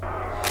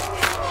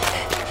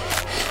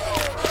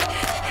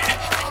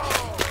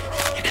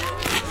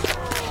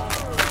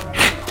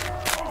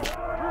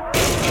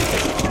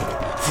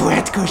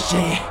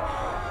ricochet.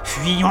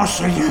 Fuyons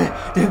ce lieu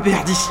de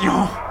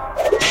perdition.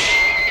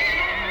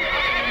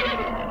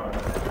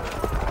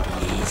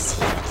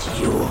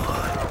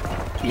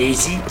 Les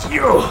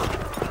idiots.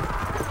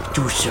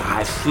 Tout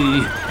sera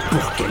vu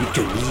pour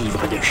quelques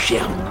livres de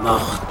chair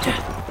morte.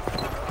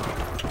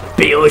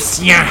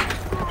 Béotiens,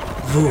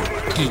 vous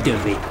qui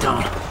devez tant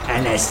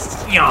à la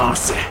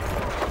science.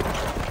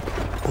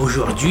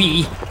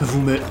 Aujourd'hui,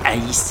 vous me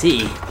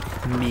haïssez,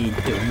 mais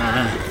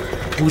demain,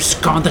 vous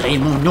scanderez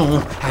mon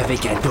nom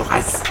avec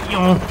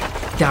adoration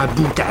d'un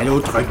bout à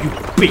l'autre du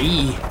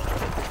pays.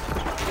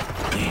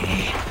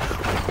 Et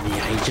on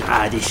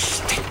érigera des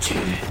statues.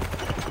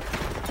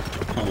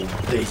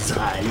 On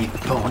baisera les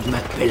pans de ma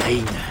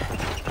pèlerine.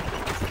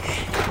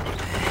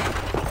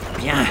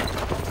 Bien,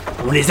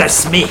 on les a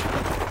semés.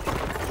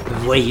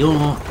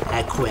 Voyons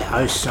à quoi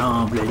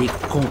ressemblent les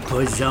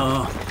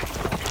composants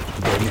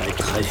de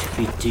notre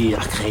future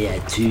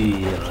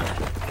créature.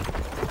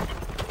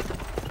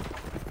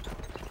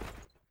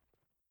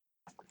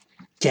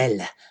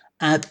 Quel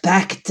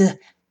impact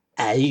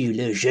a eu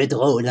le jeu de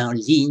rôle en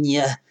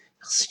ligne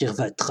sur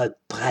votre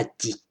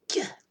pratique?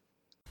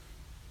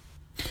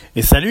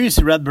 Et salut,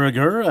 ici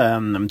Radburger.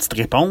 Une petite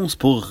réponse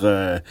pour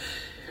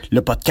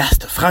le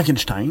podcast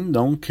Frankenstein.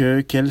 Donc,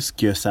 qu'est-ce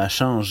que ça a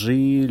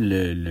changé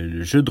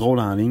le jeu de rôle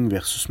en ligne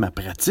versus ma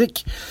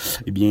pratique?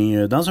 Eh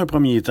bien, dans un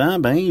premier temps,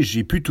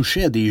 j'ai pu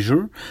toucher à des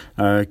jeux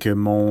que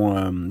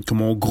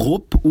mon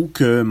groupe ou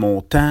que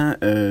mon temps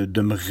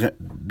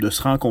de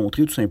se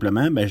rencontrer tout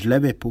simplement, je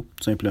l'avais pas,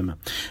 tout simplement.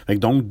 Fait que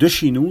donc, de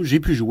chez nous, j'ai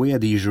pu jouer à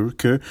des jeux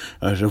que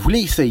je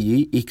voulais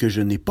essayer et que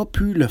je n'ai pas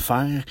pu le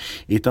faire,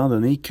 étant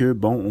donné que,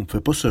 on ne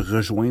pouvait pas se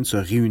rejoindre, se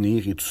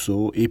réunir et tout ça,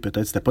 et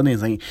peut-être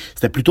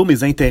c'était plutôt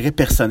mes intérêts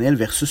personnels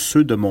versus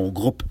ceux de mon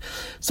groupe.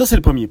 Ça, c'est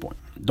le premier point.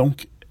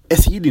 Donc,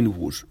 essayer des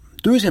nouveaux jeux.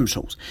 Deuxième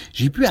chose,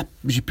 j'ai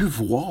pu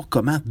voir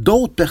comment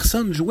d'autres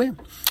personnes jouaient.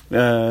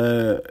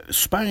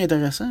 Super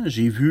intéressant.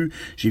 J'ai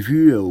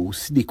vu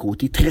aussi des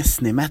côtés très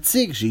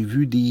cinématiques. J'ai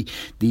vu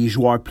des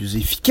joueurs plus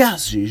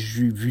efficaces. J'ai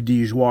vu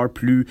des joueurs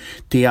plus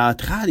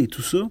théâtrales et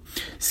tout ça.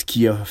 Ce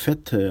qui a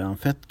fait,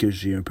 que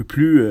j'ai un peu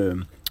plus...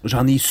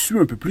 j'en ai su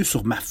un peu plus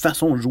sur ma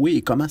façon de jouer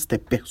et comment c'était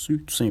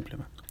perçu, tout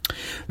simplement.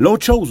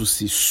 L'autre chose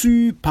aussi,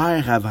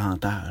 super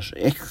avantage,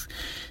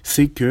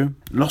 c'est que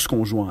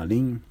lorsqu'on joue en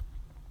ligne,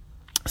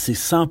 c'est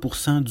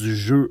 100% du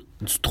jeu,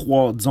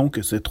 disons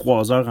que c'est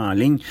 3 heures en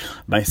ligne,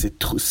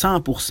 c'est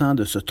 100%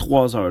 de ce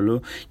 3 heures-là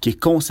qui est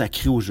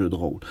consacré au jeu de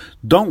rôle.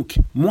 Donc,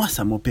 moi,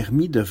 ça m'a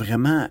permis de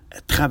vraiment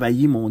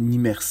travailler mon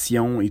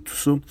immersion et tout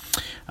ça,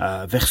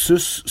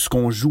 versus ce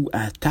qu'on joue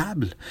à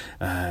table.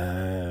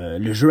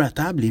 Le jeu à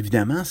table,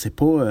 évidemment, c'est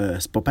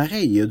pas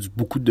pareil. Il y a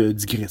beaucoup de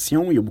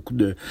digressions, il y a beaucoup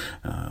de...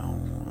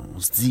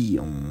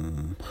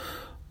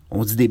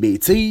 on dit des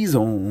bêtises,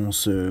 on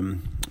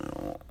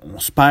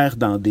se perd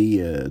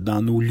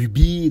dans nos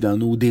lubies, dans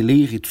nos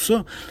délires et tout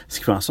ça, ce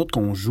qui fait en sorte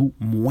qu'on joue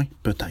moins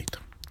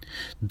peut-être.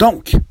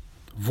 Donc,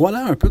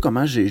 voilà un peu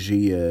comment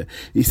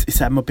et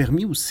ça m'a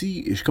permis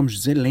aussi, comme je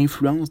disais,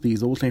 l'influence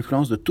des autres,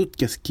 l'influence de tout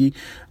ce qui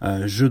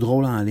est jeu de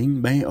rôle en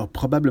ligne, a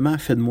probablement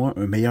fait de moi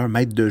un meilleur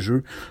maître de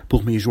jeu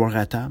pour mes joueurs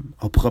à table.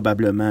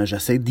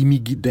 J'essaie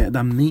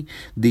d'amener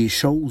des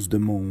choses de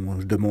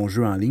mon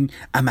jeu en ligne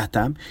à ma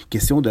table,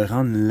 question de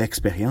rendre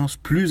l'expérience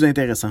plus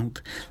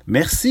intéressante.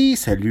 Merci,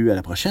 salut, à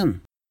la prochaine.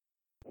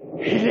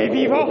 Il est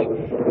vivant!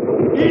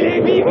 Il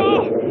est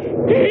vivant!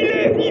 Il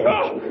est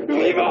vivant!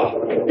 Vivant!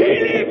 Il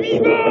est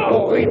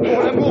vivant! Oui,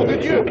 pour l'amour de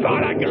Dieu! Par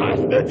la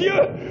grâce de Dieu!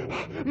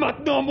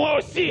 Maintenant, moi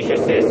aussi, je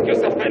sais ce que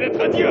ça fait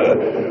d'être Dieu!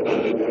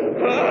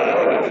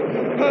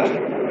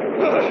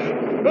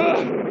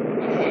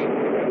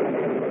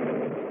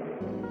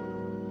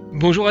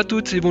 Bonjour à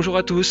toutes et bonjour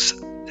à tous.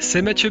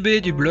 C'est Mathieu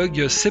B du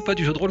blog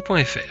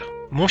c'estpasdujeuderôle.fr.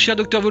 Mon cher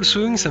Dr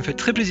Volsung, ça me fait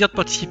très plaisir de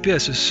participer à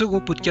ce second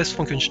podcast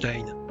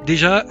Frankenstein.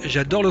 Déjà,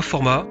 j'adore le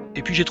format,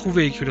 et puis j'ai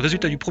trouvé que le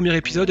résultat du premier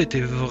épisode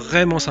était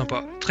vraiment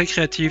sympa, très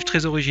créatif,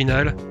 très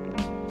original.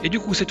 Et du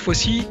coup, cette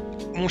fois-ci,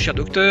 mon cher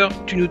docteur,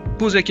 tu nous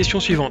poses la question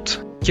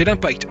suivante. Quel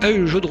impact a eu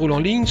le jeu de rôle en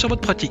ligne sur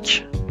votre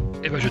pratique ?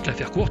 Eh ben, je vais te la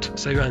faire courte,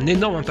 ça a eu un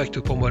énorme impact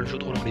pour moi, le jeu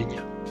de rôle en ligne.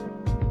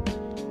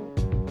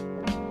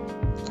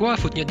 Quoi ?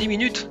 Faut tenir 10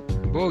 minutes ?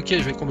 Bon, ok,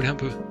 je vais combler un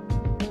peu.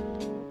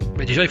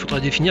 Mais déjà, il faudra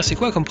définir c'est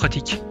quoi comme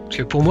pratique. Parce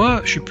que pour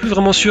moi, je suis plus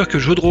vraiment sûr que le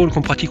jeu de rôle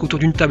qu'on pratique autour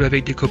d'une table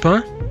avec des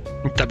copains,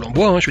 une table en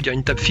bois, je veux dire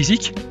une table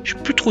physique, je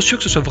suis plus trop sûr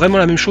que ce soit vraiment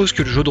la même chose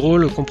que le jeu de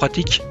rôle qu'on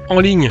pratique en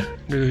ligne.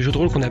 Le jeu de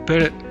rôle qu'on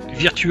appelle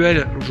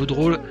virtuel, le jeu de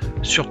rôle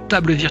sur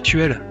table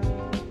virtuelle.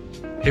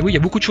 Et oui, il y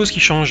a beaucoup de choses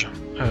qui changent.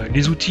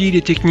 Les outils,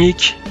 les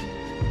techniques,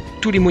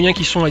 tous les moyens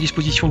qui sont à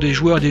disposition des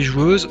joueurs et des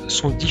joueuses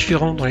sont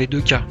différents dans les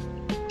deux cas.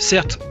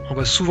 Certes, on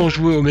va souvent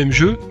jouer au même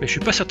jeu, mais je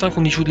suis pas certain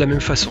qu'on y joue de la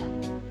même façon.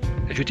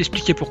 Et je vais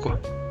t'expliquer pourquoi.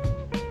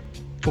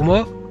 Pour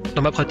moi,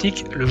 dans ma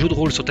pratique, le jeu de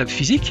rôle sur table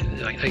physique,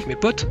 avec mes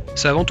potes,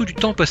 c'est avant tout du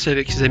temps passé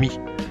avec ses amis,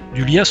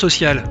 du lien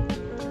social,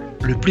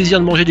 le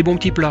plaisir de manger des bons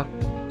petits plats,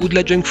 ou de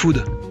la junk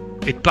food,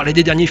 et de parler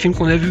des derniers films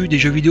qu'on a vus, des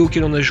jeux vidéo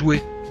auxquels on a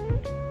joué.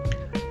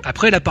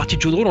 Après, la partie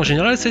de jeu de rôle en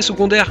général, c'est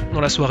secondaire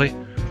dans la soirée.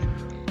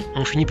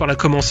 on finit par la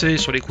commencer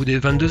sur les coups des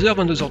 22h,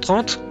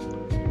 22h30.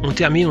 On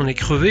termine, on est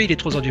crevé, il est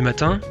 3h du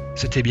matin.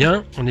 C'était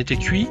bien, on était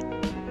cuit,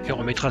 et on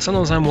remettra ça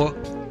dans un mois.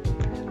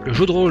 Le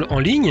jeu de rôle en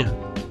ligne,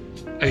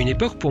 à une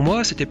époque, pour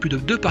moi, c'était plus de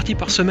 2 parties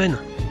par semaine.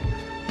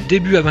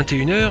 Début à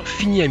 21h,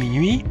 fini à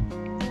minuit,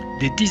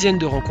 des dizaines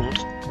de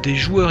rencontres, des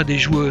joueurs et des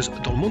joueuses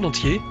dans le monde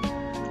entier,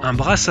 un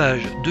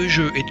brassage de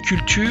jeux et de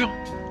culture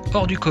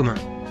hors du commun.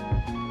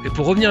 Et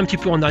pour revenir un petit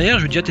peu en arrière,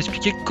 je vais déjà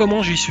t'expliquer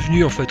comment j'y suis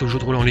venu en fait au jeu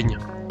de rôle en ligne.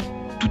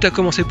 Tout a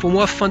commencé pour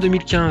moi fin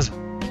 2015.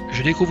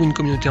 Je découvre une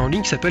communauté en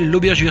ligne qui s'appelle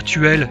l'Auberge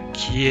Virtuelle,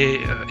 qui est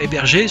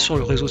hébergée sur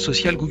le réseau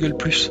social Google+.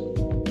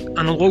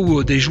 Un endroit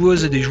où des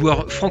joueuses et des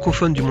joueurs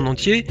francophones du monde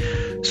entier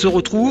se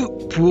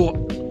retrouvent pour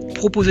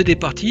proposer des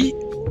parties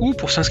ou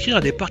pour s'inscrire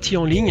à des parties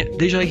en ligne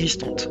déjà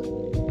existantes.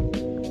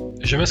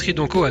 Je m'inscris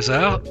donc au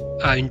hasard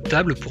à une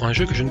table pour un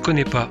jeu que je ne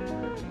connais pas,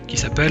 qui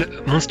s'appelle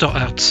Monster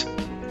Hearts.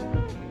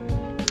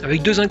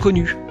 Avec 2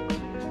 inconnus,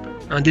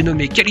 un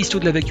dénommé Callisto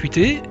de la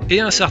vacuité et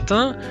un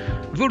certain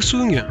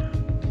Volsung.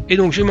 Et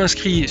donc je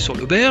m'inscris sur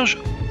l'auberge,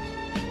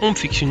 on me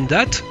fixe une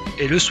date,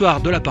 et le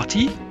soir de la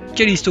partie,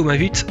 Callisto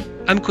m'invite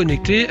à me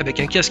connecter avec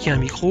un casque et un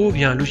micro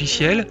via un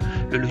logiciel,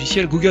 le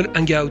logiciel Google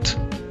Hangout.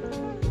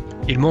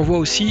 Il m'envoie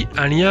aussi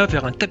un lien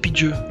vers un tapis de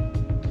jeu.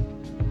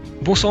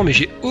 Bon sang, mais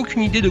j'ai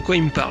aucune idée de quoi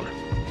il me parle.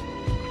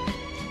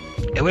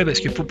 Et ouais, parce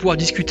que pour pouvoir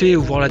discuter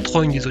ou voir la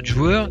trogne des autres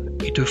joueurs,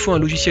 il te faut un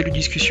logiciel de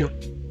discussion.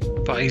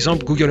 Par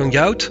exemple Google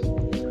Hangout,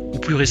 ou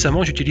plus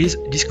récemment j'utilise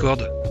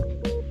Discord.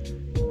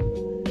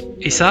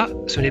 Et ça,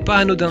 ce n'est pas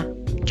anodin,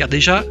 car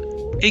déjà,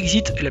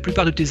 exit la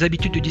plupart de tes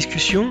habitudes de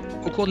discussion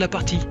au cours de la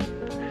partie.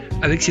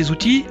 Avec ces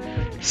outils,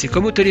 c'est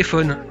comme au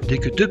téléphone, dès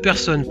que 2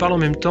 personnes parlent en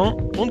même temps,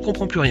 on ne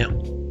comprend plus rien.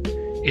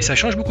 Et ça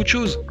change beaucoup de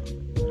choses.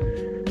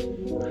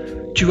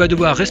 Tu vas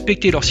devoir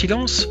respecter leur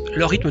silence,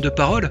 leur rythme de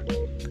parole,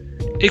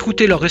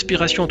 écouter leur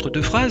respiration entre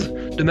 2 phrases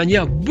de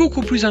manière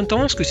beaucoup plus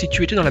intense que si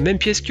tu étais dans la même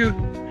pièce qu'eux,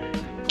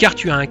 car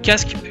tu as un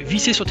casque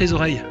vissé sur tes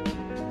oreilles.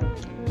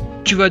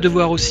 Tu vas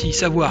devoir aussi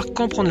savoir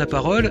quand prendre la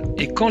parole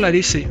et quand la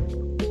laisser.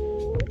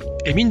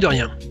 Et mine de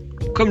rien,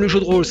 comme le jeu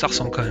de rôle ça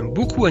ressemble quand même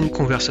beaucoup à une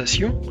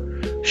conversation,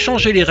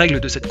 changer les règles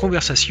de cette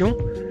conversation,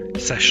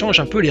 ça change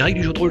un peu les règles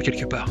du jeu de rôle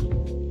quelque part.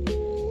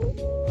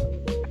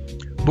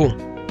 Bon,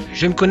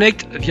 je me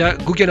connecte via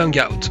Google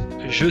Hangout.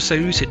 Je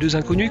salue ces 2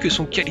 inconnus que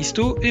sont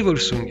Callisto et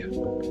Volsung.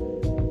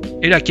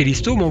 Et là,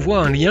 Callisto m'envoie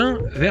un lien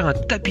vers un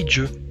tapis de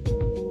jeu.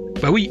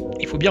 Bah oui,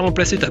 il faut bien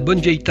remplacer ta bonne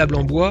vieille table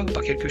en bois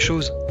par quelque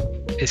chose.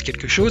 Et ce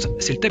quelque chose,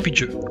 c'est le tapis de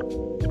jeu.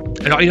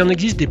 Alors il en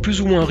existe des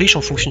plus ou moins riches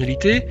en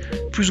fonctionnalités,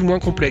 plus ou moins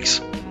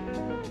complexes.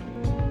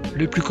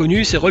 Le plus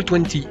connu, c'est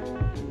Roll20.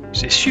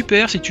 C'est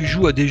super si tu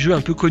joues à des jeux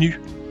un peu connus,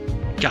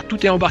 car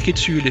tout est embarqué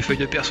dessus, les feuilles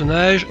de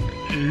personnages,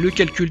 le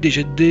calcul des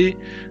jets de dés,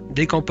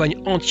 des campagnes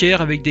entières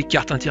avec des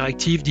cartes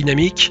interactives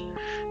dynamiques,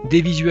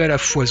 des visuels à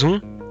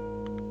foison.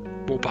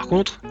 Bon, par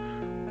contre,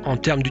 en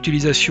termes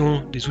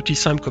d'utilisation des outils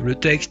simples comme le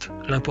texte,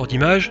 l'import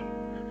d'images,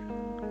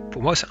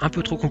 pour moi c'est un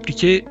peu trop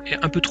compliqué et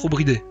un peu trop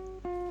bridé.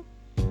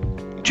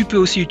 Tu peux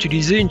aussi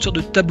utiliser une sorte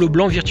de tableau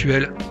blanc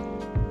virtuel.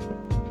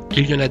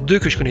 Il y en a 2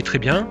 que je connais très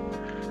bien.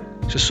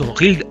 Ce sont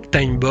Real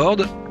Time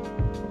Board,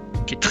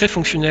 qui est très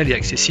fonctionnel et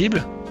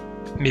accessible,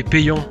 mais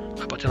payant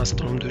à partir d'un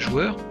certain nombre de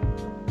joueurs,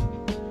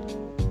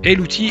 et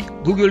l'outil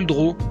Google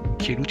Draw,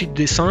 qui est l'outil de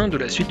dessin de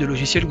la suite de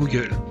logiciels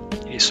Google.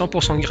 Il est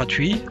 100%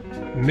 gratuit,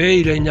 mais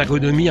il a une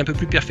ergonomie un peu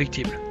plus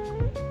perfectible.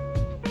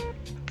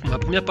 Pour ma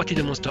première partie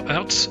de Monster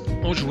Hearts,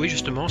 on jouait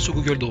justement sur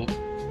Google Draw.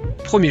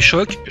 Premier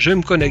choc, je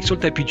me connecte sur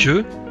le tapis de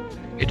jeu,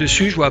 et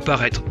dessus je vois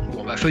apparaître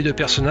ma feuille de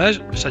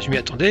personnage, ça je m'y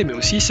attendais, mais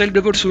aussi celle de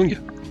Volsung,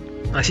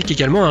 ainsi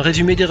qu'également un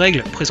résumé des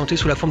règles, présenté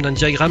sous la forme d'un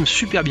diagramme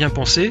super bien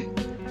pensé,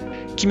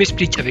 qui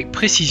m'explique avec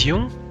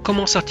précision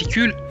comment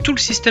s'articule tout le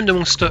système de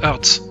Monster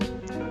Hearts.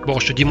 Bon,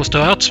 je te dis Monster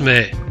Hearts,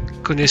 mais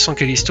connaissant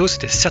Callisto,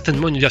 c'était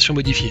certainement une version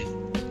modifiée.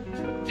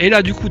 Et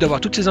là, du coup, d'avoir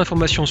toutes ces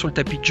informations sur le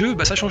tapis de jeu,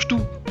 ça change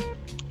tout.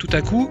 Tout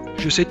à coup,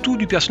 je sais tout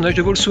du personnage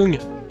de Volsung,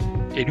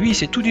 et lui, il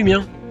sait tout du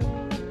mien.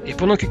 Et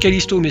pendant que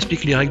Callisto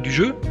m'explique les règles du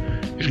jeu,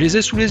 je les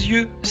ai sous les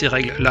yeux, ces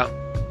règles-là.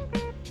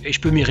 Et je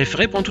peux m'y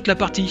référer pendant toute la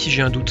partie, si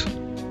j'ai un doute.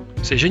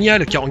 C'est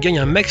génial, car on gagne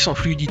un max en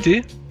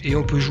fluidité, et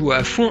on peut jouer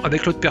à fond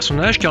avec l'autre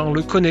personnage, car on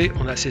le connaît,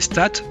 on a ses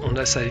stats, on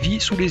a sa vie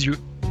sous les yeux.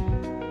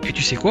 Et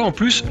tu sais quoi, en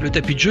plus, le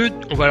tapis de jeu,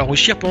 on va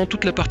l'enrichir pendant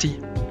toute la partie.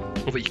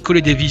 On va y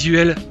coller des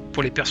visuels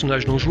pour les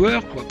personnages non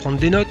joueurs, on va prendre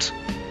des notes,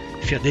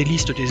 faire des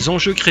listes des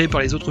enjeux créés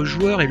par les autres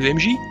joueurs et le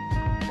MJ.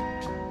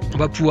 On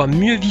va pouvoir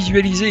mieux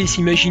visualiser et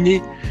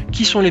s'imaginer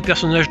qui sont les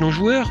personnages non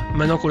joueurs,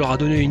 maintenant qu'on leur a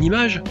donné une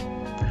image.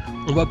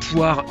 On va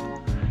pouvoir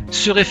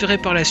se référer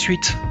par la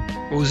suite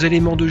aux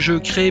éléments de jeu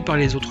créés par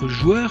les autres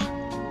joueurs,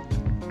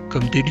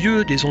 comme des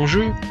lieux, des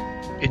enjeux,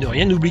 et ne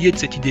rien oublier de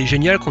cette idée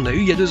géniale qu'on a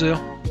eue il y a 2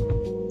 heures.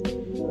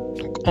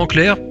 Donc en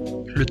clair,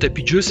 le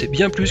tapis de jeu c'est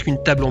bien plus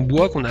qu'une table en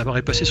bois qu'on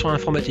aurait passé sur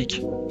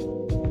l'informatique.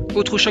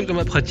 Autre choc dans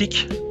ma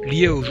pratique,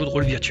 lié au jeu de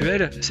rôle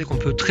virtuel, c'est qu'on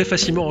peut très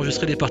facilement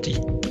enregistrer des parties.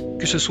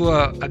 Que ce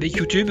soit avec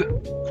YouTube,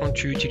 quand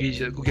tu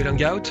utilises Google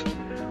Hangout,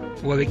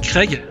 ou avec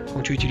Craig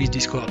quand tu utilises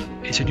Discord.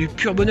 Et c'est du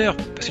pur bonheur,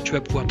 parce que tu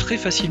vas pouvoir très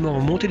facilement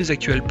monter les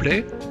actual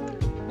plays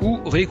ou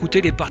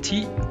réécouter les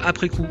parties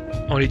après coup,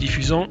 en les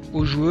diffusant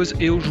aux joueuses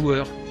et aux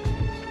joueurs.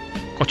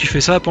 Quand tu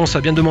fais ça, pense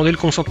à bien demander le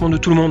consentement de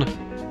tout le monde.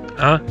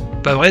 Hein ?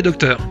 Pas vrai,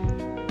 docteur ?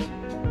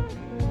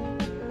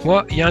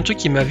 Moi, il y a un truc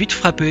qui m'a vite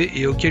frappé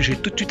et auquel j'ai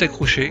tout de suite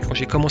accroché quand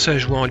j'ai commencé à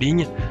jouer en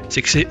ligne,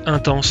 c'est que c'est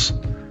intense.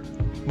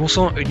 Bon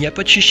sang, il n'y a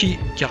pas de chichi,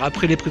 car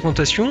après les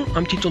présentations,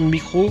 un petit tour de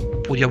micro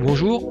pour dire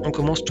bonjour, on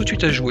commence tout de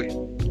suite à jouer.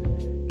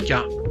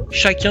 Car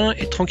chacun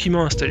est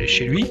tranquillement installé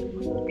chez lui,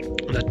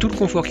 on a tout le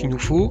confort qu'il nous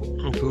faut,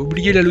 on peut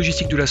oublier la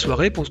logistique de la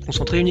soirée pour se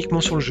concentrer uniquement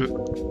sur le jeu.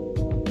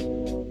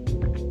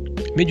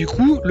 Mais du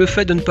coup, le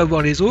fait de ne pas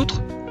voir les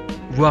autres,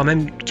 voire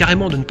même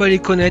carrément de ne pas les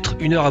connaître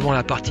une heure avant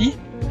la partie,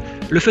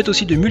 le fait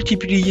aussi de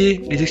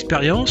multiplier les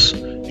expériences,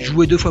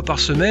 jouer 2 fois par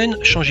semaine,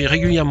 changer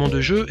régulièrement de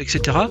jeu,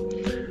 etc.,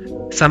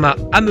 ça m'a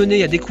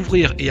amené à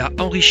découvrir et à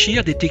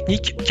enrichir des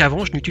techniques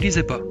qu'avant je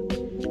n'utilisais pas.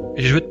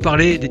 Et je veux te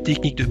parler des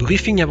techniques de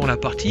briefing avant la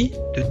partie,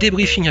 de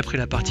débriefing après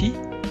la partie,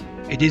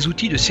 et des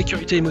outils de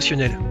sécurité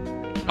émotionnelle.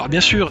 Alors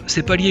bien sûr,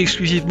 c'est pas lié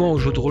exclusivement aux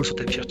jeux de rôle sur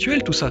table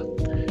virtuelle, tout ça,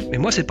 mais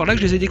moi c'est par là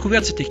que je les ai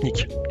découvertes ces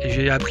techniques, et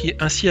j'ai appris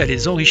ainsi à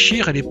les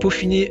enrichir, à les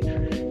peaufiner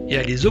et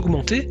à les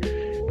augmenter,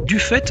 du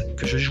fait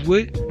que je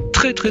jouais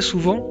très très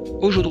souvent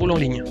aux jeux de rôle en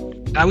ligne.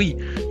 Ah oui,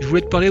 je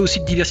voulais te parler aussi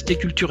de diversité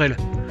culturelle.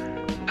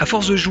 À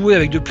force de jouer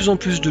avec de plus en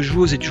plus de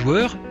joueuses et de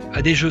joueurs,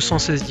 à des jeux sans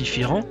cesse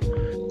différents,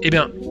 eh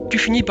bien, tu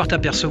finis par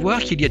t'apercevoir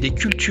qu'il y a des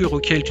cultures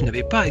auxquelles tu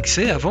n'avais pas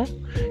accès avant,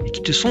 et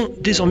qui te sont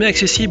désormais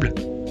accessibles.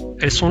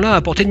 Elles sont là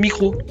à portée de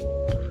micro.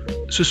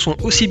 Ce sont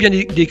aussi bien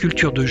des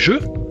cultures de jeux,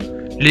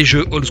 les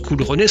jeux old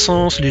school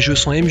Renaissance, les jeux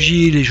sans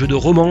MJ, les jeux de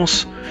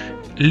romance,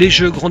 les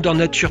jeux grandeur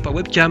nature par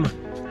webcam,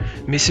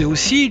 mais c'est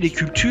aussi les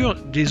cultures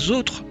des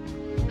autres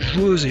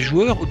joueuses et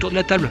joueurs autour de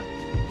la table.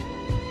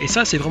 Et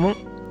ça, c'est vraiment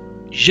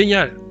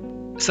génial.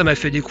 Ça m'a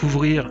fait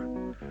découvrir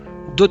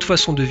d'autres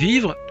façons de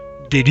vivre,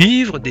 des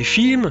livres, des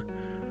films,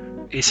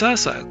 et ça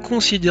a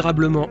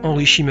considérablement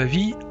enrichi ma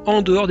vie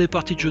en dehors des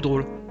parties de jeux de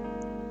rôle.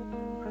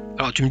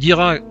 Alors tu me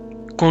diras,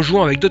 qu'en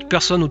jouant avec d'autres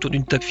personnes autour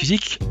d'une table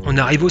physique, on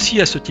arrive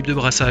aussi à ce type de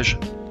brassage.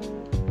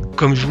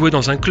 Comme jouer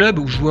dans un club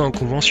ou jouer en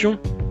convention.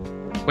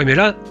 Ouais mais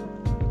là,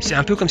 c'est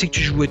un peu comme si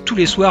tu jouais tous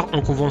les soirs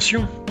en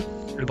convention.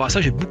 Le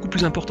brassage est beaucoup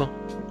plus important.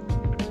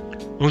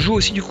 On joue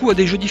aussi du coup à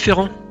des jeux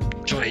différents.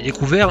 J'en ai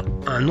découvert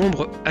un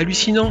nombre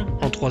hallucinant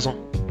en 3 ans.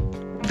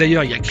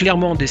 D'ailleurs, il y a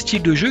clairement des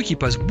styles de jeu qui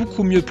passent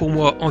beaucoup mieux pour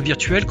moi en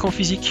virtuel qu'en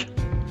physique.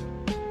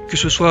 Que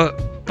ce soit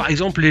par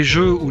exemple les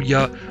jeux où il y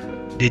a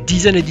des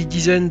dizaines et des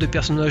dizaines de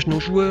personnages non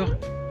joueurs,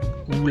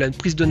 où la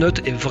prise de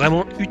notes est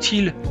vraiment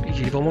utile, et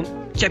qu'il est vraiment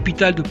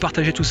capital de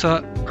partager tout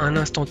ça à un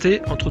instant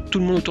T entre tout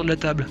le monde autour de la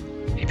table.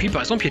 Et puis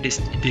par exemple, il y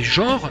a des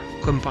genres,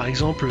 comme par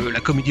exemple la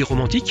comédie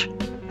romantique,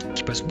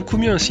 qui passe beaucoup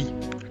mieux ainsi.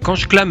 Quand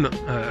je clame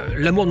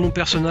l'amour de mon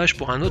personnage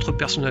pour un autre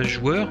personnage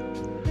joueur,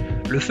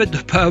 le fait de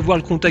ne pas avoir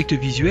le contact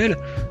visuel,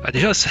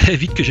 déjà ça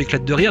évite que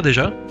j'éclate de rire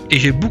déjà, et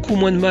j'ai beaucoup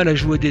moins de mal à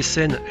jouer des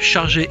scènes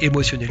chargées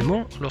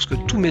émotionnellement lorsque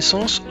tous mes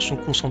sens sont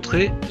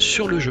concentrés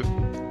sur le jeu.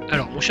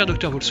 Alors mon cher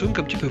Dr Volsung,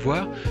 comme tu peux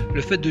voir,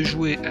 le fait de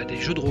jouer à des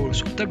jeux de rôle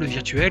sur table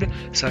virtuelle,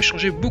 ça a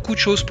changé beaucoup de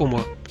choses pour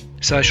moi.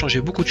 Ça a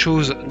changé beaucoup de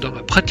choses dans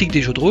ma pratique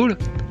des jeux de rôle,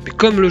 mais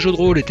comme le jeu de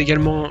rôle est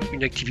également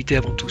une activité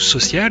avant tout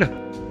sociale,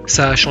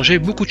 ça a changé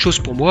beaucoup de choses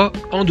pour moi,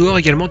 en dehors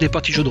également des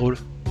parties de jeux de rôle.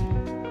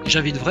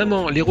 J'invite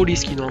vraiment les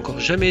rôlistes qui n'ont encore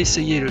jamais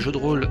essayé le jeu de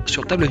rôle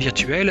sur table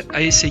virtuelle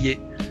à essayer.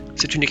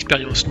 C'est une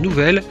expérience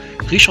nouvelle,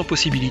 riche en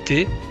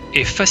possibilités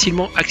et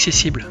facilement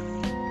accessible.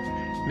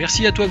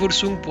 Merci à toi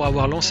Volsung pour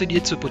avoir lancé l'idée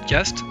de ce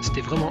podcast,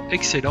 c'était vraiment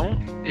excellent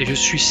et je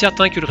suis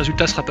certain que le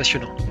résultat sera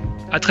passionnant.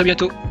 A très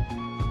bientôt.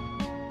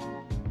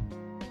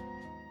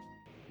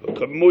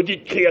 Votre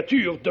maudite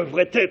créature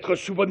devrait être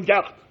sous bonne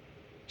garde.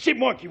 C'est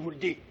moi qui vous le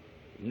dis.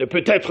 Il ne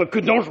peut être que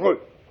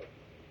dangereux.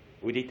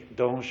 Vous dites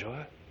dangereux ?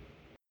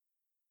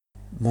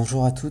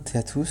 Bonjour à toutes et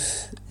à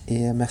tous,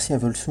 et merci à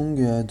Volsung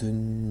de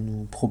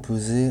nous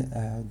proposer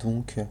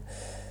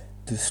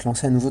de se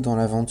lancer à nouveau dans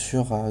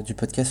l'aventure du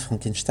podcast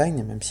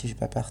Frankenstein, même si j'ai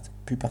pas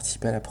pu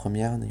participer à la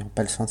première, n'ayant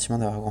pas le sentiment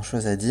d'avoir grand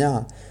chose à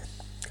dire.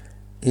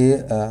 Et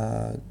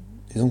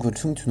donc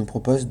Volsung, tu nous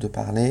proposes de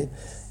parler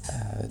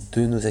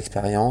de nos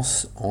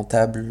expériences en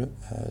table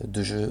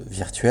de jeu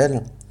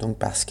virtuel, donc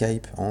par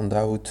Skype,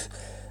 Hangout,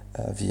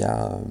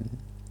 via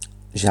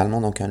généralement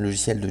donc un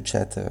logiciel de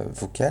chat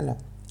vocal,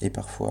 et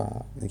parfois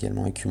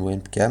également avec une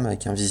webcam,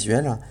 avec un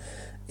visuel.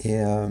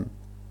 Et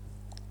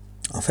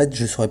en fait,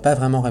 je ne saurais pas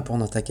vraiment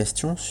répondre à ta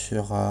question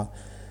sur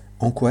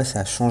en quoi ça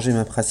a changé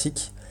ma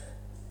pratique,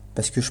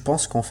 parce que je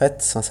pense qu'en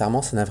fait,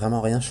 sincèrement, ça n'a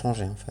vraiment rien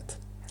changé, en fait.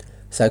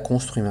 Ça a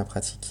construit ma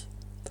pratique.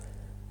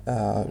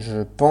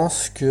 Je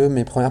pense que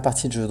mes premières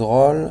parties de jeux de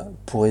rôle,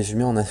 pour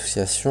résumer en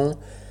association,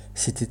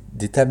 c'était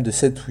des tables de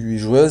 7 ou 8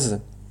 joueuses,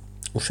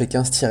 où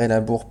chacun se tirait la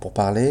bourre pour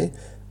parler,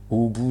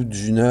 où au bout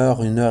d'une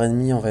heure,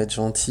 1h30, on va être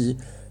gentil,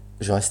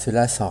 je restais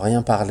là sans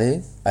rien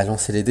parler, à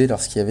lancer les dés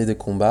lorsqu'il y avait des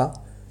combats,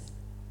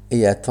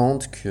 et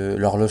attendre que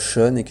l'horloge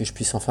sonne et que je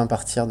puisse enfin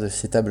partir de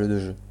ces tables de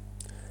jeu.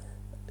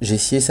 J'ai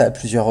essayé ça à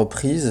plusieurs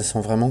reprises sans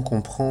vraiment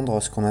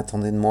comprendre ce qu'on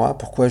attendait de moi,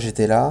 pourquoi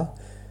j'étais là,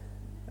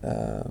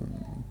 euh,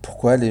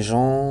 pourquoi les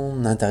gens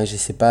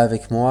n'interagissaient pas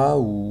avec moi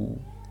ou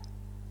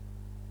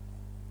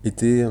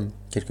étaient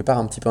quelque part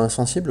un petit peu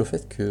insensibles au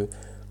fait que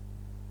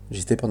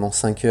j'étais pendant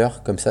 5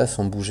 heures comme ça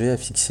sans bouger à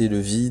fixer le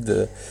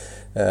vide,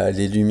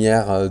 les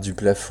lumières du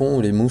plafond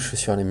ou les mouches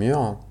sur les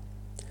murs.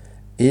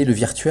 Et le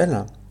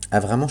virtuel a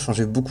vraiment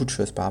changé beaucoup de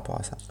choses par rapport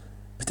à ça.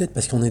 Peut-être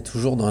parce qu'on est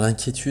toujours dans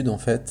l'inquiétude en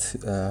fait,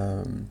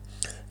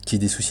 qu'il y ait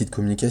des soucis de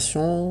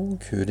communication,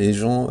 que les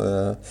gens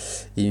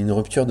aient une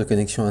rupture de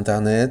connexion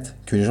internet,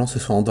 que les gens se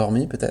soient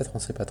endormis peut-être, on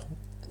ne sait pas trop.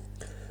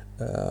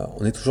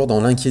 On est toujours dans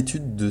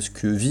l'inquiétude de ce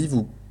que vivent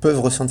ou peuvent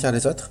ressentir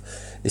les autres.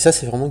 Et ça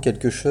c'est vraiment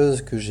quelque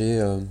chose que j'ai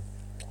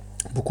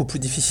beaucoup plus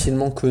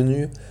difficilement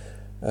connu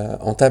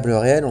en table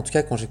réelle, en tout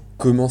cas quand j'ai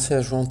commencé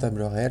à jouer en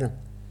table réelle,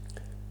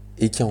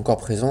 et qui est encore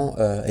présent,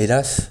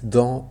 hélas,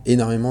 dans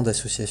énormément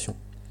d'associations.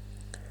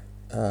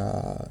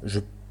 Je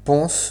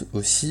pense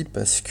aussi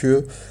parce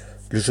que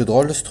le jeu de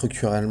rôle,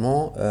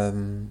 structurellement,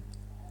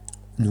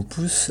 nous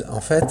pousse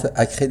en fait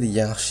à créer des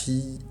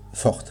hiérarchies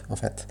fortes, en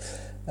fait.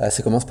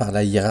 Ça commence par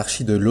la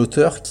hiérarchie de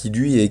l'auteur qui,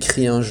 lui, a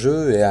écrit un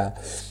jeu et a,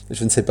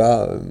 je ne sais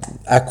pas,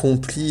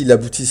 accompli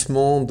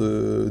l'aboutissement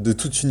de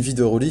toute une vie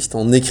de rôliste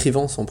en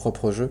écrivant son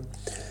propre jeu,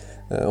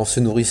 en se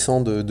nourrissant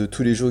de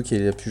tous les jeux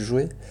qu'il a pu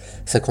jouer.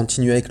 Ça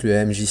continue avec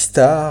le MJ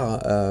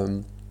Star,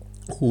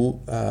 où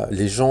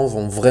les gens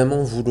vont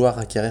vraiment vouloir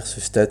acquérir ce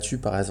statut,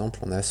 par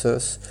exemple en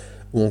assos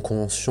ou en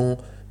convention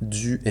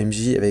du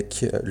MJ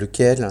avec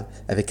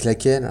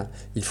laquelle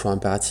il faut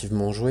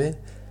impérativement jouer.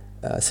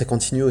 Ça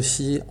continue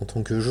aussi en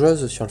tant que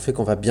joueuse sur le fait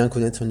qu'on va bien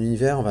connaître son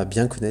univers, on va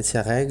bien connaître ses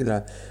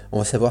règles, on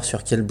va savoir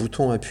sur quel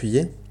bouton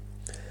appuyer.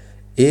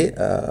 Et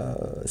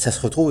ça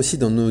se retrouve aussi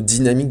dans nos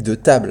dynamiques de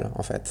table,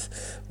 en fait,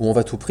 où on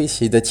va tout prix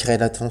essayer d'attirer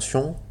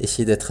l'attention,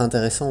 essayer d'être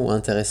intéressant ou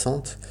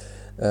intéressante,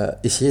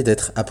 essayer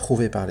d'être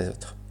approuvé par les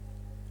autres.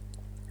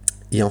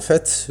 Et en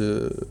fait,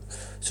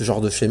 ce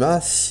genre de schéma,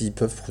 s'ils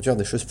peuvent produire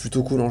des choses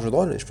plutôt cool en jeu de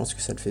rôle, et je pense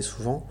que ça le fait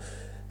souvent,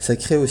 ça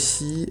crée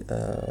aussi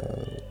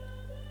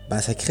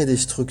ça crée des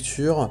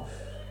structures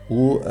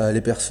où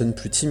les personnes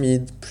plus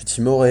timides, plus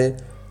timorées,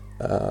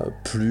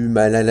 plus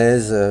mal à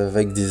l'aise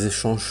avec des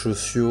échanges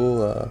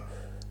sociaux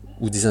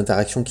ou des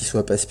interactions qui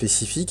soient pas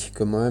spécifiques,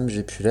 comme moi-même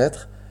j'ai pu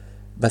l'être,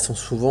 sont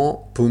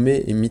souvent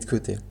paumées et mis de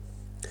côté.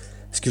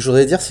 Ce que je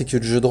voudrais dire, c'est que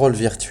le jeu de rôle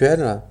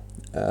virtuel,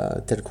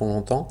 tel qu'on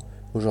l'entend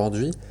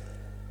aujourd'hui,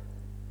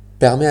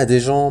 permet à des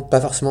gens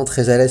pas forcément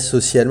très à l'aise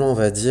socialement, on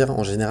va dire,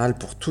 en général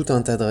pour tout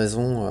un tas de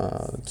raisons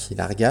qui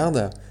la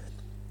regardent,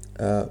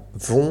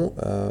 vont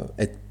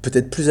être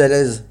peut-être plus à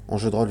l'aise en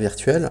jeu de rôle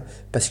virtuel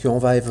parce qu'on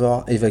va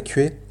avoir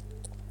évacué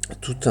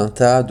tout un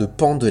tas de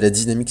pans de la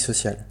dynamique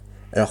sociale.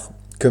 Alors,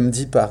 comme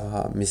dit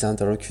par mes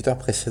interlocuteurs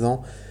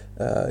précédents,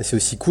 c'est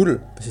aussi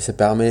cool parce que ça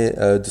permet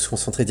de se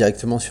concentrer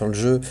directement sur le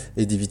jeu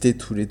et d'éviter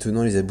tous les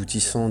tenants, les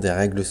aboutissants des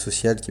règles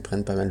sociales qui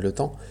prennent pas mal de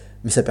temps.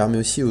 Mais ça permet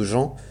aussi aux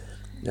gens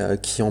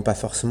qui n'ont pas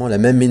forcément la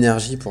même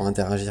énergie pour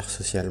interagir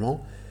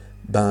socialement,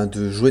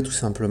 de jouer tout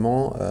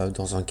simplement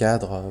dans un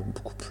cadre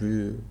beaucoup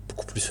plus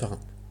serein.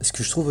 Ce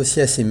que je trouve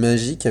aussi assez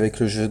magique avec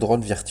le jeu de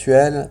rôle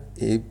virtuel,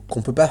 et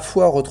qu'on peut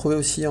parfois retrouver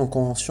aussi en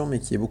convention, mais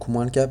qui est beaucoup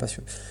moins le cas, parce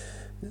que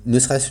ne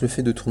serait-ce le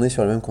fait de tourner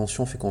sur la même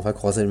convention fait qu'on va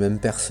croiser les mêmes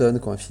personnes,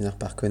 qu'on va finir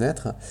par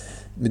connaître,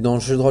 mais dans le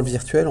jeu de rôle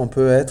virtuel, on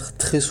peut être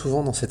très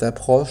souvent dans cette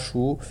approche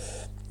où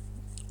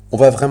on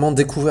va vraiment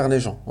découvrir les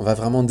gens, on va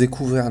vraiment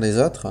découvrir les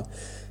autres,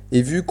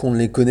 et vu qu'on ne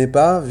les connaît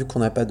pas, vu qu'on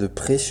n'a pas de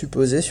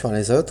présupposés sur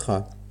les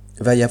autres,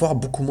 il va y avoir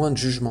beaucoup moins de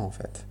jugement en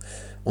fait.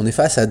 On est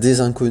face à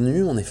des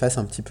inconnus, on est face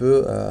un petit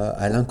peu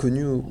à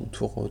l'inconnu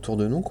autour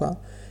de nous,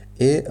 quoi.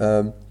 Et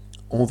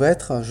on va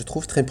être, je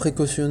trouve, très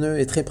précautionneux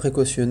et très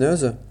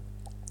précautionneuse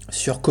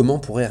sur comment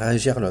pourrait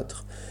réagir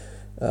l'autre.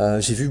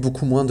 J'ai vu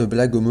beaucoup moins de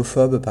blagues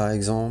homophobes, par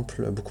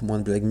exemple, beaucoup moins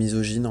de blagues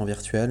misogynes en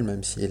virtuel,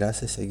 même si,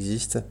 hélas, ça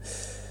existe.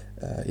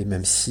 Et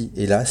même si,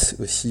 hélas,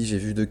 aussi, j'ai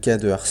vu de cas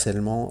de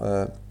harcèlement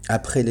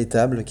après les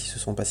tables qui se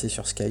sont passées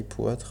sur Skype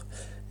ou autre,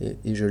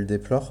 et je le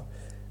déplore.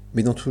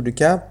 Mais dans tous les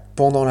cas,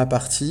 pendant la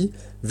partie,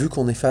 vu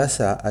qu'on est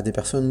face à des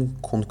personnes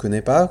qu'on ne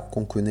connaît pas,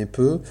 qu'on connaît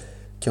peu,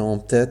 qui ont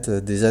peut-être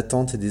des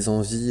attentes et des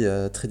envies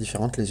très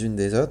différentes les unes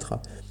des autres,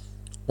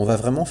 on va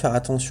vraiment faire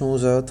attention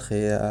aux autres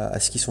et à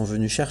ce qu'ils sont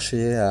venus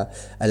chercher,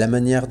 à la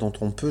manière dont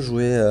on peut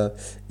jouer.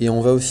 Et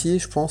on va aussi,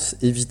 je pense,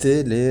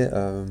 éviter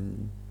de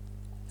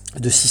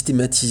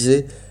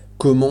systématiser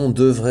comment on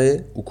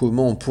devrait ou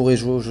comment on pourrait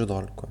jouer au jeu de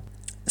rôle, quoi.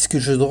 Ce que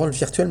le jeu de rôle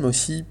virtuel m'a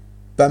aussi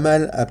pas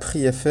mal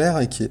appris à faire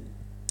et qui est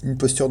une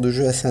posture de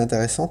jeu assez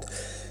intéressante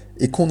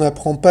et qu'on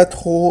n'apprend pas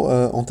trop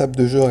en table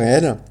de jeu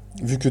réel,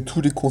 vu que tous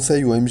les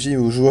conseils aux MJ et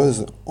aux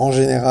joueuses en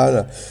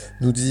général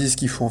nous disent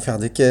qu'il faut en faire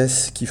des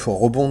caisses, qu'il faut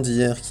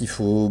rebondir, qu'il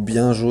faut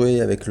bien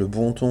jouer avec le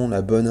bon ton,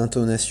 la bonne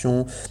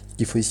intonation,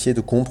 qu'il faut essayer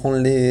de comprendre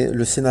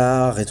le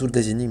scénar, résoudre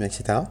les énigmes,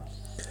 etc.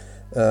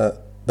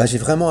 J'ai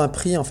vraiment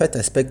appris en fait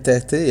à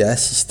spectater et à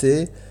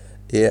assister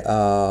et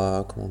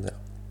à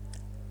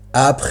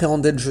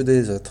appréhender le jeu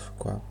des autres,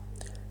 quoi.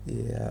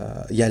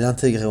 Et à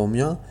l'intégrer au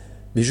mien,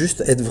 mais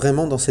juste être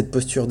vraiment dans cette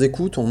posture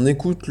d'écoute, on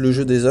écoute le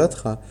jeu des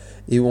autres,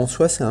 et où en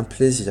soi c'est un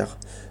plaisir.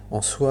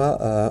 En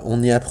soi,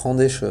 on y apprend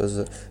des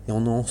choses, et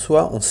en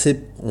soi,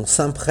 on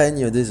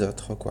s'imprègne des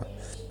autres, quoi.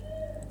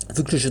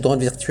 Vu que le jeu de rôle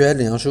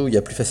virtuel est un jeu où il y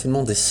a plus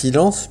facilement des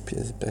silences, puis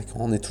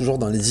on est toujours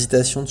dans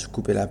l'hésitation de se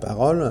couper la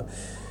parole,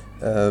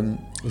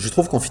 je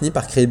trouve qu'on finit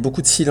par créer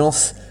beaucoup de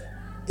silences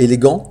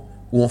élégants,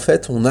 où en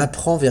fait on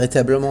apprend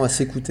véritablement à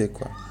s'écouter,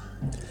 quoi.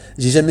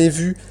 J'ai jamais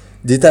vu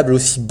des tables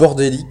aussi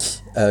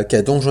bordéliques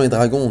qu'à Donjons et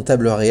Dragons en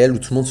table réelle, où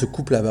tout le monde se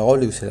coupe la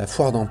parole et où c'est la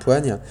foire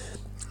d'empoigne,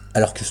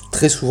 alors que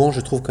très souvent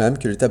je trouve quand même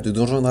que les tables de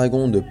Donjons et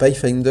Dragons de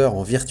Pathfinder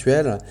en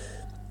virtuel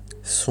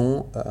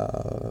sont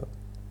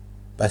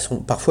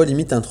parfois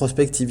limite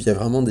introspectives. Il y a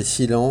vraiment des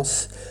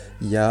silences,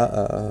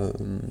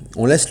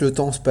 on laisse le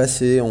temps se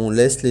passer, on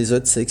laisse les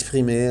autres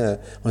s'exprimer,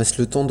 on laisse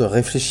le temps de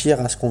réfléchir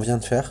à ce qu'on vient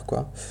de faire,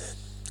 quoi.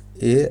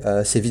 Et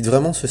ça évite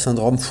vraiment ce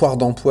syndrome foire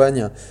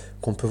d'empoigne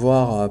qu'on peut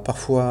voir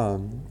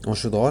parfois en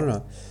jeu de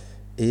rôle,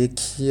 et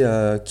qui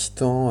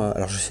tend,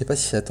 alors je sais pas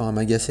si ça tend à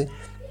m'agacer,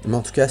 mais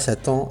en tout cas ça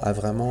tend à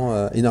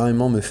vraiment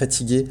énormément me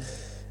fatiguer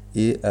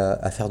et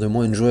à faire de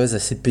moi une joueuse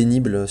assez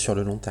pénible sur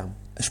le long terme.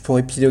 Je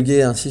pourrais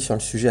épiloguer ainsi sur le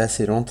sujet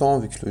assez longtemps,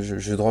 vu que le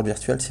jeu de rôle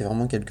virtuel c'est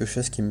vraiment quelque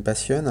chose qui me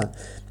passionne,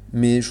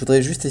 mais je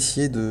voudrais juste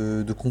essayer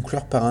de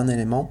conclure par un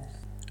élément.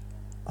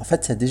 En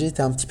fait, ça a déjà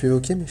été un petit peu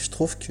évoqué, mais je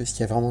trouve que ce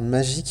qu'il y a vraiment de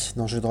magique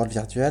dans le jeu de rôle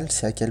virtuel,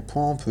 c'est à quel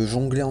point on peut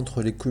jongler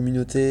entre les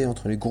communautés,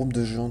 entre les groupes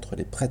de jeu, entre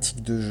les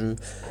pratiques de jeu,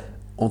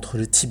 entre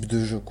les types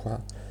de jeux,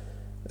 quoi.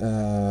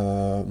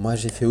 Moi,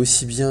 j'ai fait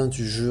aussi bien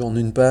du jeu en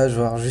une page,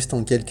 voire juste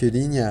en quelques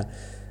lignes,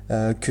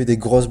 que des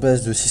grosses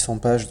bases de 600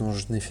 pages dont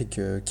je n'ai fait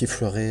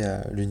qu'effleurer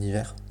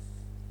l'univers.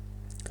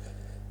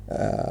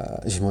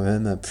 J'ai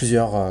moi-même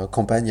plusieurs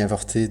campagnes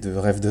avortées de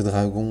Rêve de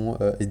Dragon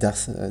et d'Ars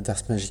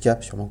Magica,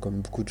 sûrement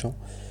comme beaucoup de gens,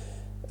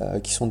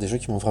 qui sont des jeux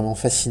qui m'ont vraiment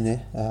fasciné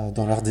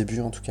dans leur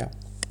début en tout cas.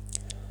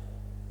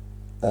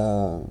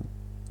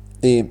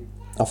 Et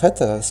en fait,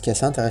 ce qui est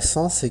assez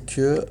intéressant, c'est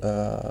que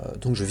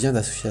donc je viens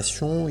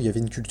d'associations, il y avait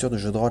une culture de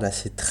jeu de rôle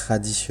assez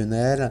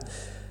traditionnelle,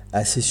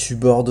 assez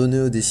subordonnée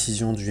aux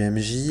décisions du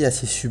MJ,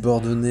 assez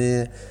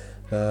subordonnée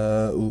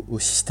au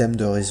système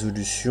de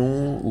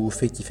résolution, ou au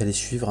fait qu'il fallait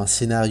suivre un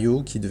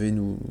scénario qui devait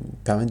nous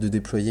permettre de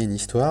déployer une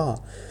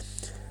histoire.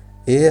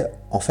 Et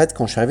en fait,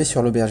 quand je suis arrivé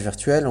sur l'auberge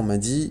virtuelle, on m'a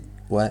dit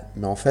ouais,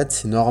 mais en fait,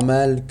 c'est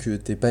normal que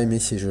t'aies pas aimé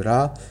ces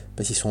jeux-là,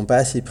 parce qu'ils sont pas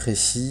assez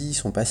précis, ils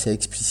sont pas assez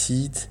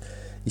explicites,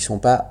 ils sont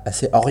pas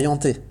assez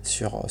orientés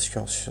sur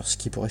ce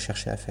qu'ils pourraient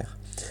chercher à faire.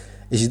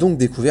 Et j'ai donc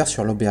découvert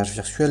sur l'auberge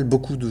virtuelle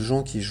beaucoup de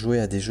gens qui jouaient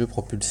à des jeux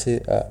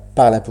propulsés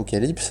par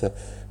l'Apocalypse,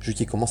 jeu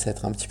qui commence à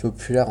être un petit peu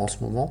populaire en ce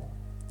moment,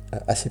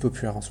 assez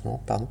populaire en ce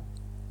moment, pardon.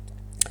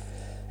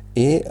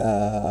 Et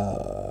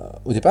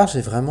au départ,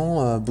 j'ai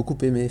vraiment beaucoup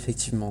aimé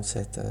effectivement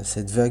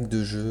cette vague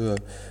de jeux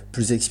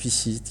plus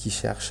explicites qui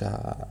cherchent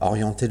à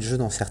orienter le jeu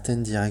dans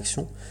certaines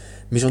directions.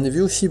 Mais j'en ai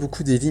vu aussi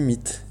beaucoup des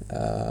limites,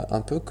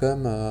 un peu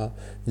comme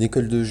une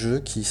école de jeu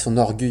qui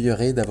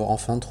s'enorgueillerait d'avoir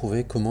enfin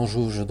trouvé comment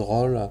jouer au jeu de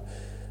rôle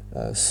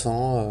en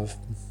souvent,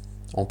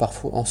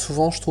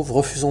 je trouve,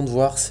 refusant de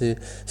voir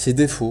ses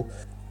défauts.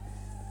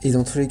 Et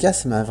dans tous les cas,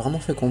 ça m'a vraiment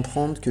fait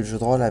comprendre que le jeu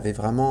de rôle avait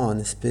vraiment un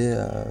aspect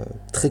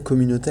très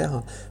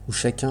communautaire, où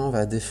chacun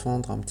va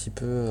défendre un petit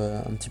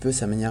peu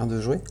sa manière de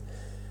jouer,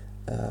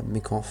 mais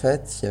qu'en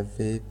fait,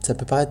 ça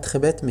peut paraître très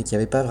bête, mais qu'il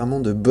n'y avait pas vraiment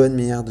de bonne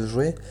manière de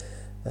jouer,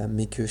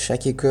 mais que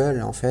chaque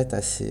école, en fait,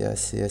 a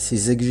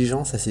ses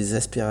exigences, a ses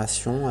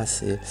aspirations, a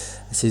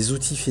ses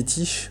outils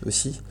fétiches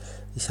aussi.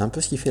 Et c'est un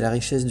peu ce qui fait la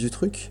richesse du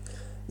truc.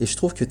 Et je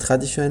trouve que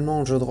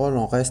traditionnellement, le jeu de rôle,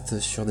 on reste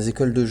sur des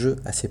écoles de jeu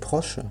assez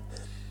proches.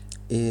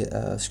 Et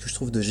ce que je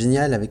trouve de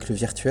génial avec le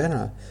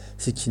virtuel,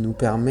 c'est qu'il nous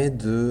permet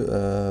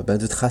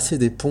de tracer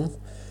des ponts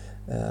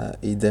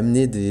et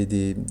d'amener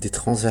des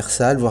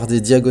transversales, voire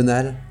des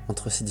diagonales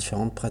entre ces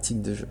différentes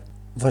pratiques de jeu.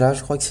 Voilà,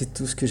 je crois que c'est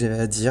tout ce que j'avais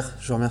à dire.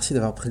 Je vous remercie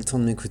d'avoir pris le temps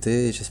de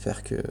m'écouter et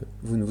j'espère que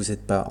vous ne vous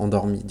êtes pas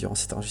endormi durant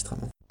cet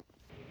enregistrement.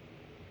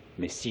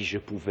 Mais si je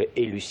pouvais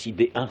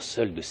élucider un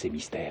seul de ces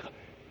mystères,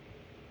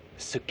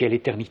 ce qu'est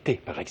l'éternité,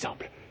 par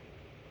exemple,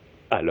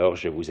 alors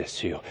je vous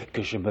assure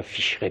que je me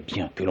ficherais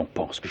bien que l'on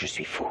pense que je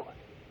suis fou.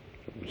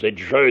 Vous êtes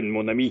jeune,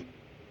 mon ami.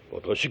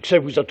 Votre succès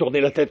vous a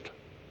tourné la tête.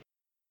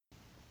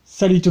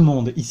 Salut tout le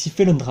monde, ici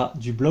Felundra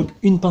du blog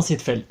Une pincée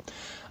de Fel.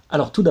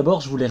 Alors tout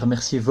d'abord, je voulais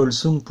remercier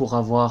Volsung pour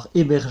avoir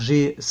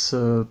hébergé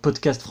ce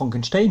podcast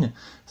Frankenstein.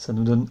 Ça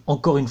nous donne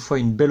encore une fois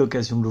une belle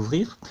occasion de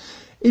l'ouvrir.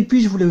 Et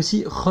puis je voulais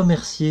aussi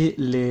remercier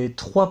les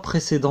 3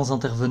 précédents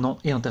intervenants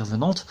et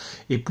intervenantes,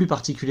 et plus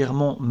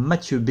particulièrement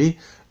Mathieu B,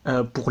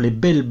 pour les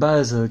belles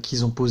bases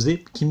qu'ils ont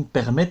posées, qui me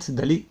permettent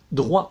d'aller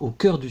droit au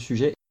cœur du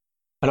sujet.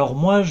 Alors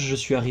moi, je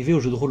suis arrivé au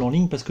jeu de rôle en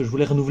ligne parce que je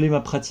voulais renouveler ma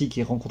pratique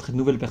et rencontrer de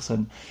nouvelles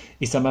personnes.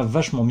 Et ça m'a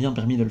vachement bien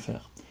permis de le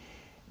faire.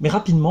 Mais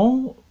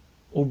rapidement,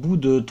 au bout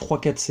de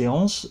 3-4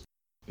 séances,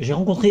 j'ai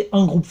rencontré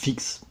un groupe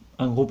fixe,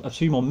 un groupe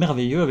absolument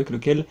merveilleux avec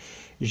lequel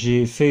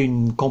j'ai fait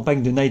une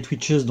campagne de Night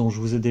Witches dont je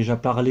vous ai déjà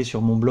parlé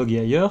sur mon blog et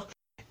ailleurs,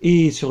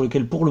 et sur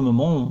lequel pour le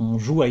moment on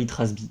joue à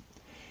Yggdrasil.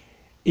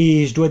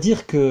 Et je dois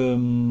dire que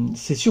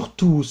c'est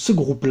surtout ce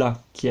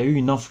groupe-là qui a eu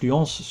une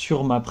influence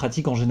sur ma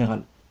pratique en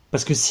général.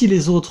 Parce que si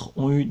les autres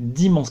ont eu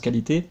d'immenses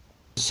qualités,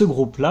 ce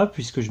groupe-là,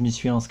 puisque je m'y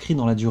suis inscrit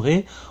dans la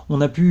durée,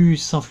 on a pu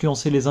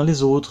s'influencer les uns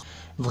les autres,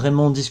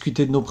 vraiment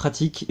discuter de nos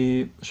pratiques,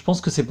 et je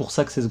pense que c'est pour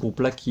ça que c'est ce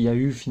groupe-là qui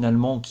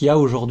a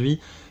aujourd'hui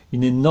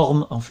une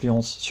énorme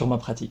influence sur ma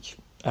pratique.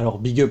 Alors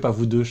big up à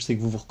vous deux, je sais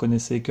que vous vous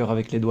reconnaissez, cœur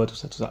avec les doigts, tout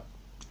ça, tout ça.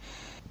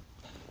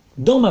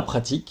 Dans ma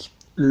pratique,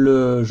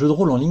 le jeu de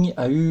rôle en ligne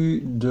a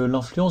eu de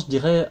l'influence, je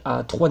dirais,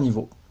 à 3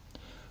 niveaux.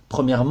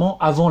 Premièrement,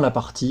 avant la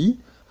partie,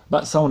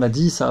 ça on l'a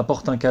dit, ça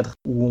apporte un cadre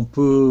où on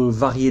peut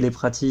varier les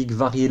pratiques,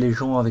 varier les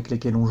gens avec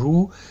lesquels on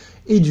joue,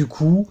 et du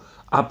coup,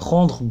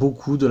 apprendre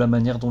beaucoup de la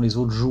manière dont les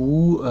autres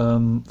jouent,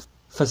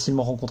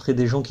 facilement rencontrer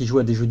des gens qui jouent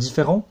à des jeux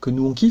différents, que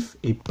nous on kiffe,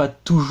 et pas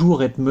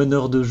toujours être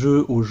meneur de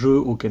jeu aux jeux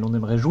auxquels on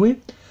aimerait jouer,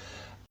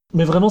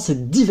 mais vraiment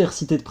cette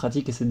diversité de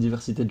pratiques et cette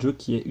diversité de jeux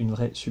qui est une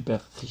vraie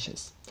super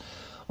richesse.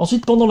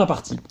 Ensuite, pendant la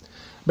partie,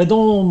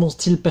 dans mon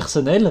style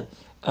personnel,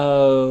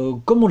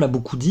 comme on l'a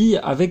beaucoup dit,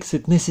 avec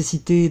cette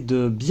nécessité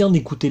de bien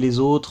écouter les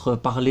autres,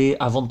 parler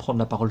avant de prendre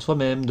la parole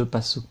soi-même, de ne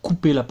pas se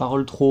couper la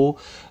parole trop,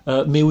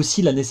 mais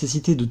aussi la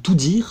nécessité de tout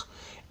dire,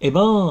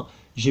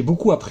 j'ai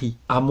beaucoup appris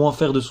à moins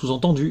faire de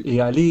sous-entendus et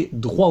à aller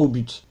droit au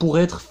but, pour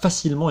être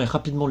facilement et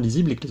rapidement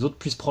lisible et que les autres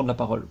puissent prendre la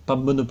parole, pas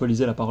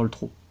monopoliser la parole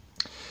trop.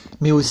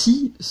 Mais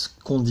aussi, ce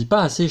qu'on ne dit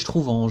pas assez, je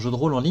trouve, en jeu de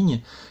rôle en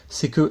ligne,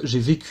 c'est que j'ai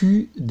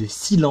vécu des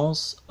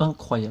silences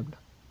incroyables.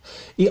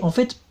 Et en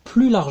fait,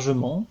 plus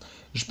largement,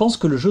 je pense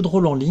que le jeu de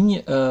rôle en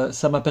ligne,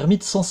 ça m'a permis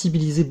de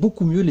sensibiliser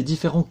beaucoup mieux les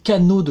différents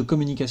canaux de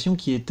communication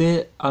qui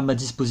étaient à ma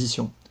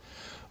disposition.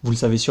 Vous le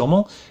savez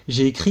sûrement,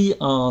 j'ai écrit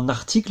un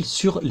article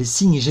sur les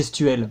signes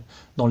gestuels,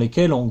 dans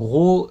lesquels, en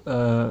gros,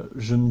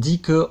 je me dis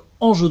que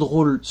en jeu de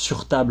rôle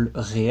sur table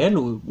réelle,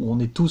 où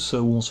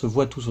on se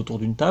voit tous autour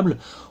d'une table,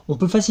 on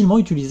peut facilement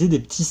utiliser des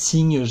petits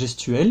signes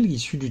gestuels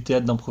issus du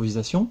théâtre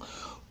d'improvisation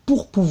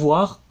pour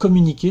pouvoir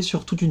communiquer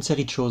sur toute une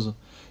série de choses.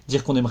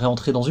 Dire qu'on aimerait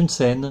entrer dans une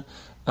scène,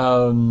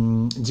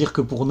 dire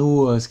que pour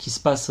nous, ce qui se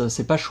passe,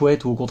 c'est pas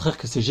chouette, ou au contraire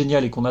que c'est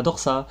génial et qu'on adore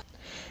ça.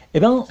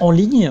 En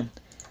ligne,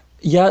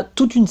 il y a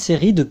toute une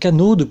série de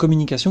canaux de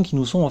communication qui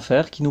nous sont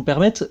offerts, qui nous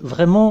permettent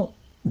vraiment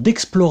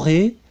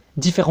d'explorer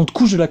différentes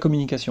couches de la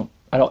communication.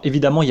 Alors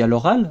évidemment, il y a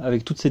l'oral,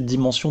 avec toute cette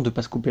dimension de ne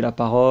pas se couper la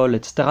parole,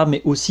 etc.,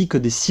 mais aussi que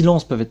des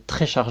silences peuvent être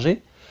très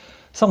chargés.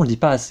 Ça, on ne le dit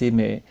pas assez,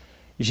 mais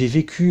j'ai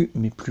vécu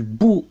mes plus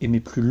beaux et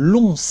mes plus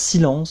longs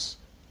silences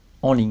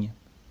en ligne.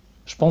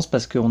 Je pense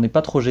parce qu'on n'est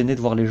pas trop gêné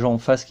de voir les gens en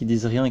face qui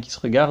disent rien et qui se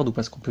regardent, ou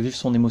parce qu'on peut vivre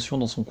son émotion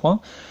dans son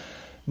coin,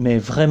 mais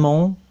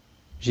vraiment,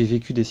 j'ai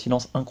vécu des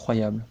silences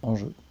incroyables en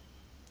jeu,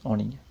 en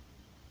ligne.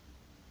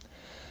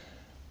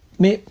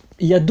 Mais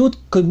il y a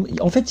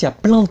il y a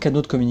plein de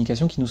canaux de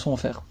communication qui nous sont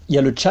offerts. Il y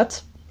a le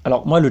chat.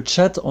 Alors moi, le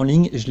chat en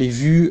ligne, je l'ai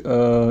vu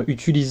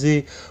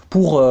utilisé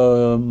pour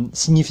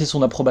signifier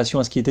son approbation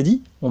à ce qui était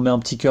dit. On met un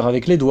petit cœur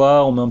avec les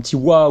doigts, on met un petit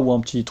waouh ou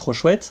un petit trop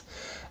chouette.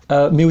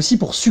 Mais aussi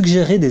pour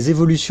suggérer des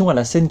évolutions à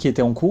la scène qui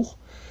était en cours.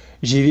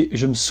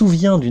 Je me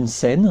souviens d'une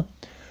scène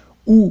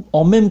où,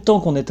 en même temps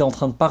qu'on était en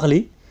train de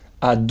parler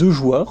à 2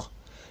 joueurs,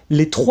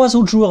 les 3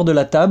 autres joueurs de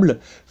la table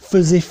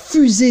faisaient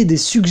fuser des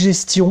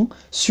suggestions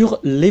sur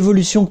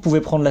l'évolution que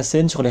pouvait prendre la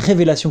scène, sur les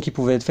révélations qui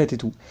pouvaient être faites et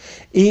tout.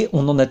 Et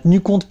on en a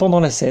tenu compte pendant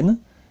la scène,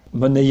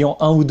 en ayant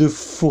 1 ou 2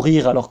 fous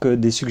rires alors que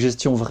des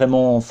suggestions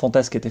vraiment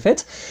fantasques étaient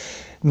faites.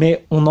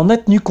 Mais on en a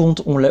tenu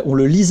compte, on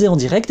le lisait en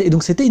direct, et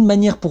donc c'était une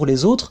manière pour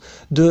les autres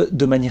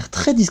de manière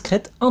très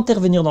discrète,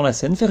 intervenir dans la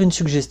scène, faire une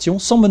suggestion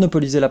sans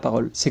monopoliser la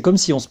parole. C'est comme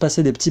si on se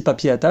passait des petits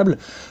papiers à table,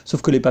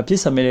 sauf que les papiers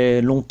ça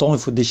met longtemps, il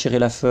faut déchirer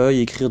la feuille,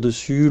 écrire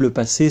dessus, le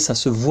passer, ça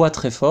se voit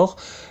très fort.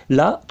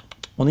 Là,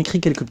 on écrit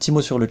quelques petits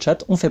mots sur le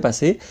chat, on fait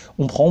passer,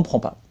 on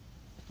prend pas.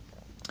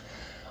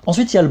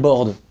 Ensuite il y a le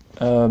board,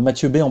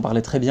 Mathieu B en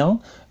parlait très bien.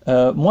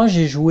 Moi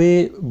j'ai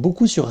joué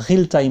beaucoup sur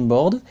Real Time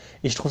Board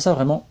et je trouve ça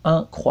vraiment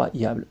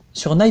incroyable.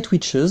 Sur Night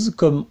Witches,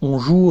 comme on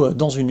joue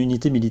dans une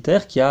unité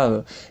militaire qui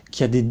a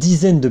des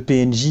dizaines de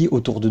PNJ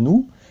autour de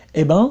nous,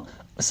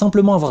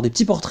 simplement avoir des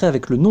petits portraits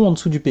avec le nom en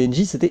dessous du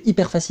PNJ, c'était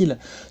hyper facile.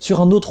 Sur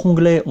un autre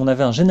onglet, on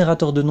avait un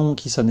générateur de noms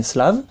qui sonnait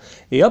slave,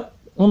 et hop,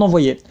 on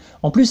envoyait.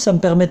 En plus, ça me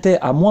permettait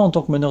à moi, en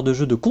tant que meneur de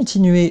jeu, de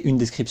continuer une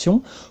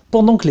description,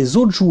 pendant que les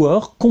autres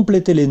joueurs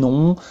complétaient les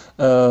noms,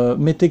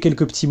 mettaient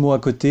quelques petits mots à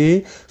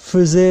côté,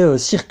 faisaient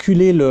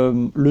circuler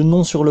le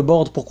nom sur le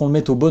board pour qu'on le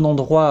mette au bon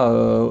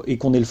endroit et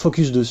qu'on ait le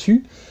focus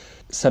dessus.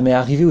 Ça m'est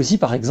arrivé aussi,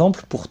 par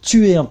exemple, pour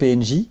tuer un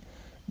PNJ,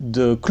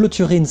 de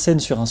clôturer une scène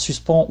sur un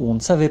suspens où on ne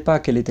savait pas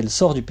quel était le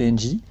sort du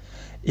PNJ,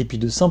 et puis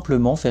de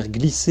simplement faire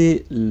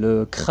glisser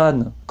le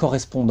crâne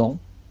correspondant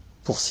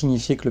pour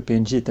signifier que le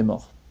PNJ était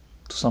mort.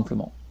 Tout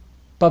simplement.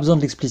 Pas besoin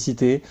de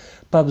l'expliciter,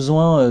 pas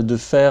besoin de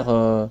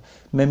faire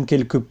même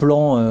quelques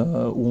plans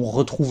où on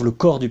retrouve le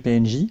corps du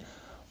PNJ.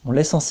 On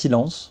laisse un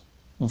silence,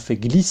 on fait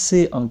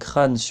glisser un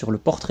crâne sur le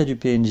portrait du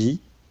PNJ,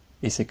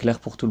 et c'est clair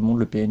pour tout le monde,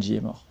 le PNJ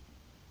est mort.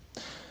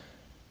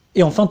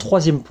 Et enfin,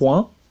 3e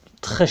point,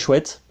 très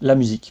chouette, la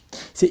musique.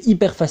 C'est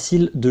hyper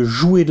facile de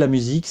jouer de la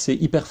musique, c'est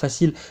hyper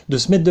facile de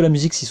se mettre de la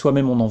musique si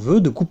soi-même on en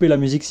veut, de couper la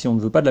musique si on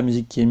ne veut pas de la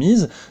musique qui est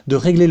mise, de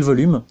régler le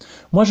volume.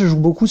 Moi, je joue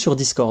beaucoup sur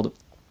Discord.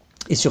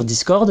 Et sur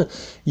Discord,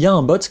 il y a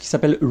un bot qui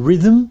s'appelle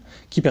Rhythm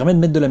qui permet de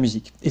mettre de la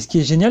musique. Et ce qui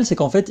est génial, c'est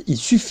qu'en fait, il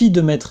suffit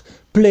de mettre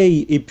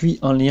play et puis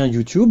un lien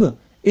YouTube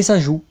et ça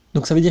joue.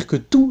 Donc ça veut dire que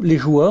tous les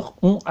joueurs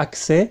ont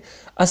accès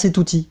à cet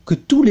outil, que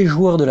tous les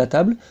joueurs de la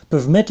table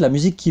peuvent mettre la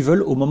musique qu'ils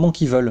veulent au moment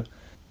qu'ils veulent.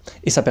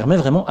 Et ça permet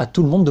vraiment à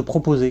tout le monde de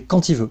proposer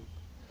quand il veut.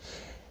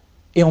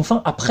 Et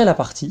enfin, après la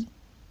partie,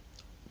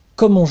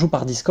 comme on joue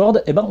par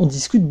Discord, on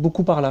discute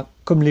beaucoup par là.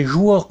 Comme les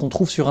joueurs qu'on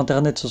trouve sur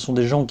Internet, ce sont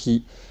des gens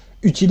qui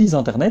utilisent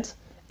Internet,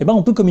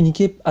 on peut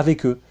communiquer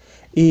avec eux.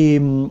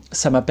 Et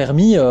ça m'a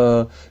permis,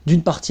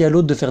 d'une partie à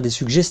l'autre, de faire des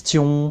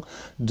suggestions,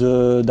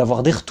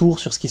 d'avoir des retours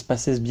sur ce qui se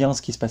passait bien,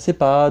 ce qui se passait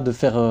pas, de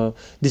faire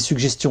des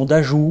suggestions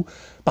d'ajout.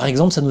 Par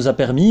exemple, ça nous a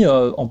permis,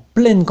 en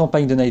pleine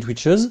campagne de Night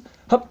Witches,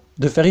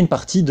 de faire une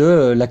partie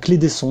de La Clé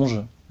des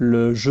Songes,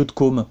 le jeu de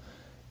Côme.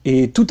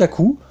 Et tout à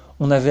coup,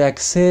 on avait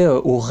accès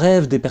aux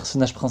rêves des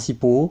personnages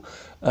principaux,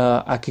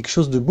 à quelque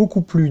chose de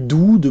beaucoup plus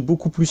doux, de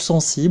beaucoup plus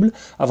sensible,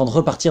 avant de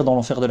repartir dans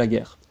l'enfer de la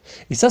guerre.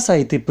 Et ça a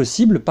été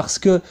possible parce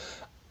que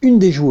une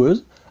des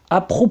joueuses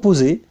a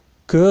proposé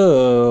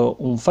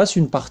qu'on fasse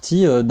une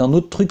partie d'un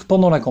autre truc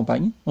pendant la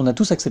campagne. On a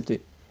tous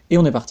accepté. Et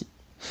on est parti.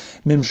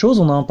 Même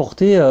chose, on a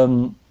importé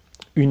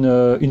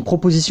une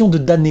proposition de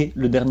Damné,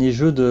 le dernier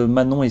jeu de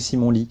Manon et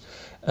Simon Lee.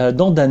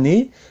 Dans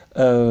Damné,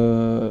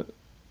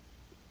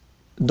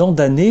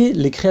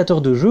 les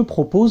créateurs de jeux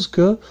proposent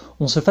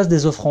qu'on se fasse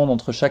des offrandes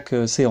entre chaque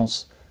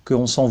séance,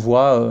 qu'on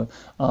s'envoie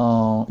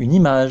une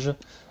image,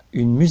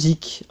 une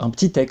musique, un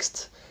petit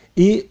texte,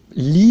 et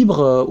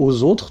libre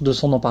aux autres de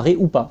s'en emparer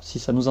ou pas, si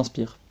ça nous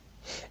inspire.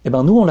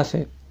 Nous, on l'a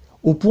fait.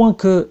 Au point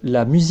que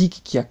la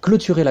musique qui a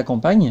clôturé la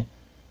campagne,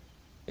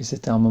 et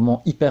c'était un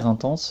moment hyper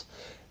intense,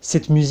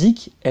 cette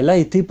musique, elle a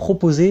été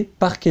proposée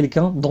par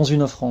quelqu'un dans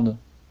une offrande.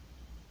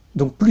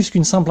 Donc plus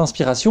qu'une simple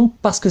inspiration,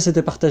 parce que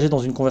c'était partagé dans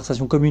une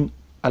conversation commune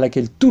à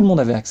laquelle tout le monde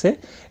avait accès,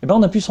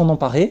 on a pu s'en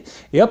emparer,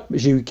 et hop,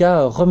 j'ai eu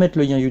qu'à remettre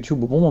le lien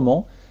YouTube au bon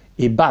moment,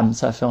 et bam,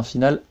 ça a fait un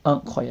final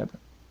incroyable.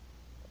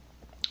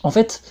 En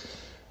fait,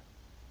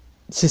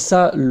 c'est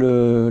ça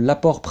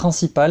l'apport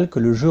principal que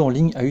le jeu en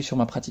ligne a eu sur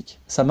ma pratique.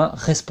 Ça m'a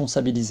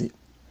responsabilisé.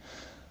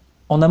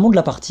 En amont de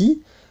la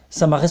partie,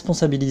 ça m'a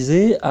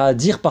responsabilisé à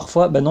dire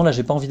parfois « non, là,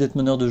 j'ai pas envie d'être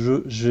meneur de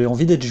jeu, j'ai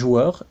envie d'être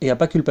joueur » et à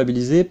pas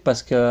culpabiliser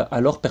parce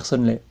qu'alors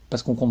personne l'est,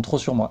 parce qu'on compte trop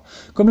sur moi.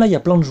 Comme là, il y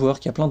a plein de joueurs,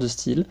 qu'il y a plein de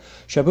styles,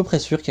 je suis à peu près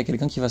sûr qu'il y a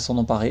quelqu'un qui va s'en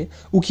emparer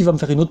ou qui va me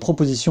faire une autre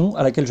proposition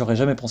à laquelle j'aurais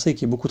jamais pensé et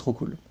qui est beaucoup trop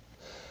cool.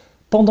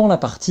 Pendant la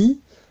partie,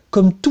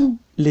 comme tous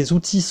les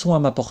outils sont à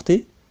ma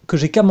portée, que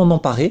j'ai qu'à m'en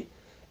emparer,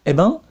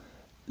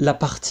 la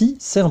partie,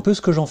 c'est un peu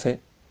ce que j'en fais.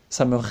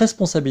 Ça me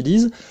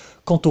responsabilise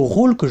quant au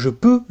rôle que je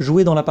peux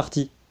jouer dans la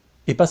partie.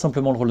 Et pas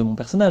simplement le rôle de mon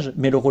personnage,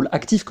 mais le rôle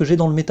actif que j'ai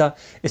dans le méta.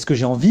 Est-ce que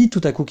j'ai envie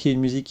tout à coup qu'il y ait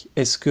une musique ?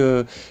 Est-ce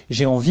que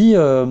j'ai envie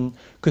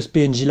que ce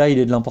PNJ-là il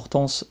ait de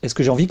l'importance ? Est-ce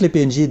que j'ai envie que les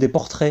PNJ aient des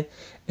portraits ?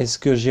 Est-ce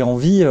que j'ai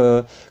envie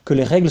que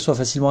les règles soient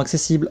facilement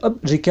accessibles ? Hop,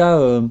 j'ai qu'à,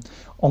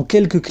 en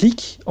quelques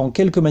clics, en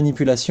quelques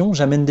manipulations,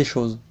 j'amène des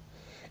choses.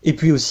 Et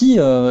puis aussi,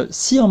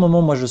 si à un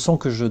moment moi je sens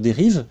que je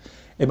dérive,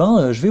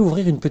 je vais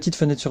ouvrir une petite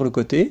fenêtre sur le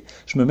côté,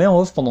 je me mets en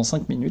off pendant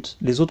 5 minutes,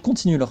 les autres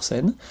continuent leur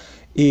scène,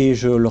 et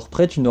je leur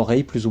prête une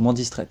oreille plus ou moins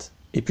distraite.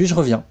 Et puis je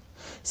reviens.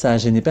 Ça a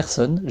gêné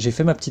personne, j'ai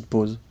fait ma petite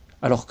pause.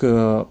 Alors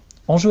que,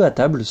 en jeu à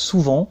table,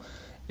 souvent,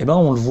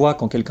 on le voit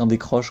quand quelqu'un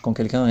décroche, quand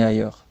quelqu'un est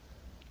ailleurs.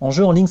 En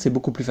jeu en ligne, c'est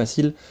beaucoup plus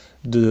facile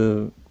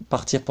de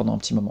partir pendant un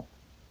petit moment.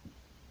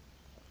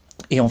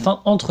 Et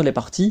enfin, entre les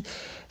parties,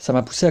 ça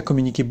m'a poussé à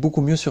communiquer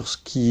beaucoup mieux sur ce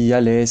qui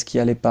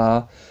allait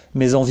pas,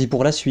 mes envies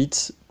pour la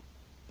suite,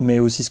 mais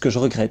aussi ce que je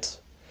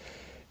regrette.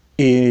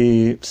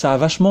 Et ça a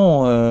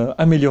vachement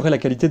amélioré la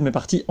qualité de mes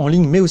parties en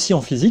ligne, mais aussi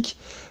en physique,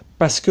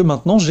 parce que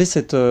maintenant j'ai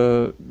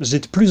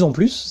de plus en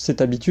plus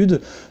cette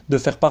habitude de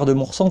faire part de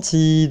mon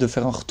ressenti, de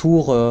faire un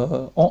retour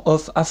en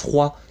off, à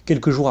froid,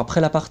 quelques jours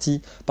après la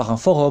partie, par un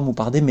forum ou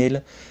par des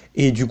mails,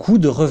 et du coup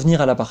de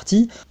revenir à la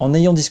partie en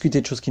ayant discuté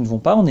de choses qui ne vont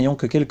pas, en n'ayant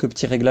que quelques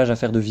petits réglages à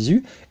faire de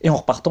visu, et en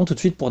repartant tout de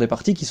suite pour des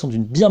parties qui sont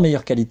d'une bien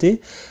meilleure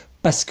qualité,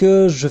 parce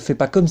que je fais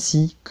pas comme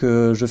si,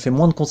 que je fais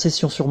moins de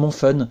concessions sur mon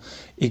fun,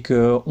 et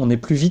qu'on est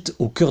plus vite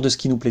au cœur de ce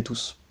qui nous plaît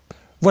tous.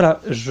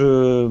 Voilà,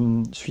 je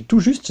suis tout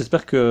juste,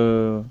 j'espère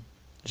que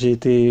j'ai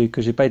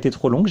pas été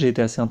trop long, que j'ai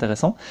été assez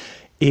intéressant,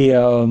 et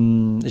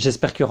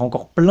j'espère qu'il y aura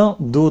encore plein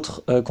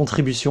d'autres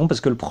contributions,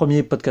 parce que le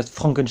premier podcast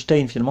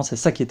Frankenstein, finalement, c'est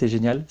ça qui était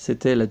génial,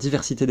 c'était la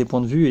diversité des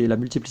points de vue et la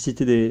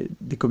multiplicité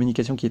des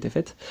communications qui étaient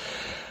faites.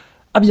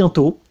 À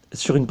bientôt,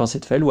 sur une pincée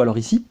de Fell, ou alors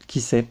ici,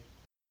 qui sait.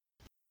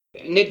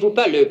 N'êtes-vous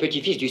pas le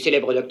petit-fils du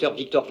célèbre docteur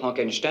Victor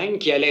Frankenstein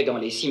qui allait dans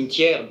les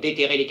cimetières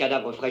déterrer les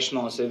cadavres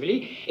fraîchement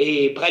ensevelis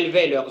et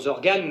prélevait leurs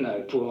organes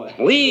pour...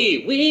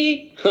 Oui,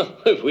 oui,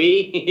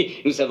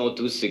 nous savons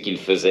tous ce qu'il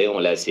faisait, on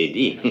l'a assez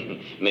dit.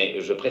 Mais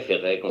je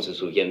préférerais qu'on se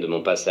souvienne de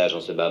mon passage en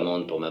ce bas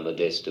monde pour ma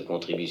modeste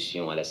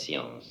contribution à la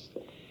science.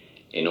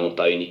 Et non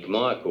pas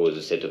uniquement à cause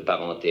de cette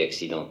parenté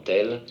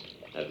accidentelle,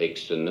 avec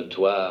ce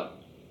notoire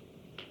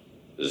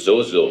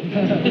zozo.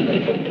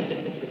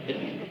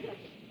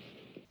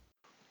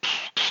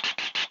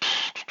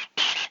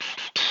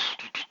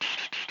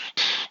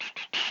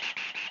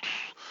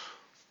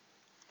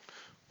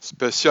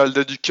 Spéciale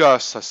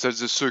dédicace à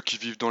celles et ceux qui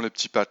vivent dans les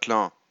petits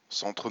patelins.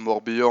 Centre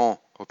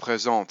Morbihan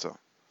représente.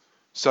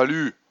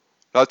 Salut,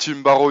 la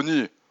team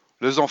Baroni,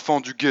 les enfants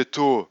du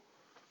ghetto,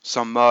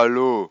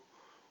 Saint-Malo.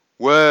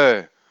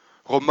 Ouais,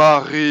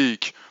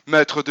 Romaric,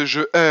 maître des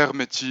jeux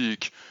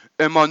hermétiques,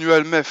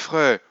 Emmanuel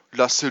Meffray,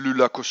 la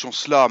cellule à caution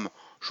slam.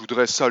 Je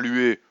voudrais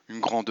saluer une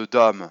grande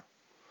dame.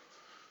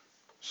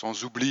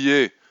 Sans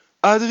oublier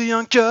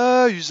Adrien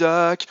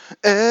Cahuzac,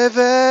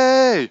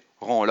 éveille,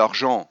 rend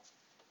l'argent.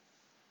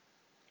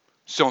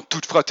 C'est en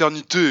toute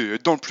fraternité et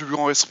dans le plus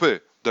grand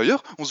respect.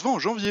 D'ailleurs, on se voit en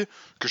janvier,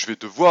 que je vais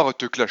devoir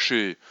te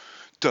clasher.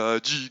 T'as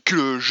dit que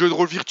le jeu de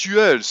rôle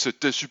virtuel,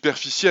 c'était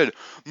superficiel,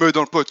 mais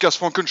dans le podcast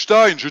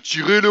Frankenstein, j'ai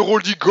tiré le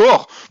rôle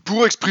d'Igor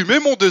pour exprimer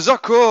mon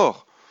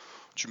désaccord.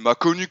 Tu m'as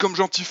connu comme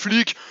gentil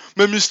flic,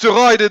 mais Mr.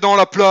 Hyde est dans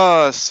la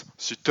place.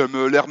 Si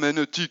t'aimes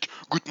l'herméneutique,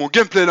 goûte mon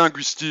gameplay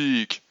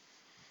linguistique.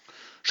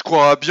 Je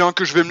crois bien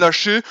que je vais me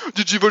lâcher,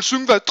 DJ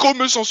Volsung va trop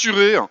me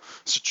censurer.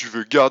 Si tu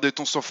veux garder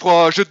ton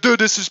sang-froid, j'ai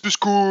 2d6 plus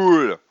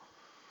cool.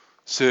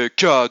 C'est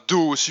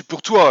cadeau aussi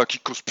pour toi qui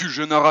cause plus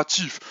jeu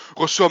narratif,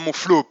 reçois mon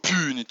flow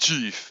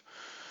punitif.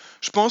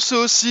 Je pense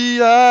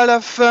aussi à la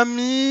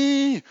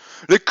famille,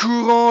 les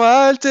courants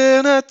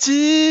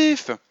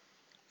alternatifs.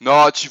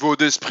 Narrativo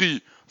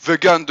d'esprit,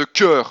 vegan de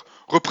cœur,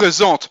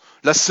 représente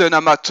la scène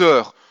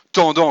amateur,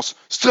 tendance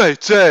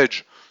straight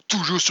edge,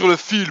 toujours sur le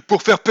fil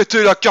pour faire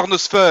péter la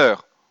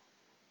carnosphère.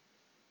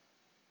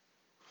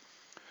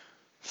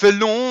 Fais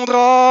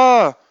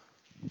Londres,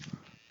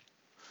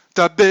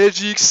 ta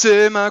Belgique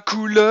c'est ma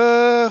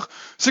couleur,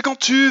 c'est quand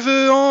tu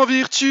veux en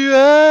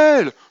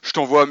virtuel, je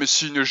t'envoie mes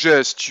signes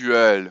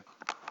gestuels.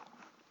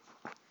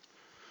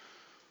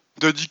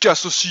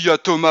 Dédicace aussi à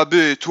Thomas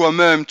B,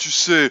 toi-même tu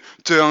sais,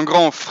 t'es un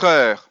grand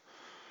frère.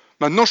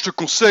 Maintenant je te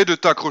conseille de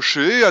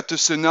t'accrocher à tes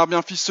scénars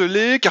bien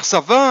ficelés, car ça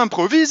va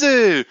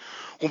improviser.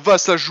 On va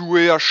se la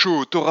jouer à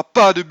chaud, t'auras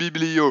pas de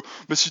biblio.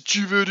 Mais si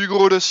tu veux du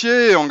gros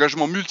dossier,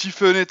 engagement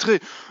multifenêtré,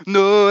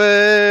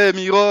 Noé,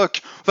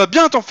 Miroc, va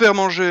bien t'en faire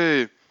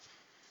manger.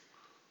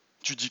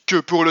 Tu dis que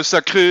pour le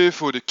sacré,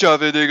 faut des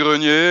caves et des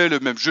greniers, le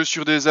même jeu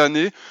sur des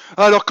années,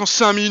 alors qu'en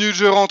 5 minutes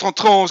je rentre en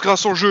transe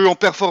grâce au jeu en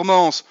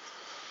performance.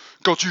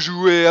 Quand tu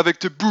jouais avec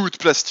tes bouts de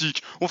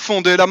plastique, on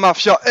fondait la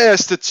mafia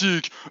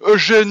esthétique.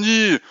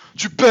 Eugénie,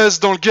 tu pèses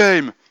dans le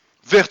game.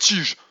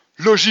 Vertige,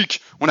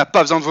 logique, on n'a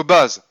pas besoin de vos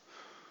bases.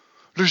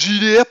 Le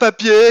gilet à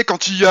papier,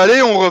 quand y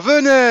allait, on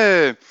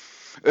revenait.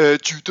 Et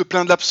tu te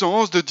plains de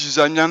l'absence de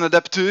design bien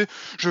adapté.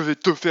 Je vais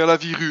te faire la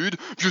vie rude.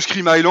 Vieux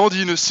Scream Island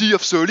in a sea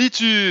of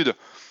solitude.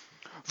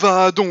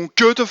 Va donc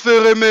que te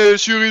faire aimer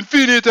sur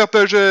Infinite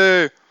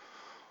RPG.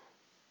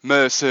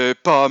 Mais c'est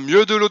pas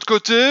mieux de l'autre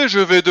côté, je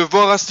vais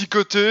devoir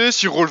asticoter.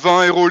 Si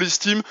Roll20 et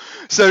Rollistime,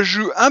 ça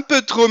joue un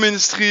peu trop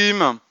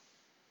mainstream.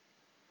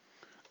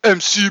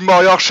 MC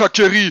Maillard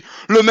Shakeri,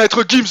 le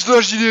maître Gims de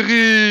la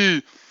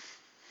gilerie.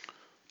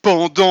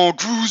 Pendant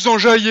que vous vous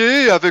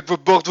enjaillez avec vos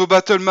boards, vos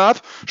battle maps,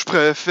 je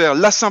préfère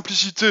la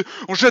simplicité,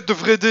 on jette de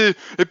vrais dés,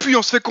 et puis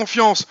on se fait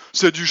confiance,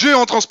 c'est du jeu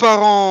en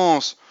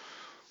transparence.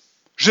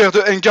 Gère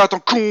de Engat en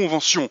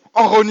convention,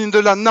 en Ronin de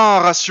la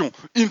narration,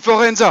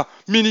 Inforenza,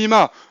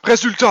 minima,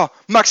 résultat,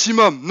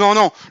 maximum,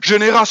 non,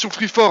 génération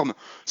freeform,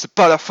 c'est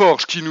pas la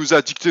forge qui nous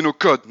a dicté nos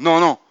codes,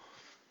 non.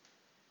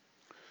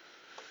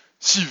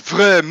 Si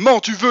vraiment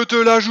tu veux te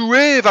la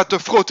jouer, va te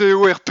frotter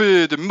au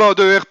RP, des modes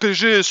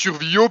RPG,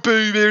 survie au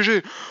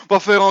PUBG, va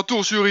faire un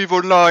tour sur EVE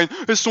Online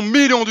et son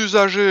million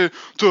d'usagers,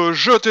 te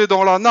jeter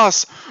dans la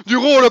nasse du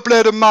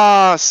roleplay de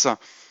masse.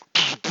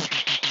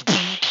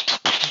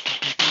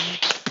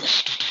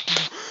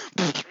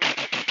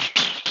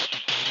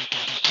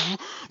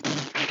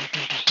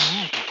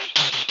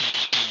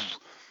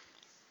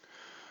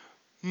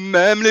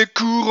 Même les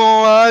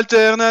courants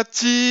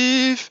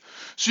alternatifs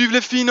suivent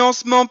les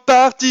financements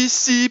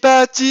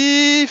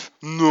participatifs.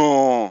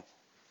 Non.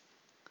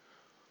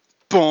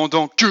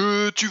 Pendant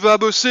que tu vas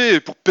bosser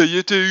pour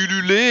payer tes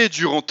ululés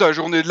durant ta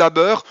journée de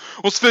labeur,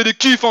 on se fait des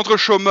kiffs entre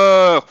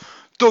chômeurs.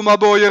 Thomas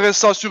Boy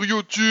RSA sur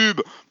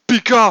YouTube,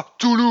 Pika,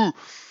 Toulouse,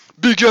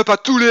 big up à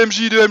tous les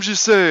MJ de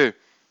MJC.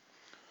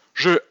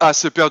 J'ai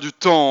assez perdu de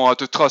temps à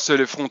te tracer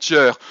les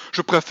frontières,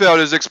 je préfère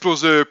les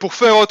exploser pour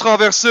faire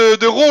retraverser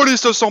des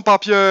rôlistes sans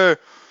papier.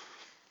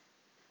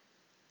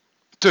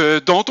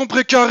 T'es dans ton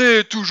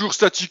précaré, toujours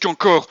statique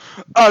encore,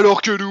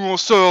 alors que nous on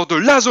sort de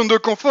la zone de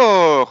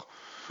confort.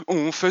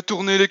 On fait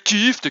tourner les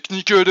kiffs,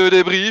 techniques de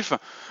débrief,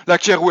 la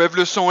Kerwave,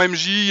 le 100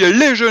 MJ et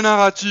les jeux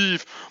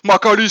narratifs.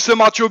 Macalis et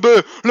Mathieu B,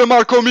 le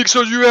Malcolm X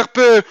du RP,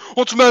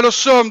 on te met le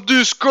somme,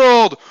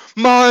 Discord,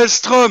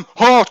 Maelstrom,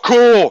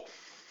 Hardcore.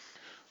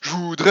 Je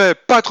voudrais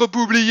pas trop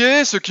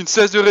oublier ceux qui ne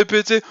cessent de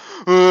répéter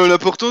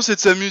l'important c'est de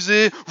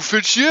s'amuser, vous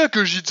faites chier à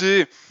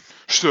cogiter.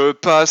 Je te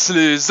passe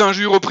les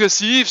injures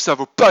oppressives, ça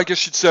vaut pas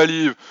gâchis de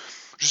salive.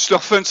 Juste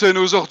leur fancer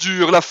nos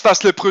ordures, la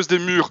face lépreuse des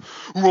murs,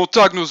 où on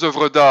tague nos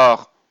œuvres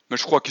d'art. Mais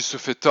je crois qu'il se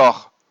fait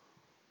tard.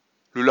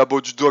 Le labo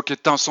du doc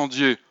est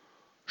incendié.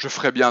 Je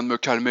ferais bien de me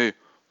calmer.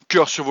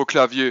 Cœur sur vos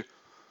claviers.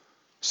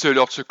 C'est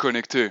l'heure de se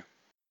connecter.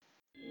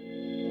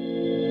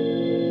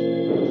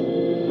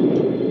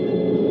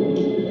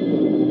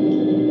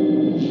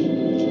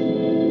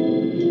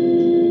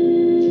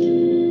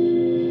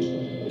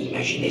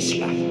 Imaginez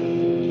cela.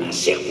 Un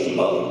cerveau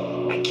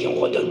mort à qui on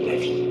redonne la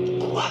vie.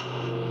 Quoi?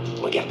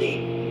 Regardez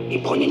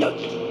et prenez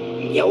note.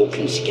 Il n'y a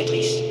aucune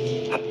cicatrice.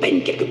 À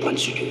peine quelques points de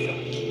suture.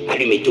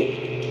 Allumez tout.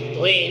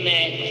 Oui,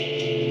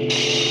 mais...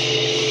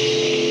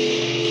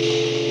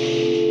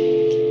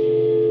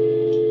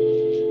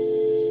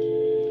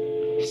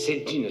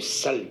 C'est d'une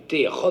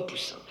saleté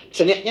repoussante.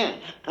 Ce n'est rien.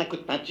 Un coup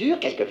de peinture,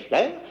 quelques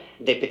fleurs,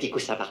 des petits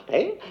coussins par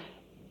terre.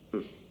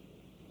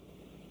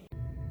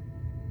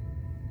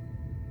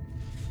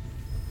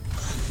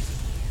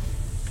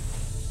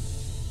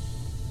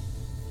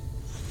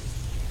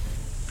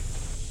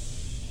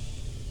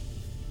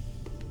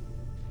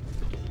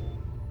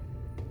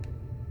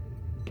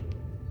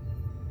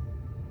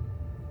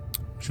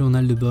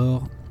 Journal de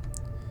bord,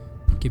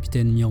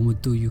 capitaine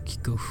Miyamoto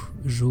Yukiko,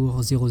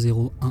 jour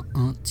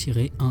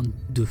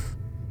 0011-12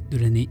 de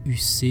l'année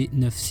UC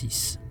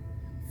 96.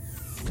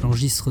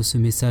 J'enregistre ce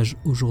message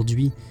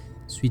aujourd'hui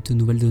suite aux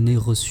nouvelles données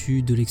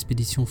reçues de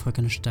l'expédition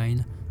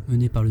Frankenstein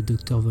menée par le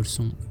Dr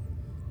Volsung.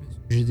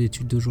 Le sujet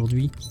d'étude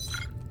d'aujourd'hui,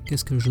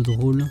 qu'est-ce que le jeu de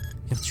rôle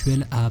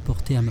virtuel a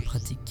apporté à ma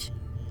pratique?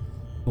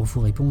 Pour vous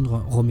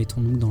répondre,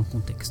 remettons-nous dans le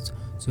contexte.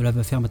 Cela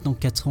va faire maintenant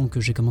 4 ans que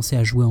j'ai commencé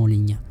à jouer en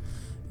ligne,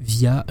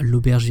 via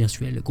l'auberge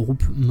virtuelle,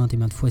 groupe maintes et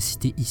maintes fois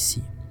cité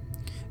ici.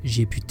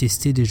 J'ai pu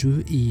tester des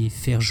jeux et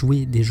faire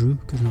jouer des jeux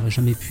que je n'aurais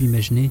jamais pu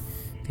imaginer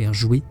faire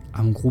jouer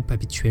à mon groupe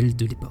habituel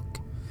de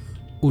l'époque.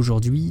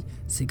 Aujourd'hui,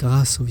 c'est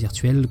grâce au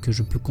virtuel que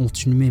je peux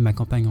continuer ma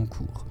campagne en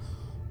cours,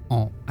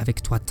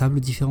 avec 3 tables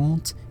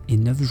différentes et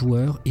 9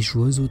 joueurs et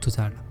joueuses au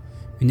total.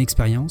 Une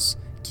expérience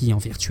qui, en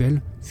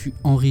virtuel, fut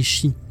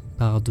enrichie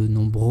par de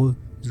nombreux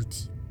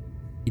outils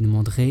qui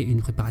demanderaient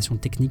une préparation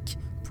technique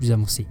plus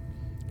avancée.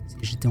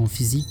 J'étais en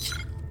physique,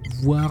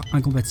 voire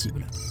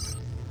incompatible.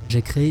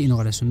 J'ai créé une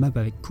relation map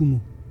avec Kumu,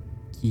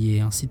 qui est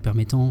un site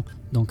permettant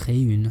d'en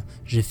créer une.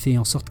 J'ai fait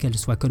en sorte qu'elle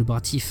soit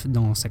collaborative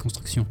dans sa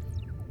construction.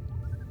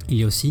 Il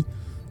y a aussi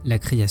la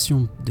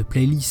création de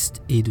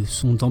playlists et de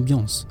sons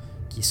d'ambiance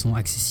qui sont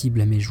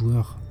accessibles à mes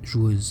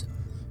joueurs-joueuses,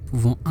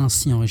 pouvant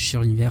ainsi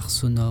enrichir l'univers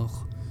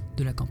sonore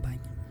de la campagne.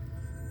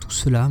 Tout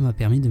cela m'a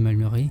permis de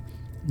m'améliorer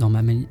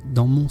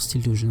dans mon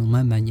style de jeu, dans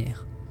ma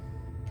manière.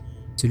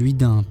 Celui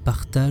d'un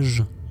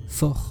partage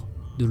fort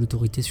de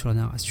l'autorité sur la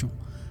narration,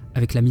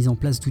 avec la mise en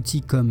place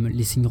d'outils comme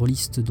les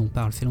synchrolistes dont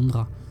parle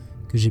Felondra,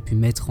 que j'ai pu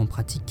mettre en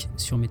pratique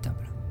sur mes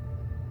tables.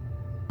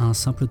 Un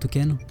simple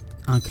token,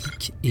 un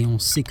clic et on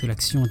sait que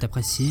l'action est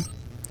appréciée,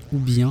 ou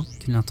bien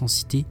que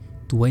l'intensité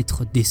doit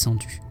être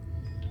descendue.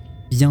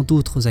 Bien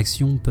d'autres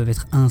actions peuvent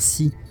être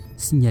ainsi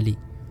signalées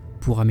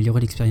pour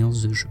améliorer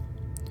l'expérience de jeu.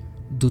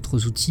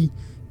 D'autres outils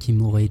qui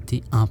m'auraient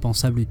été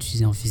impensables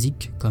d'utiliser en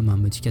physique, comme un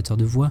modificateur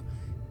de voix,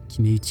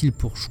 qui m'est utile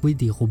pour jouer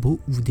des robots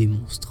ou des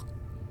monstres.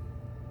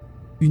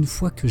 Une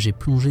fois que j'ai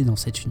plongé dans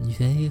cet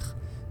univers,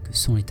 que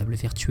sont les tables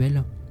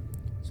virtuelles,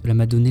 cela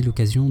m'a donné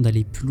l'occasion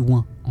d'aller plus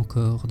loin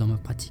encore dans ma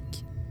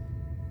pratique.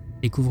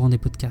 Découvrant des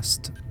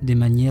podcasts, des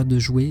manières de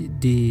jouer,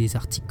 des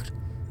articles,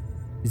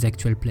 des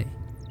actual plays.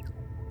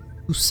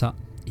 Tout ça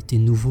était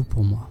nouveau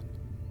pour moi.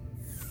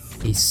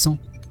 Et sans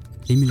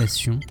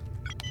l'émulation,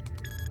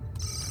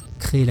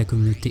 créer la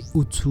communauté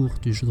autour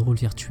du jeu de rôle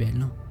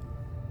virtuel,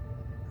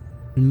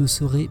 je ne me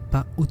serais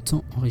pas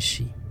autant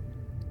enrichi.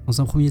 Dans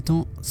un premier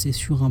temps, c'est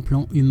sur un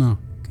plan humain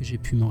que j'ai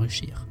pu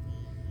m'enrichir,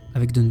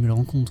 avec de nouvelles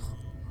rencontres,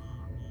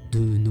 de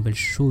nouvelles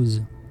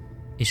choses,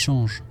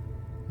 échanges.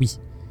 Oui,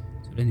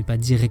 cela n'est pas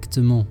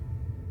directement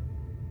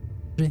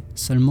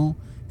seulement,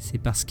 c'est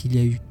parce qu'il y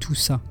a eu tout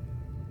ça,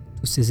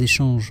 tous ces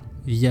échanges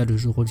via le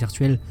jeu de rôle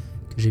virtuel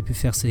que j'ai pu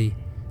faire ces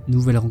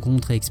nouvelles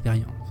rencontres et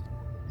expériences.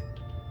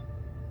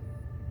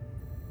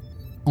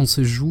 En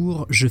ce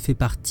jour, je fais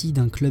partie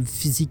d'un club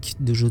physique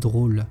de jeux de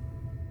rôle.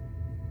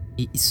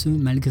 Et ce,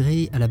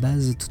 malgré, à la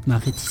base, toute ma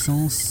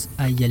réticence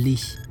à y aller.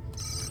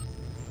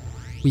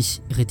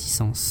 Oui,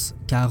 réticence,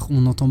 car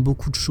on entend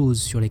beaucoup de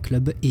choses sur les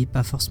clubs et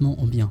pas forcément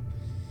en bien.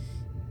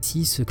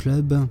 Ici, ce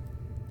club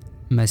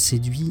m'a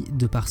séduit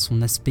de par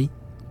son aspect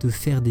de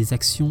faire des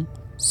actions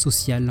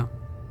sociales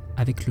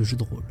avec le jeu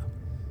de rôle.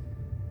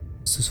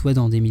 Que ce soit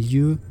dans des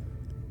milieux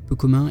peu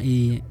communs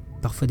et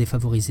parfois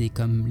défavorisés,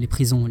 comme les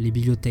prisons, les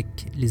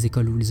bibliothèques, les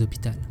écoles ou les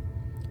hôpitaux.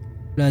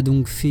 Cela a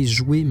donc fait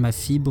jouer ma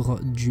fibre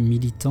du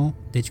militant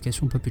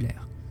d'éducation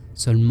populaire.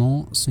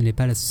 Seulement, ce n'est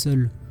pas la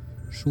seule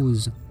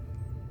chose.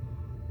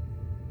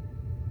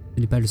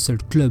 Ce n'est pas le seul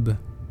club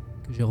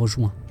que j'ai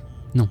rejoint.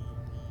 Non.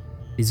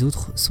 Les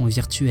autres sont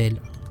virtuels,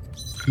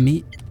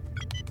 mais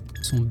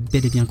sont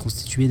bel et bien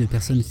constitués de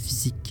personnes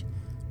physiques.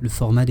 Le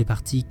format des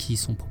parties qui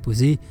sont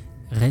proposées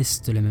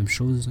reste la même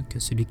chose que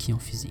celui qui est en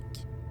physique.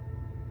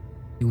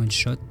 Des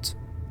one-shots,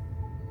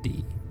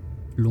 des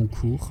long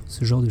cours,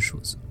 ce genre de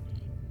choses.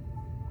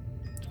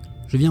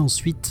 Je viens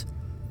ensuite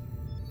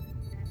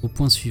au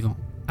point suivant.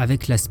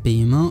 Avec l'aspect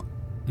humain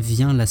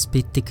vient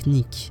l'aspect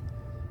technique.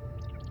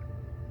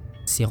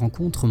 Ces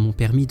rencontres m'ont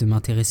permis de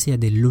m'intéresser à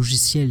des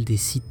logiciels des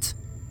sites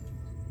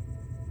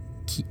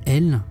qui,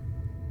 elles,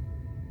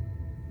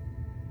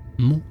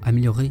 m'ont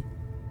amélioré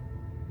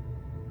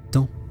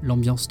dans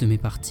l'ambiance de mes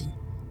parties.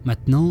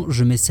 Maintenant,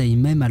 je m'essaye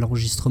même à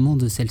l'enregistrement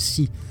de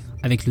celles-ci,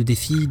 avec le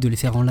défi de les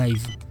faire en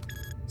live,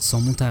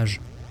 sans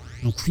montage.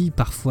 Donc oui,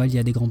 parfois il y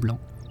a des grands blancs.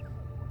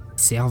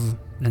 Ils servent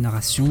la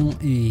narration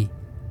et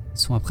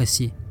sont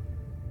appréciés.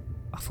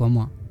 Parfois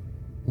moins.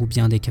 Ou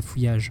bien des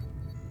cafouillages.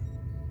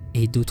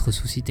 Et d'autres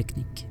soucis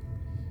techniques.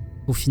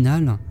 Au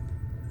final,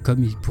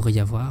 comme il pourrait y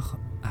avoir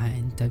à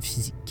une table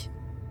physique.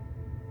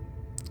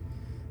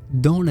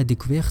 Dans la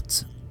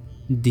découverte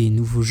des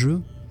nouveaux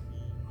jeux,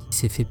 qui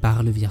s'est fait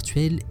par le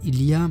virtuel,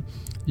 il y a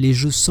les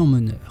jeux sans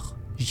meneur.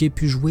 J'y ai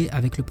pu jouer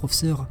avec le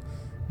professeur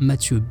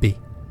Mathieu B.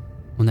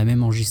 On a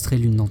même enregistré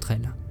l'une d'entre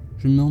elles.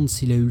 Je me demande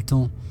s'il a eu le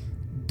temps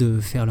de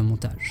faire le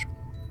montage.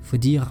 Faut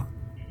dire,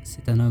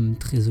 c'est un homme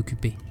très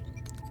occupé.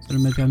 Cela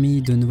m'a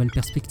permis de nouvelles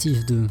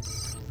perspectives, de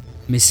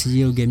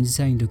m'essayer au game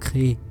design, de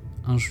créer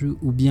un jeu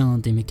ou bien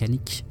des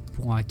mécaniques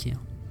pour en hacker.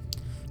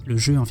 Le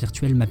jeu en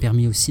virtuel m'a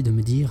permis aussi de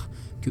me dire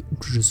que où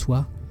que je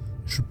sois,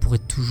 je pourrais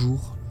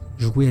toujours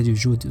jouer à du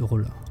jeu de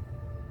rôle.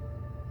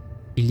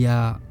 Il y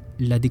a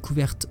la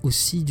découverte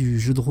aussi du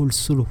jeu de rôle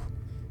solo,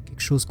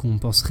 quelque chose qu'on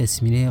penserait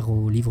similaire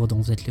au livre dont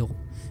vous êtes l'héros.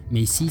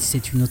 Mais ici,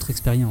 c'est une autre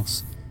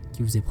expérience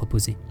qui vous est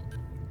proposée.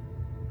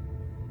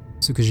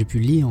 Ce que j'ai pu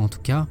lire en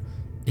tout cas,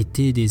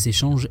 étaient des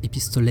échanges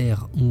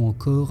épistolaires ou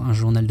encore un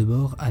journal de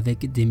bord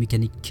avec des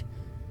mécaniques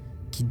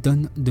qui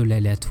donnent de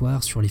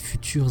l'aléatoire sur les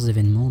futurs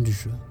événements du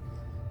jeu.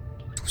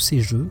 Tous ces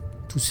jeux,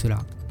 tout cela,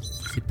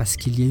 c'est parce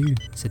qu'il y a eu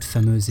cette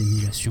fameuse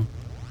émulation.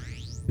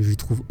 Je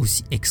trouve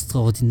aussi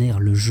extraordinaire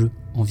le jeu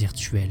en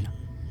virtuel.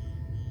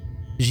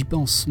 J'y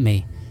pense,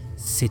 mais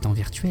c'est en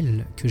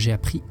virtuel que j'ai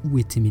appris où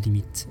étaient mes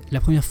limites.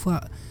 La première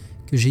fois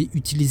que j'ai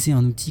utilisé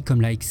un outil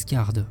comme la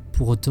X-Card,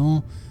 pour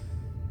autant,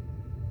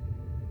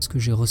 ce que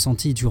j'ai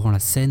ressenti durant la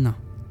scène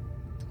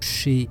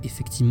touchait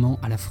effectivement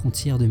à la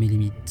frontière de mes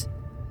limites,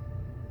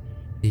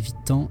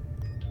 évitant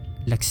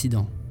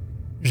l'accident.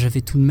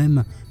 J'avais tout de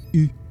même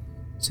eu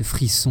ce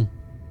frisson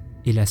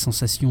et la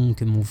sensation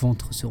que mon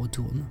ventre se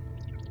retourne.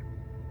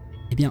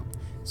 Eh bien,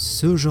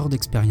 ce genre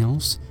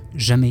d'expérience,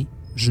 jamais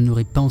je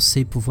n'aurais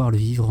pensé pouvoir le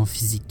vivre en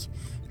physique.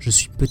 Je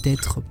suis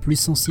peut-être plus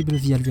sensible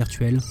via le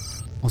virtuel.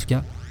 En tout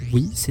cas,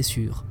 oui, c'est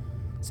sûr.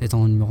 C'est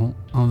un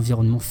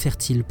environnement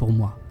fertile pour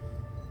moi.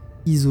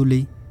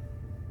 Isolé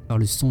par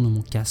le son de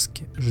mon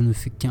casque, je ne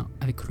fais qu'un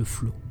avec le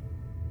flow.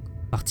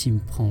 Partie me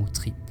prend aux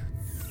tripes.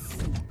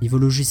 Niveau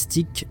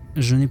logistique,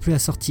 je n'ai plus à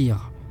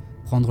sortir.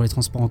 Prendre les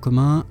transports en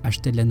commun,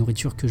 acheter de la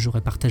nourriture que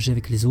j'aurais partagée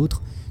avec les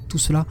autres, tout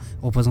cela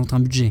représente un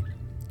budget.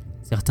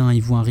 Certains y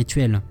voient un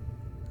rituel.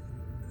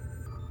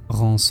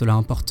 Rend cela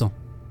important.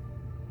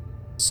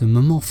 Ce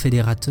moment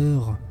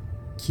fédérateur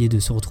qui est de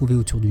se retrouver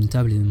autour d'une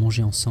table et de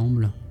manger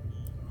ensemble,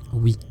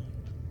 oui,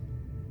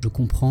 je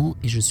comprends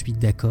et je suis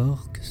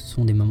d'accord que ce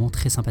sont des moments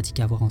très sympathiques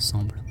à avoir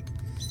ensemble.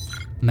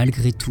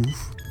 Malgré tout,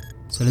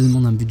 cela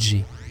demande un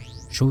budget,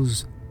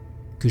 chose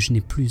que je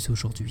n'ai plus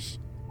aujourd'hui.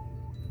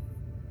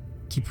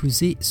 Qui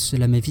plus est,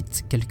 cela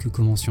m'évite quelques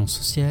conventions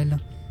sociales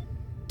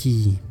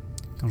qui,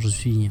 quand je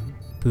suis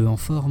peu en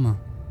forme,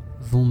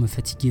 vont me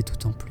fatiguer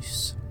tout en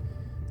plus.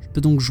 Je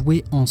peux donc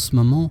jouer en ce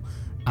moment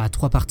à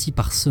 3 parties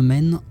par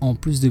semaine en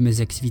plus de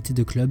mes activités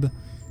de club,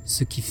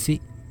 ce qui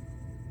fait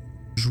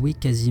jouer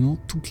quasiment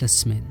toute la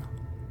semaine.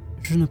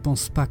 Je ne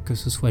pense pas que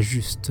ce soit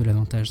juste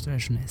l'avantage de la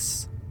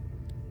jeunesse.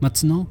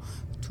 Maintenant,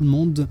 tout le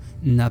monde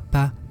n'a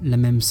pas la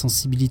même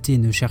sensibilité,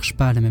 ne cherche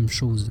pas la même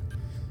chose.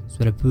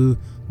 Cela peut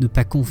ne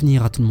pas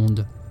convenir à tout le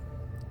monde.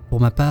 Pour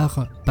ma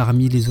part,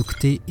 parmi les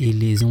octets et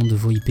les ondes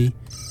VoIP,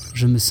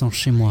 je me sens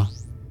chez moi.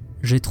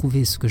 J'ai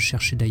trouvé ce que je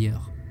cherchais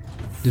d'ailleurs.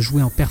 De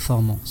jouer en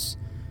performance.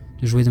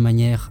 De jouer de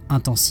manière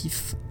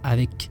intensive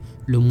avec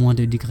le moins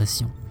de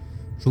digression.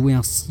 Jouer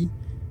ainsi,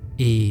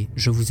 et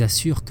je vous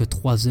assure que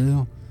 3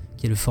 heures,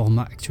 qui est le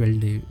format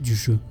actuel du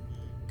jeu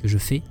que je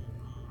fais,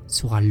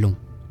 sera long.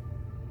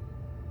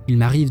 Il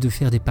m'arrive de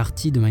faire des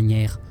parties de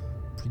manière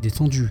plus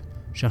détendue,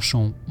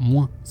 cherchant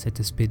moins cet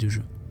aspect de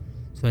jeu.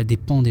 Cela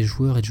dépend des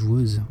joueurs et de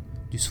joueuses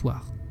du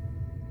soir.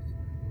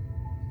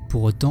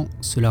 Pour autant,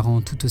 cela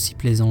rend tout aussi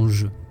plaisant le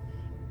jeu.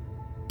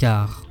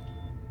 Car,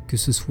 que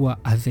ce soit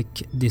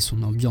avec des sons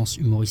d'ambiance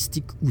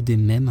humoristique ou des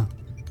mèmes,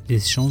 les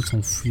échanges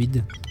sont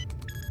fluides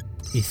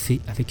et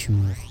faits avec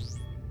humour.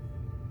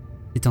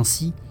 C'est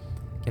ainsi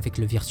qu'avec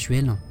le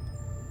virtuel,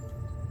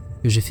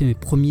 que j'ai fait mes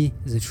premiers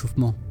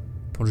échauffements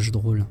pour le jeu de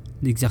rôle,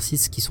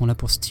 d'exercices qui sont là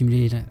pour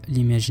stimuler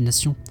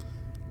l'imagination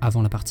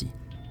avant la partie,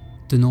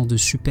 tenant de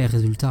super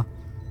résultats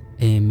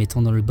et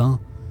mettant dans le bain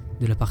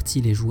de la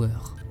partie les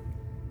joueurs,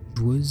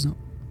 joueuses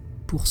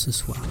pour ce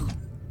soir.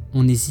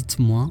 On hésite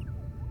moins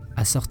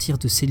à sortir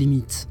de ses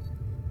limites,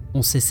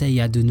 on s'essaye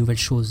à de nouvelles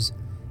choses,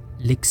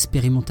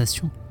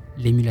 l'expérimentation,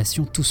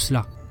 l'émulation, tout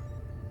cela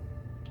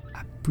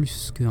a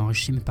plus que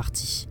enrichi mes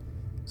parties.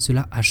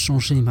 Cela a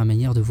changé ma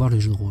manière de voir le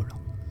jeu de rôle.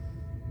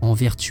 En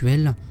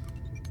virtuel,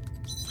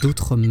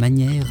 d'autres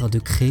manières de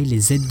créer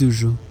les aides de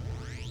jeu,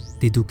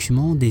 des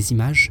documents, des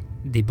images,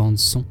 des bandes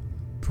son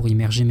pour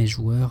immerger mes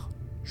joueurs,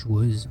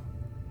 joueuses,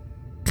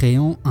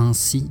 créant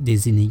ainsi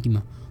des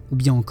énigmes, ou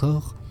bien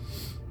encore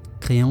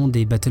créant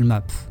des battle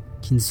maps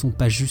qui ne sont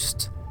pas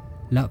juste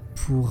là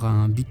pour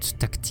un but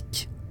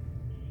tactique,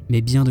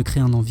 mais bien de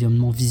créer un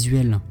environnement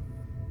visuel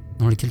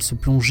dans lequel se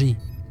plonger,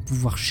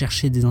 pouvoir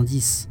chercher des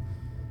indices,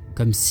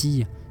 comme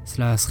si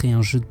cela serait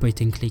un jeu de point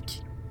and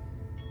click.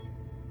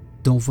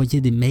 D'envoyer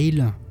des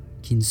mails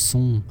qui ne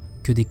sont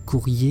que des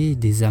courriers,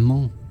 des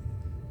amants,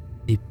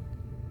 des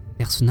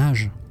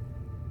personnages.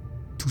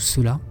 Tout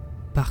cela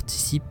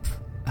participe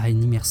à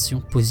une immersion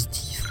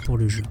positive pour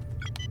le jeu.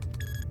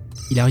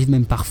 Il arrive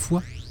même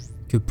parfois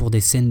que pour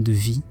des scènes de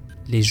vie,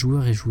 les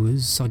joueurs et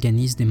joueuses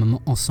s'organisent des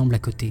moments ensemble à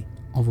côté,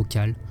 en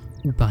vocal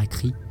ou par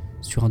écrit,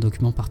 sur un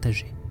document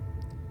partagé.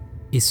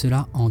 Et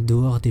cela en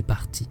dehors des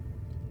parties.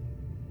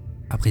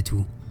 Après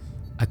tout,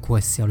 à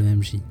quoi sert le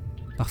MJ ?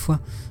 Parfois,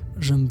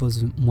 je me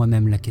pose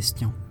moi-même la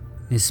question.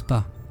 N'est-ce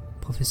pas,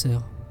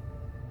 professeur ?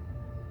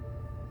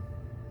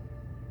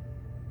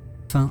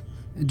 Fin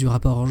du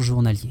rapport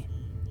journalier,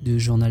 du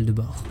journal de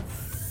bord.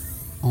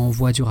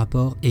 Envoi du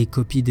rapport et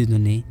copie des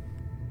données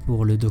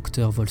pour le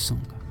docteur Volsong.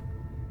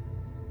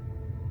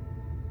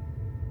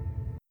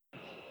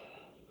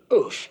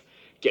 Ouf,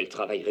 quel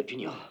travail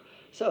répugnant.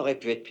 Ça aurait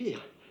pu être pire.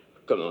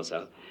 Comment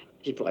ça?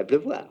 Il pourrait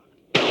pleuvoir.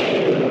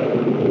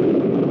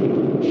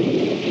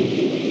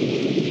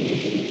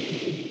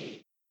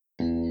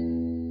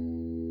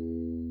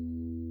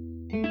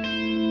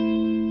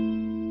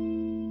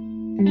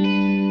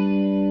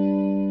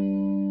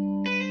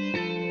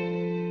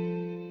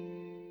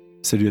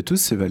 Salut à tous,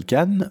 c'est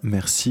Valkan.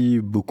 Merci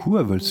beaucoup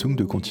à Volsung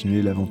de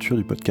continuer l'aventure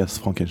du podcast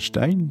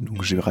Frankenstein.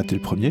 Donc j'ai raté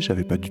le premier,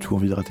 j'avais pas du tout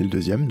envie de rater le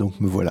deuxième, donc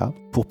me voilà.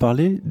 Pour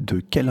parler de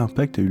quel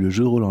impact a eu le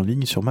jeu de rôle en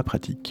ligne sur ma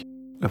pratique.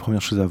 La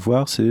première chose à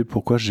voir, c'est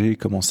pourquoi j'ai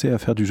commencé à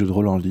faire du jeu de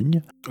rôle en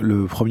ligne.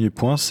 Le premier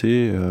point,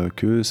 c'est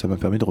que ça m'a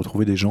permis de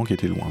retrouver des gens qui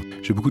étaient loin.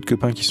 J'ai beaucoup de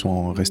copains qui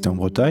sont restés en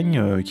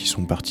Bretagne, qui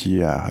sont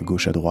partis à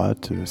gauche, à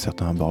droite,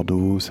 certains à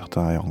Bordeaux,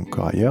 certains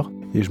encore ailleurs.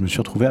 Et je me suis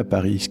retrouvé à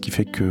Paris, ce qui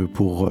fait que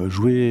pour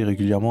jouer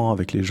régulièrement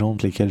avec les gens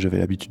avec lesquels j'avais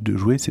l'habitude de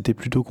jouer, c'était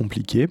plutôt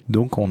compliqué.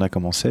 Donc on a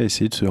commencé à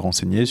essayer de se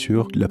renseigner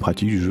sur la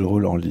pratique du jeu de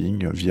rôle en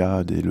ligne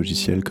via des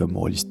logiciels comme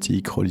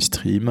Rollistic,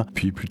 Rollistream,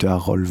 puis plus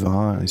tard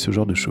Roll20 et ce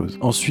genre de choses.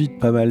 Ensuite,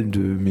 pas mal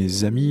de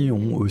mes amis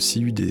ont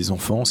aussi eu des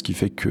enfants, ce qui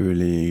fait que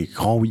les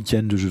grands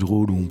week-ends de jeu de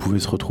rôle où on pouvait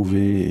se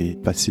retrouver et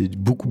passer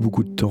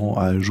beaucoup de temps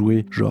à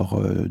jouer,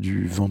 genre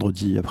du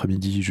vendredi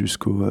après-midi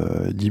jusqu'au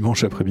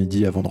dimanche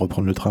après-midi avant de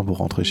reprendre le train pour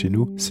rentrer chez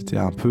nous,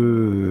 c'était un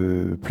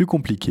peu plus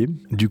compliqué.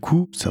 Du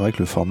coup, c'est vrai que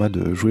le format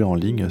de jouer en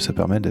ligne, ça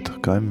permet d'être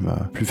quand même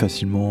plus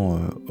facilement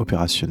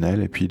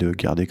opérationnel et puis de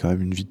garder quand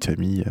même une vie de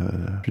famille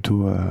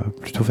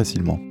plutôt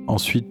facilement.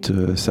 Ensuite,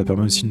 ça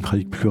permet aussi une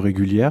pratique plus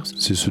régulière.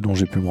 C'est ce dont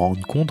j'ai pu me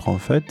rendre compte en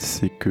fait,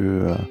 c'est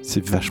que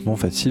c'est vachement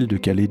facile de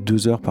caler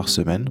 2 heures par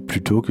semaine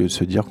plutôt que de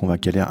se dire qu'on va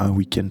caler un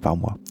week-end par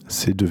mois.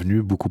 C'est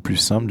devenu beaucoup plus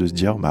simple de se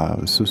dire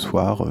ce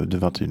soir de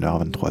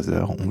 21h à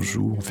 23h, on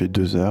joue, on fait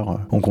 2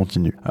 heures, on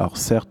continue. Alors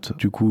certes,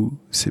 du coup,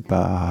 c'est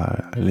pas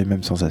les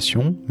mêmes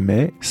sensations,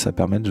 mais ça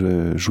permet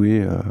de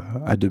jouer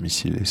à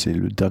domicile. Et c'est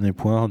le dernier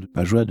point.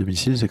 Jouer à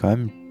domicile, c'est quand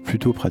même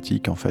plutôt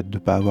pratique en fait, de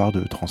pas avoir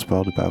de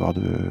transport, de pas avoir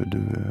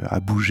à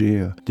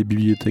bouger des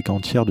bibliothèques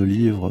entières de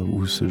livres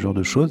ou ce genre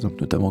de choses,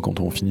 notamment quand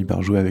on finit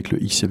par jouer avec le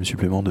Xème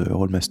supplément de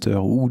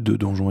Rollmaster ou de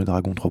Donjons et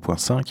Dragons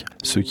 3.5.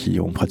 Ceux qui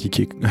ont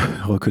pratiqué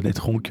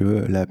reconnaîtront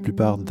que la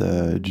plupart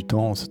du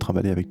temps, se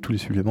trimballer avec tous les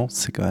suppléments,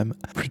 c'est quand même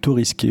plutôt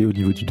risqué au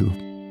niveau du dos.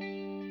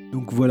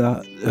 Donc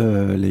voilà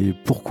les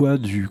pourquoi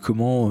du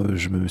comment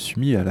je me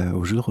suis mis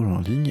au jeu de rôle en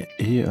ligne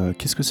et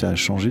qu'est-ce que ça a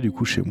changé du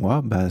coup chez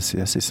moi.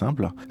 C'est assez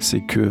simple,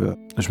 c'est que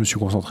je me suis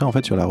concentré en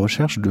fait sur la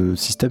recherche de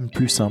systèmes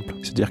plus simples.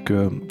 C'est-à-dire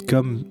que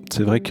comme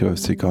c'est vrai que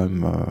c'est quand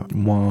même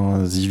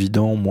moins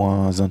évident,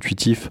 moins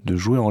intuitif de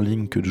jouer en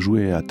ligne que de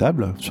jouer à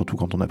table, surtout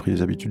quand on a pris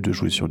les habitudes de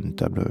jouer sur une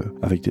table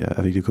avec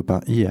des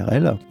copains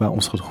IRL,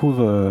 on se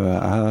retrouve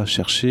à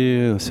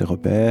chercher ses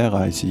repères,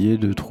 à essayer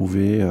de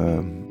trouver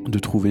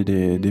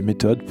des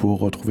méthodes pour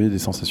retrouver des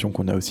sensations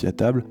qu'on a aussi à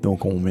table.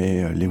 Donc on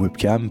met les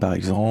webcams par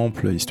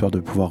exemple, histoire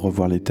de pouvoir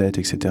revoir les têtes,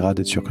 etc.,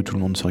 d'être sûr que tout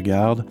le monde se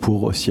regarde,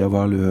 pour aussi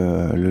avoir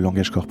le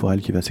langage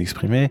corporel qui va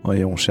s'exprimer.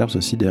 Et on cherche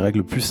aussi des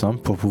règles plus simples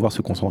pour pouvoir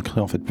se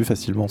concentrer en fait plus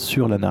facilement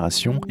sur la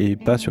narration et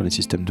pas sur les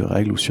systèmes de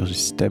règles ou sur les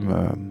systèmes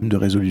de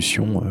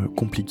résolution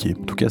compliqués.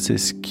 En tout cas, c'est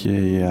ce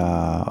qui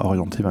a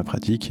orienté ma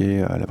pratique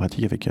et la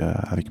pratique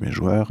avec mes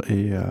joueurs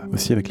et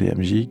aussi avec les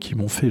MJ qui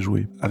m'ont fait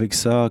jouer. Avec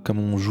ça, comme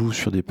on joue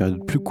sur des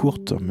périodes plus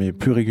courtes mais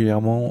plus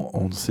régulièrement,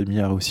 on s'est mis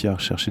à aussi à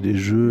rechercher des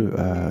jeux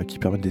qui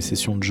permettent des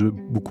sessions de jeu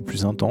beaucoup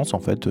plus intenses en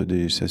fait,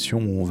 des sessions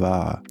où on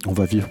va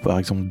vivre par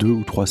exemple 2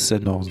 ou 3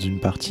 scènes dans une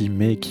partie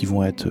mais qui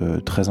vont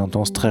être très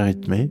intenses, très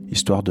rythmés,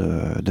 histoire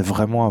de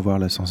vraiment avoir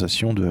la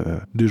sensation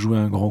de jouer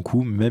un grand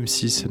coup, même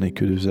si ce n'est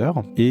que 2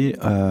 heures. Et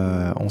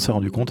on s'est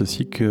rendu compte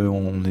aussi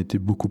qu'on était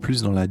beaucoup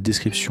plus dans la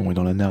description et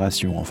dans la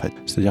narration en fait.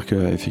 C'est-à-dire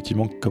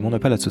qu'effectivement, comme on n'a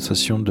pas la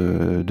sensation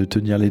de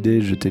tenir les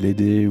dés, jeter les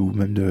dés, ou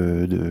même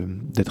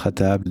d'être à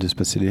table, de se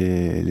passer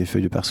les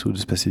feuilles de perso, de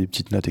se passer des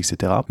petites notes,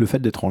 etc. Le fait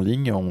d'être en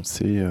ligne, on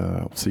s'est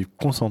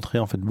concentré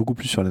en fait beaucoup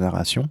plus sur la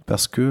narration,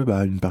 parce que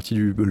une partie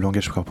du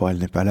langage corporel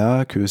n'est pas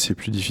là, que c'est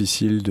plus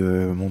difficile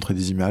de montrer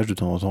des images. De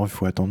temps en temps, il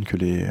faut attendre que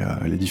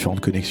les différentes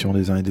connexions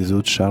des uns et des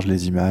autres chargent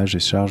les images et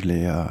chargent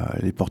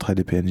les portraits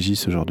des PNJ,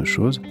 ce genre de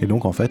choses. Et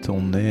donc en fait,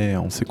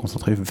 on s'est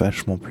concentré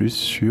vachement plus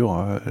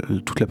sur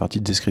toute la partie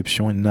de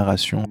description et de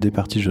narration des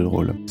parties jeux de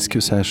rôle. Ce que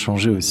ça a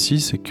changé aussi,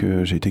 c'est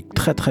que j'ai été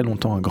très très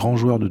longtemps un grand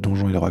joueur de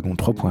Donjons et Dragons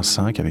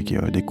 3.5 avec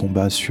des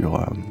combats sur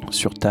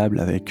table,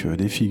 avec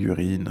des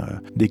figurines,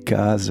 des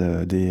cases,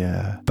 des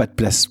pas de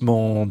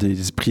placement, des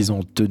prises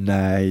en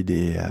tenaille,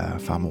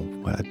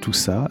 tout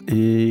ça.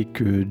 Et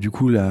que du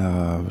coup,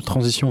 la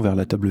transition vers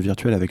la table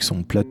virtuelle avec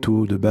son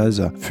plateau de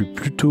base fut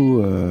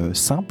plutôt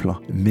simple,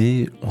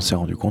 mais on s'est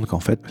rendu compte qu'en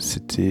fait,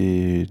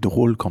 c'était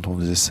drôle quand on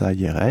faisait ça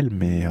IRL,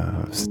 mais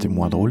c'était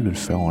moins drôle de le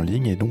faire en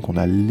ligne, et donc on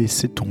a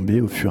laissé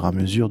tomber au fur et à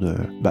mesure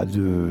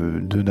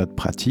de notre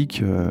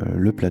pratique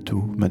le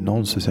plateau. Maintenant, on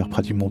ne se sert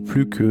pratiquement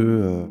plus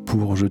que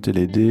pour jeter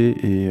les dés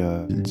et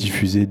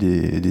diffuser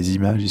des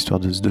images, histoire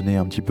de se donner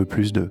un petit peu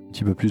plus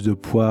de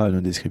poids à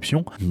nos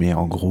descriptions. Mais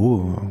en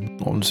gros,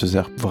 on ne se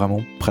sert vraiment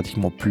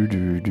pratiquement plus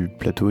du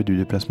plateau et du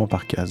déplacement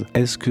par case.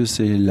 Est-ce que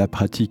c'est la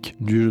pratique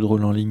du jeu de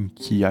rôle en ligne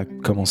qui a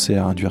commencé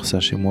à induire ça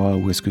chez moi,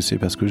 ou est-ce que c'est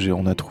parce que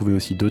on a trouvé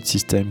aussi d'autres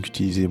systèmes qui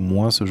utilisaient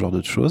moins ce genre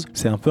de choses?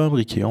 C'est un peu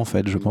imbriqué en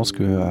fait. Je pense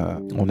que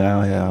on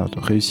a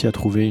réussi à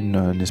trouver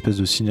une espèce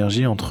de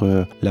synergie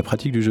entre la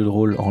pratique du jeu de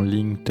rôle en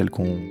ligne telle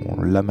qu'on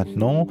l'a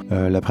maintenant,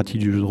 la pratique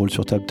du jeu de rôle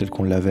sur table telle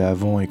qu'on l'avait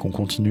avant et qu'on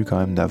continue quand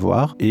même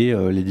d'avoir, et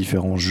les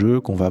différents jeux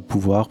qu'on va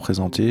pouvoir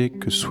présenter,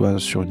 que ce soit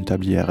sur une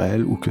table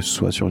IRL ou que ce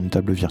soit sur une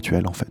table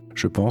virtuelle en fait.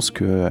 Je pense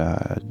que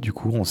du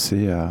coup on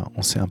s'est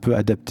un peu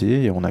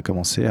adapté, et on a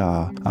commencé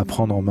à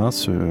prendre en main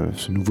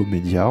ce nouveau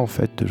média en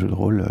fait de jeu de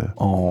rôle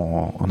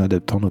en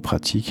adaptant nos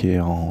pratiques et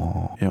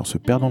en se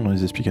perdant dans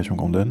les explications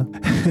qu'on donne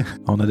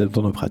en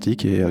adaptant nos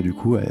pratiques. Et du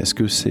coup, est-ce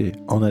que c'est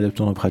en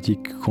adaptant nos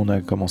pratiques qu'on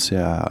a commencé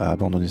à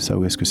abandonner ça,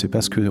 ou est-ce que c'est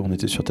parce qu'on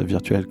était sur table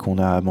virtuelle qu'on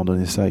a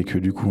abandonné ça et que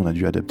du coup on a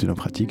dû adapter nos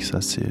pratiques?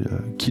 Ça, c'est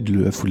qui de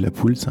l'œuf ou de la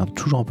poule, c'est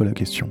toujours un peu la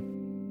question.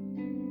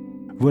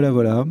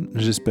 Voilà,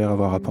 j'espère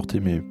avoir apporté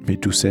mes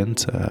 2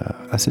 cents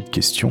à cette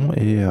question,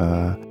 et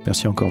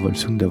merci encore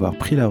Volsung d'avoir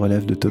pris la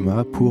relève de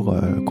Thomas pour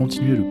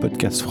continuer le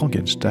podcast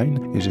Frankenstein,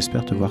 et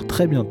j'espère te voir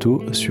très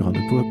bientôt sur un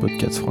nouveau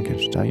podcast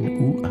Frankenstein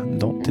ou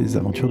dans tes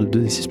aventures de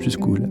 2D6 plus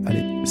cool.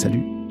 Allez,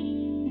 salut!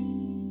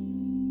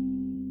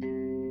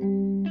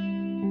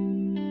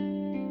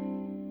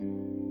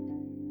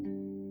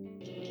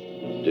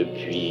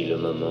 Depuis le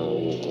moment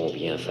où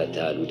combien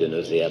fatale ou de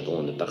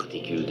nauséabondes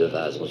particules de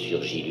vase ont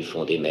surgi du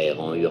fond des mers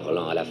en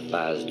hurlant à la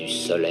face du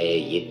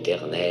soleil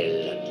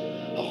éternel,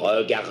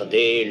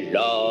 regardez,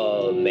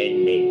 l'homme est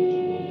né.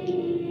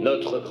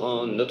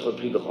 Notre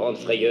plus grande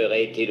frayeur a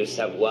été de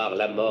savoir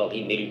la mort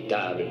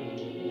inéluctable.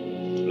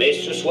 Mais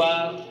ce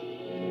soir,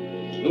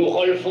 nous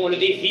relevons le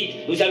défi,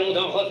 nous allons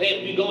d'un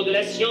revers du gant de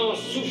la science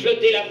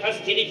souffleter la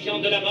face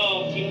terrifiante de la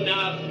mort qui nous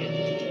nargue.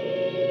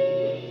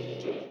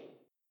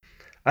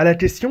 À la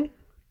question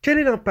 « Quel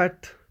est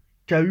l'impact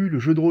qu'a eu le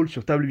jeu de rôle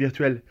sur table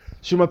virtuelle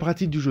sur ma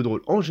pratique du jeu de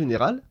rôle en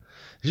général ?»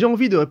 j'ai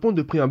envie de répondre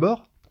de prime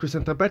abord que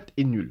cet impact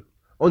est nul.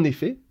 En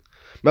effet,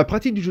 ma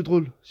pratique du jeu de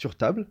rôle sur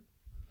table,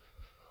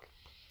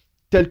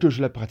 telle que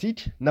je la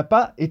pratique, n'a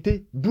pas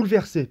été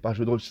bouleversée par le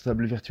jeu de rôle sur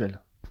table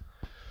virtuelle.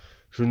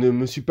 Je ne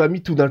me suis pas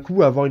mis tout d'un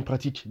coup à avoir une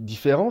pratique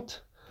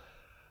différente.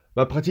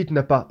 Ma pratique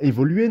n'a pas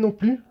évolué non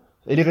plus,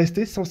 elle est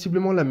restée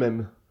sensiblement la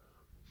même.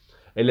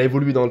 Elle a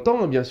évolué dans le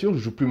temps, bien sûr, je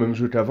joue plus le même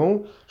jeu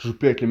qu'avant, je joue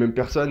plus avec les mêmes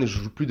personnes, et je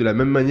joue plus de la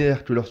même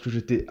manière que lorsque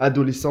j'étais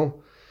adolescent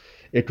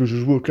et que je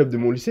jouais au club de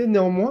mon lycée.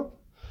 Néanmoins,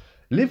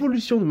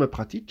 l'évolution de ma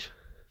pratique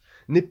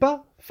n'est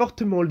pas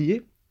fortement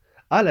liée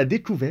à la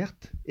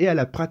découverte et à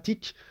la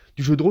pratique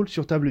du jeu de rôle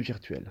sur table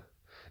virtuelle.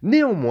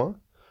 Néanmoins,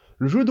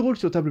 le jeu de rôle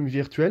sur table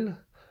virtuelle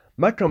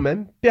m'a quand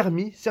même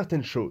permis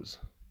certaines choses.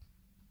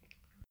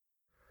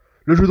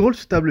 Le jeu de rôle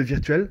sur table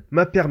virtuelle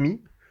m'a permis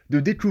de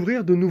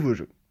découvrir de nouveaux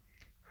jeux.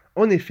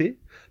 En effet,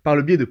 par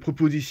le biais de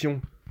propositions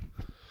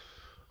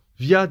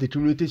via des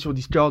communautés sur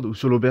Discord ou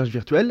sur l'auberge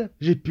virtuelle,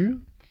 j'ai pu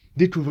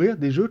découvrir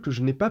des jeux que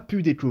je n'ai pas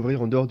pu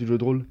découvrir en dehors du jeu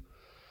de rôle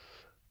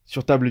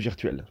sur table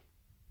virtuelle.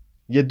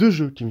 Il y a 2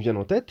 jeux qui me viennent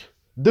en tête.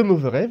 De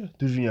Mauvais Rêves,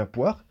 de Julien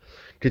Poire,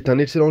 qui est un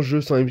excellent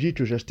jeu sans MJ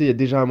que j'ai acheté il y a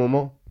déjà un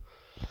moment,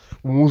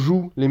 où on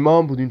joue les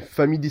membres d'une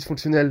famille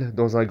dysfonctionnelle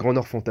dans un Grand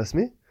Nord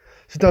fantasmé.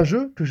 C'est un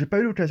jeu que j'ai pas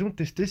eu l'occasion de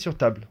tester sur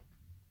table.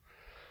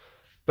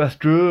 Parce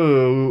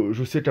que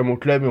je sais qu'à mon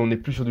club, on n'est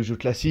plus sur du jeu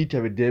classique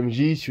avec des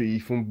MJ,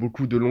 ils font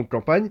beaucoup de longues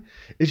campagnes,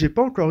 et j'ai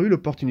pas encore eu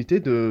l'opportunité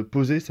de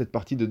poser cette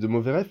partie de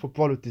Mauvais Rêves pour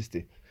pouvoir le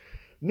tester.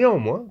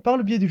 Néanmoins, par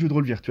le biais du jeu de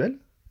rôle virtuel,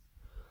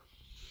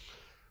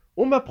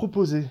 On m'a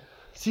proposé,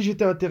 si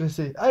j'étais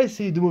intéressé, à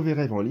essayer de mauvais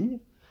rêves en ligne,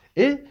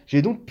 et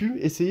j'ai donc pu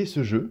essayer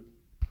ce jeu,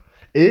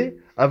 et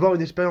avoir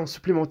une expérience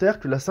supplémentaire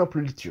que la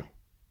simple lecture.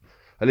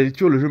 À la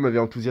lecture, le jeu m'avait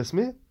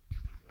enthousiasmé,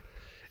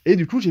 et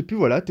du coup, j'ai pu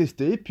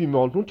tester, puis me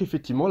rendre compte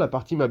qu'effectivement, la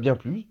partie m'a bien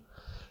plu,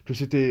 que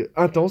c'était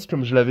intense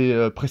comme je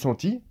l'avais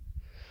pressenti.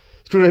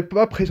 Ce que je n'avais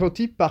pas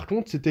pressenti, par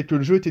contre, c'était que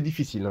le jeu était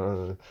difficile.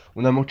 Hein.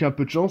 On a manqué un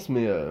peu de chance,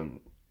 mais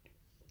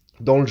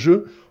dans le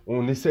jeu,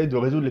 on essaye de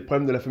résoudre les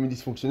problèmes de la famille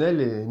dysfonctionnelle,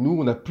 et nous,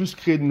 on a plus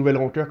créé de nouvelles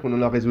rancœurs qu'on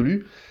en a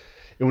résolues,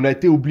 et on a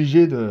été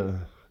obligé de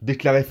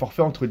déclarer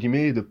forfait, entre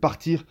guillemets, et de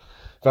partir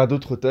vers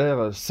d'autres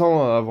terres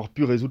sans avoir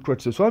pu résoudre quoi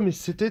que ce soit, mais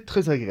c'était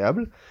très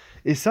agréable.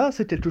 Et ça,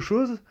 c'est quelque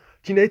chose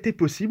qui n'a été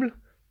possible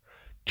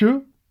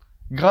que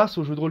grâce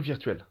au jeu de rôle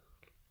virtuel.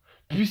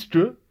 Puisque,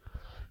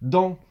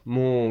 dans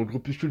mon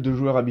groupuscule de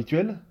joueurs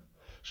habituel,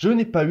 je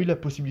n'ai pas eu la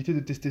possibilité de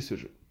tester ce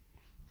jeu.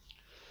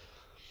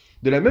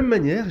 De la même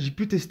manière, j'ai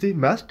pu tester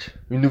Mask,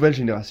 une nouvelle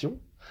génération,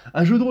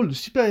 un jeu de rôle de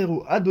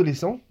super-héros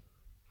adolescent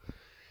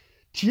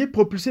qui est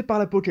propulsé par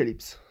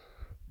l'apocalypse.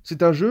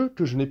 C'est un jeu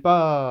que je n'ai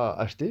pas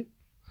acheté.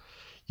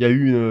 Il y a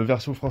eu une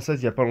version française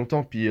il n'y a pas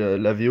longtemps, puis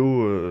la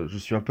VO, je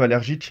suis un peu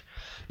allergique.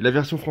 La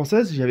version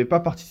française, j'y avais pas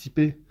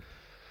participé.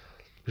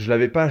 Je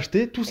l'avais pas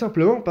acheté, tout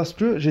simplement parce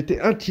que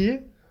j'étais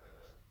inquiet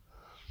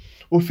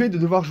au fait de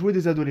devoir jouer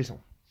des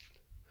adolescents.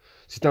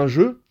 C'est un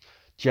jeu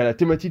qui a la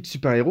thématique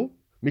super-héros,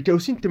 mais qui a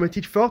aussi une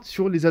thématique forte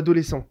sur les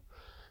adolescents,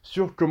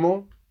 sur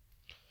comment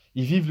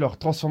ils vivent leur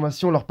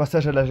transformation, leur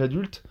passage à l'âge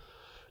adulte,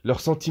 leurs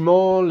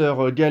sentiments,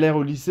 leurs galères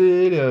au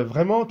lycée,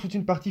 vraiment toute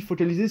une partie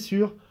focalisée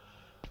sur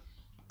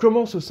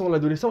comment se sent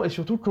l'adolescent et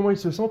surtout comment il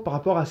se sent par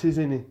rapport à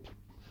ses aînés.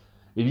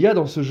 Il y a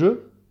dans ce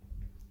jeu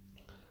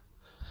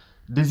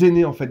des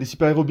aînés, en fait, des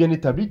super-héros bien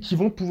établis qui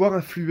vont pouvoir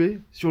influer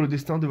sur le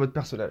destin de votre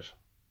personnage.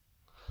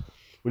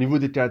 Au niveau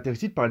des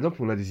caractéristiques, par exemple,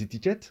 on a des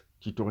étiquettes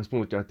qui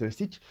correspondent aux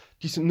caractéristiques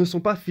qui ne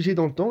sont pas figées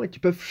dans le temps et qui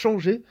peuvent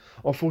changer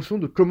en fonction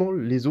de comment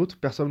les autres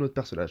perçoivent notre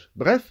personnage.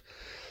 Bref,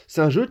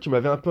 c'est un jeu qui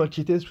m'avait un peu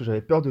inquiété parce que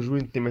j'avais peur de jouer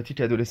une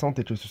thématique adolescente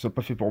et que ce soit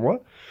pas fait pour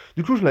moi.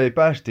 Du coup, je ne l'avais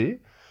pas acheté.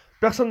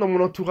 Personne dans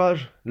mon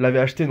entourage l'avait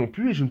acheté non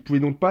plus et je ne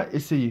pouvais donc pas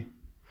essayer.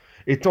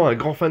 Étant un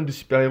grand fan de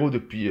super-héros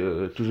depuis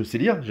que je sais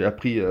lire, j'ai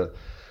appris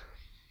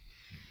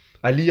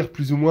à lire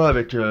plus ou moins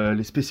avec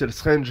les Special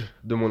Strange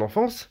de mon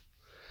enfance.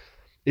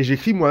 Et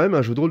j'écris moi-même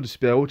un jeu de rôle de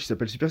super-héros qui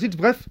s'appelle Super Six.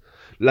 Bref,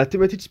 la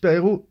thématique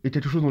super-héros est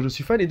quelque chose dont je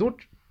suis fan et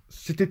donc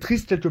c'était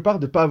triste quelque part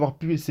de ne pas avoir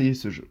pu essayer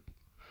ce jeu.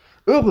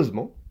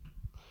 Heureusement,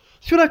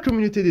 sur la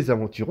communauté des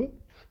aventureux,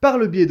 par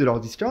le biais de leur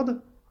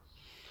Discord,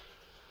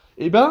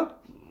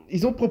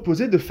 ils ont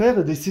proposé de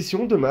faire des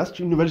sessions de Mask,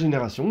 une nouvelle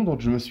génération,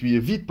 donc je me suis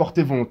vite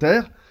porté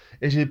volontaire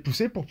et j'ai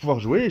poussé pour pouvoir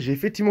jouer et j'ai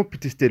effectivement pu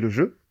tester le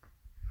jeu.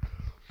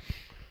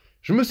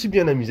 Je me suis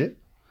bien amusé.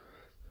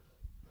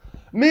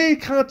 Mes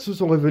craintes se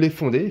sont révélées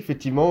fondées,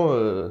 effectivement,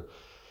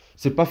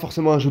 c'est pas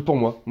forcément un jeu pour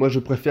moi. Moi, je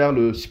préfère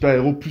le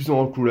super-héros plus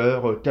en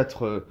couleur,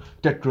 4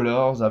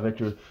 colors,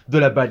 avec de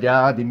la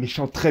bagarre, des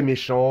méchants très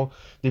méchants,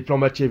 des plans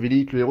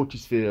machiavéliques, le héros qui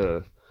se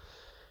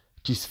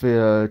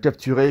fait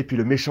capturer, et puis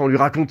le méchant lui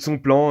raconte son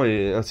plan,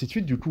 et ainsi de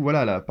suite. Du coup,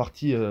 voilà, la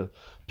partie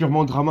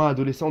purement drama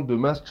adolescente de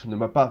Mask ne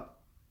m'a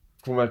pas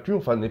convaincu,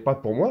 enfin, n'est pas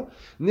pour moi.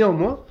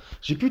 Néanmoins,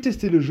 j'ai pu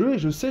tester le jeu, et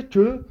je sais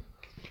que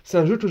c'est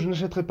un jeu que je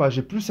n'achèterai pas.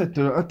 J'ai plus cette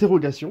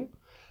interrogation,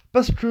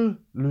 parce que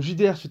le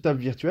JDR sur table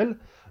virtuelle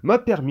m'a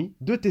permis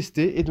de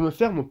tester et de me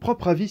faire mon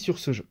propre avis sur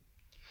ce jeu.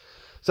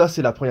 Ça,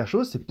 c'est la première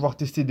chose, c'est pouvoir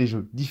tester des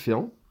jeux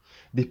différents,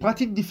 des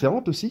pratiques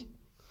différentes aussi,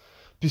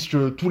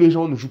 puisque tous les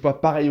gens ne jouent pas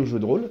pareil au jeu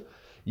de rôle.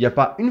 Il n'y a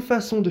pas une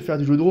façon de faire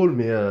du jeu de rôle,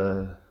 mais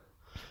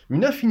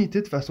une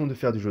infinité de façons de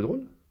faire du jeu de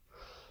rôle.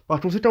 Par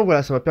conséquent,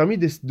 voilà, ça m'a permis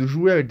de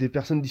jouer avec des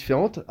personnes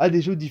différentes à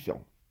des jeux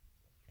différents.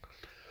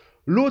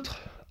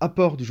 L'autre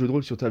apport du jeu de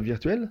rôle sur table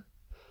virtuelle,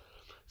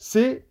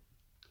 c'est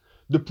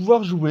de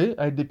pouvoir jouer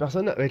avec des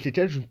personnes avec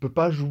lesquelles je ne peux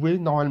pas jouer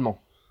normalement.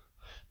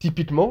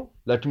 Typiquement,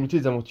 la communauté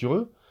des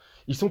aventureux,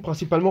 ils sont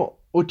principalement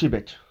au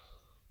Québec.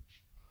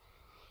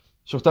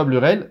 Sur table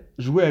réelle,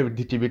 jouer avec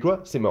des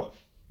Québécois, c'est mort.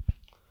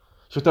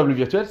 Sur table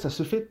virtuelle, ça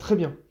se fait très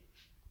bien.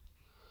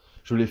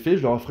 Je l'ai fait,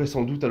 je le referai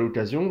sans doute à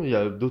l'occasion. Il y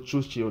a d'autres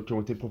choses qui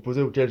ont été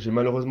proposées auxquelles j'ai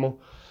malheureusement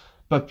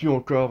pas pu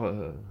encore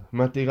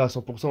m'intégrer à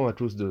 100% à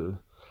cause de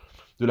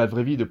la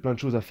vraie vie, de plein de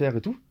choses à faire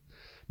et tout.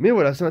 Mais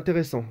voilà, c'est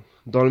intéressant.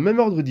 Dans le même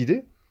ordre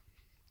d'idées,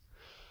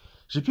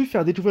 j'ai pu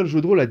faire découvrir le jeu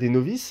de rôle à des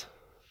novices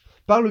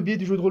par le biais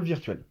du jeu de rôle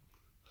virtuel.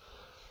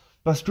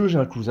 Parce que j'ai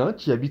un cousin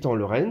qui habite en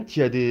Lorraine,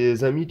 qui a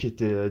des amis qui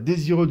étaient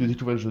désireux de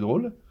découvrir le jeu de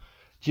rôle,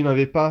 qui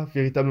n'avaient pas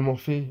véritablement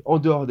fait en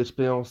dehors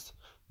d'expériences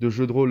de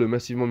jeux de rôle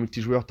massivement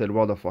multijoueurs tel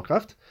World of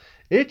Warcraft,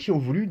 et qui ont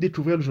voulu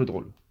découvrir le jeu de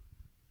rôle.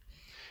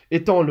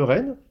 Étant en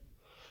Lorraine,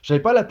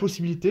 j'avais pas la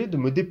possibilité de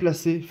me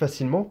déplacer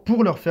facilement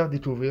pour leur faire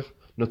découvrir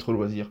notre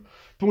loisir,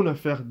 pour leur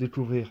faire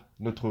découvrir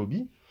notre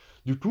hobby.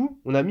 Du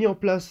coup, on a mis en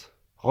place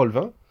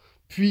Roll20,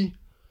 puis,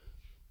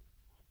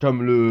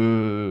 comme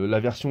la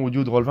version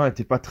audio de Roll20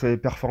 n'était pas très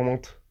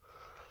performante,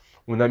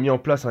 on a mis en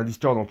place un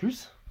Discord en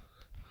plus,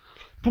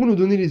 pour nous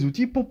donner les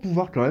outils pour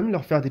pouvoir quand même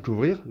leur faire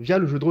découvrir via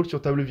le jeu de rôle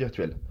sur table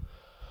virtuelle.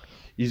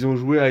 Ils ont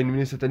joué à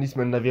Illuminé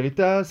Satanisme and la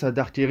Veritas, à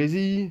Dark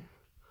Heresy,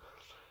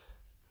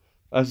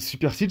 à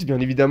Super Siege bien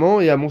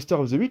évidemment, et à Monster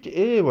of the Week,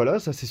 et voilà,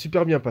 ça s'est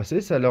super bien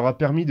passé, ça leur a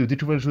permis de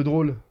découvrir le jeu de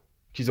rôle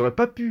qu'ils n'auraient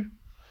pas pu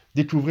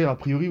découvrir a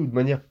priori ou de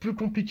manière plus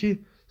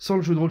compliquée sans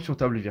le jeu de rôle sur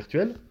table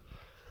virtuelle.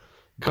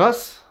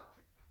 Grâce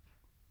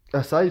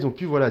à ça, ils ont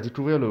pu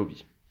découvrir le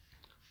hobby.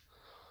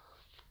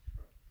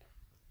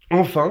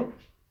 Enfin,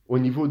 au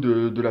niveau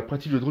de la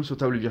pratique de jeu de rôle sur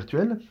table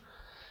virtuelle,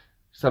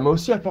 ça m'a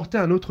aussi apporté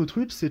un autre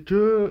truc, c'est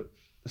que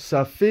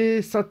ça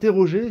fait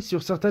s'interroger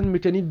sur certaines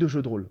mécaniques de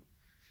jeu de rôle.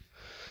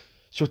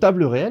 Sur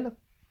table réelle,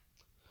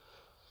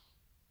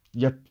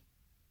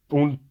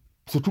 on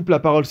se coupe la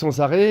parole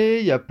sans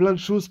arrêt, il y a plein de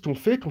choses qu'on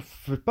fait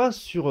pas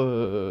sur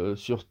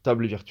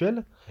table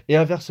virtuelle, et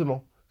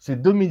inversement. C'est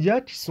deux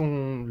médias qui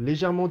sont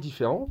légèrement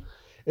différents,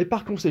 et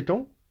par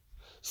conséquent,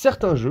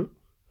 certains jeux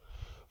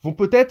vont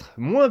peut-être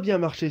moins bien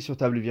marcher sur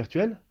table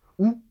virtuelle,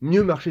 ou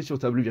mieux marcher sur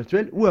table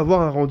virtuelle, ou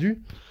avoir un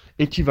rendu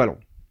équivalent.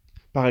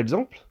 Par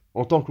exemple,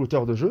 en tant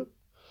qu'auteur de jeu,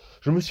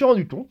 je me suis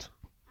rendu compte,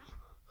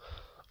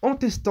 en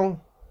testant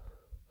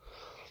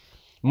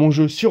mon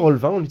jeu sur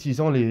Roll20, en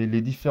utilisant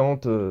les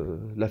différentes,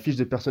 la fiche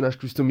de personnages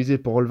customisée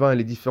pour Roll20 et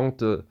les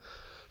différentes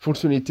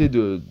fonctionnalités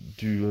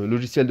du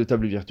logiciel de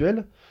table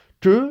virtuelle,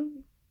 que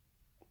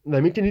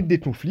la mécanique des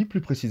conflits,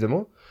 plus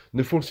précisément,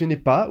 ne fonctionnait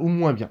pas ou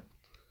moins bien.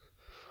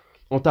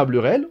 En table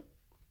réelle,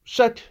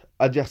 chaque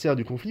adversaire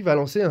du conflit va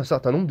lancer un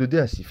certain nombre de dés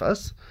à 6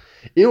 faces,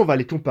 et on va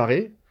les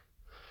comparer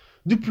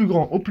du plus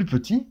grand au plus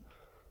petit,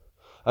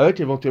 avec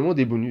éventuellement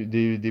des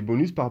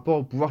bonus par rapport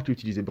au pouvoir qu'il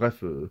utilisait.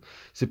 Bref,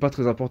 c'est pas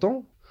très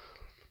important.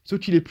 Ce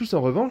qu'il est plus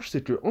en revanche,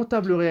 c'est qu'en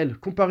table réelle,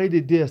 comparer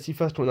des dés à 6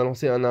 faces qu'on a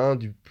lancé un à un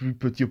du plus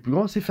petit au plus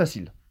grand, c'est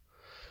facile.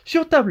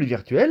 Sur table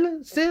virtuelle,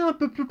 c'est un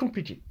peu plus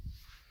compliqué.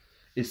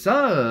 Et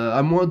ça,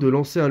 à moins de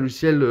lancer un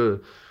logiciel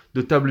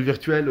de table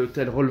virtuelle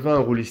tel Roll20,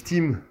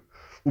 Rollesteam,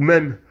 ou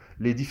même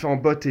les différents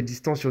bots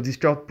existants sur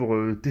Discord pour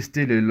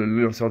tester le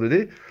lanceur de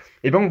dés,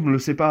 on ne le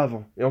sait pas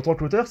avant. Et en tant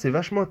qu'auteur, c'est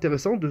vachement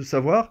intéressant de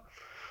savoir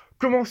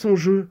comment son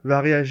jeu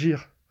va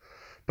réagir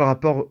par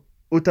rapport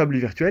aux tables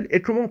virtuelles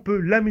et comment on peut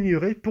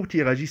l'améliorer pour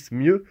qu'il réagisse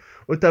mieux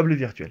aux tables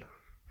virtuelles.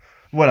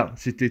 Voilà,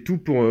 c'était tout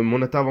pour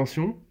mon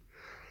intervention.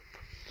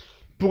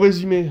 Pour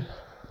résumer,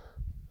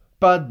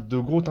 pas de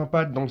gros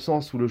impact dans le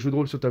sens où le jeu de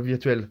rôle sur table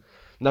virtuelle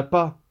n'a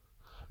pas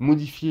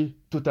modifié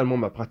totalement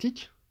ma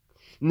pratique.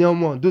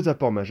 Néanmoins, 2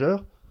 apports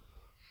majeurs.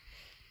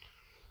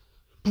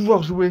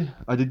 Pouvoir jouer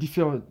à des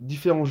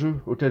différents jeux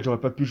auxquels j'aurais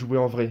pas pu jouer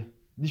en vrai,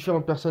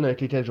 différentes personnes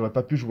avec lesquelles j'aurais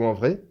pas pu jouer en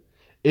vrai,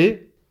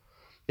 et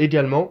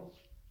également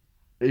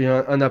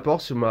un apport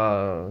sur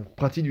ma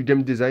pratique du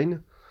game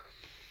design,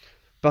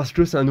 parce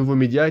que c'est un nouveau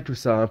média et que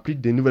ça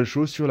implique des nouvelles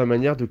choses sur la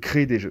manière de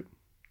créer des jeux.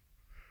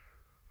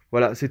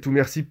 Voilà, c'est tout,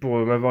 merci pour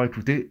m'avoir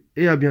écouté,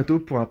 et à bientôt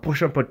pour un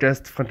prochain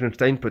podcast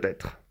Frankenstein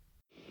peut-être.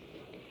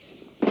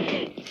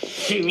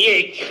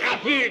 Fumier,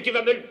 crapule, tu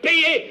vas me le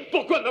payer.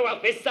 Pourquoi m'avoir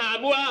fait ça à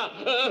moi?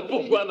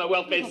 Pourquoi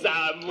m'avoir fait ça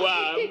à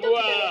moi? Je vous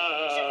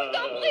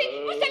en prie,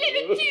 vous allez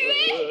le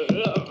tuer.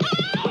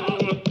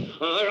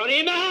 J'en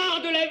ai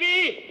marre de la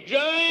vie. Je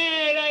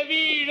hais la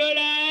vie, je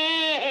la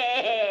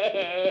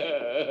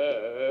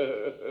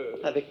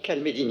hais. Avec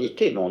calme et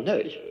dignité, mon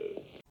œil.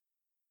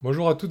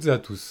 Bonjour à toutes et à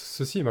tous,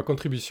 ceci est ma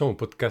contribution au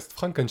podcast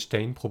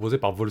Frankenstein proposé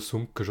par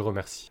Volsung que je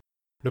remercie.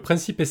 Le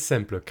principe est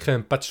simple, créer un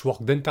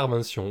patchwork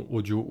d'interventions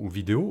audio ou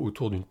vidéo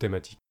autour d'une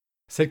thématique.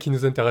 Celle qui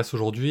nous intéresse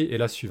aujourd'hui est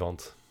la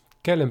suivante.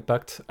 Quel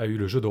impact a eu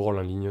le jeu de rôle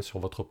en ligne sur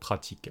votre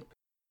pratique?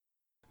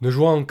 Ne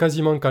jouant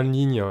quasiment qu'en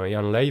ligne et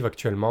en live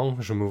actuellement,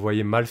 je me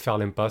voyais mal faire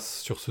l'impasse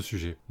sur ce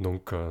sujet,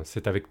 donc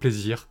c'est avec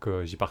plaisir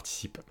que j'y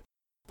participe.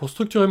 Pour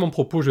structurer mon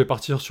propos, je vais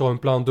partir sur un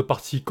plan de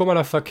partie comme à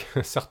la fac,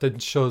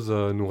 certaines choses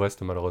nous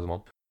restent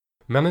malheureusement.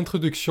 Mais en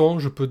introduction,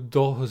 je peux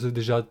d'ores et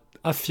déjà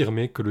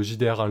affirmer que le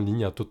JDR en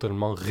ligne a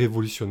totalement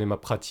révolutionné ma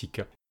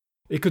pratique,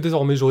 et que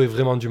désormais j'aurai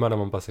vraiment du mal à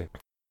m'en passer.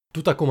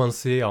 Tout a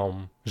commencé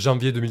en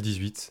janvier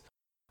 2018.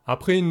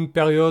 Après une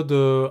période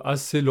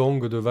assez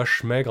longue de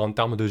vache maigre en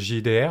termes de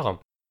JDR,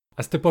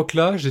 à cette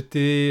époque-là,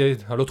 j'étais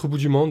à l'autre bout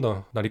du monde,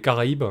 dans les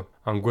Caraïbes,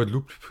 en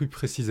Guadeloupe plus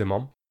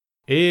précisément.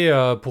 Et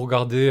pour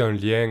garder un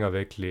lien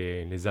avec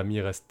les amis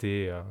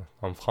restés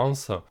en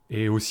France,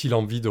 et aussi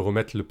l'envie de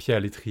remettre le pied à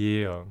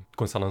l'étrier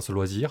concernant ce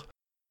loisir,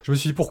 je me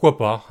suis dit pourquoi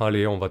pas,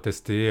 allez on va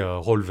tester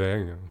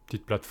Roll20, une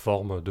petite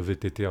plateforme de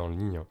VTT en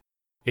ligne.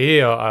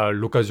 Et à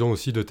l'occasion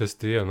aussi de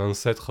tester un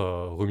ancêtre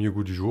remis au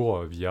goût du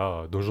jour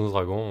via Donjons &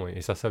 Dragons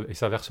et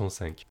sa version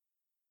 5.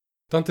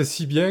 Tant et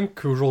si bien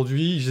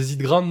qu'aujourd'hui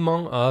j'hésite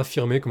grandement à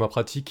affirmer que ma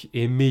pratique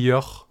est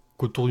meilleure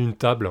qu'autour d'une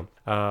table.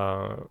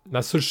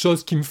 La seule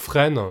chose qui me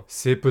freine,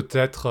 c'est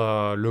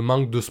peut-être le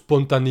manque de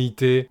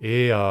spontanéité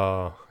et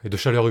de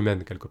chaleur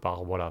humaine quelque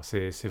part. Voilà,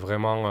 c'est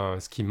vraiment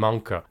ce qui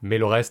manque, mais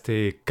le reste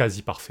est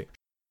quasi parfait.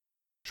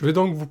 Je vais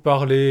donc vous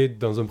parler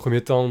dans un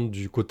premier temps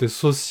du côté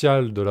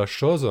social de la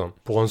chose,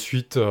 pour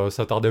ensuite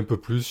s'attarder un peu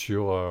plus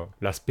sur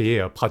l'aspect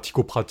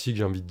pratico-pratique,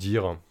 j'ai envie de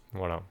dire.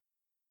 Voilà.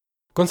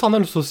 Concernant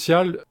le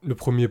social, le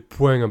premier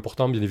point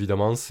important, bien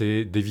évidemment,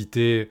 c'est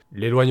d'éviter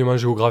l'éloignement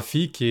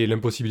géographique et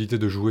l'impossibilité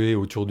de jouer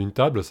autour d'une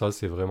table. Ça,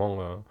 c'est vraiment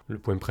le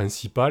point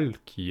principal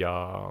qui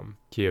a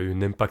eu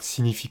un impact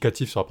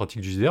significatif sur la pratique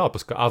du JDR,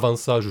 parce qu'avant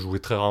ça, je jouais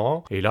très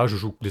rarement, et là, je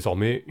joue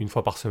désormais une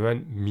fois par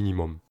semaine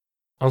minimum.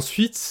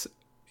 Ensuite,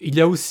 il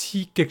y a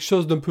aussi quelque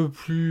chose d'un peu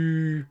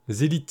plus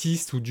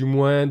élitiste, ou du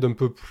moins d'un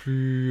peu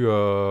plus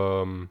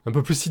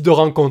site de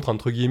rencontre,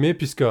 entre guillemets,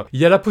 puisqu'il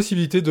y a la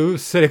possibilité de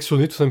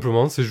sélectionner tout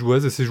simplement ces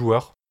joueuses et ces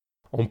joueurs.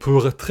 On peut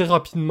très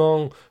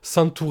rapidement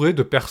s'entourer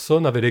de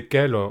personnes avec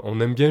lesquelles on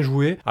aime bien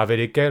jouer, avec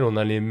lesquelles on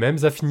a les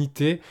mêmes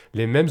affinités,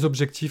 les mêmes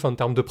objectifs en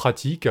termes de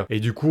pratique,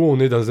 et du coup on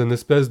est dans une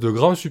espèce de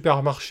grand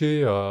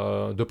supermarché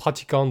de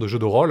pratiquants de jeux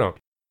de rôle.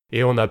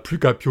 Et on n'a plus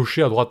qu'à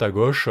piocher à droite à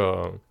gauche,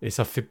 et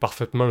ça fait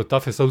parfaitement le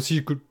taf. Et ça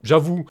aussi,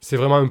 j'avoue, c'est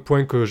vraiment un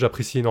point que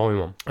j'apprécie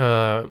énormément.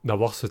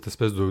 D'avoir cette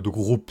espèce de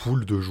gros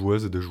pool de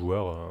joueuses et de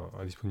joueurs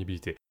à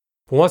disponibilité.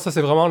 Pour moi, ça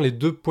c'est vraiment les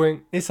 2 points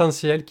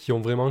essentiels qui ont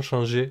vraiment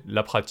changé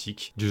la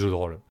pratique du jeu de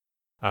rôle.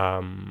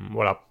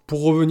 Voilà.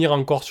 Pour revenir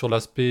encore sur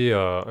l'aspect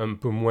un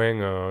peu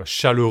moins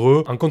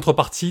chaleureux, en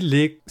contrepartie,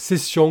 les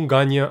sessions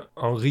gagnent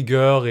en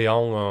rigueur et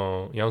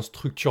en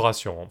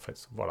structuration, en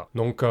fait. Voilà.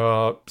 Donc,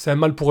 c'est un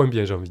mal pour un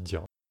bien, j'ai envie de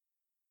dire.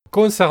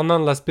 Concernant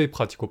l'aspect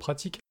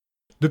pratico-pratique,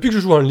 depuis que je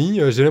joue en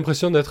ligne, j'ai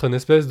l'impression d'être une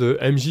espèce de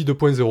MJ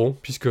 2.0,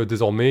 puisque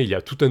désormais il y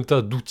a tout un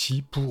tas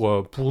d'outils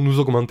pour nous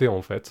augmenter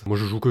en fait. Moi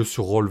je joue que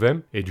sur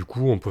Roll20, et du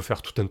coup on peut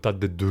faire tout un tas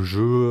d'aides de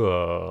jeu,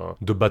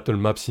 de battle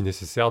map si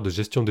nécessaire, de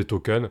gestion des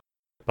tokens.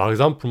 Par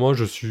exemple, moi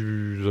je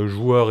suis un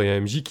joueur et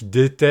un MJ qui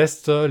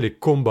déteste les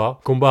combats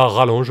à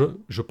rallonge.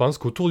 Je pense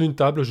qu'autour d'une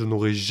table, je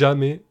n'aurais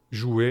jamais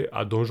joué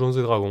à Donjons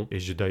et Dragons, et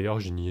d'ailleurs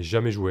je n'y ai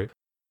jamais joué.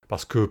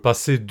 Parce que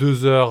passer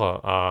 2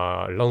 heures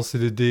à lancer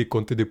des dés,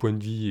 compter des points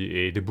de vie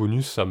et des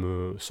bonus, ça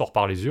me sort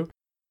par les yeux.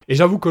 Et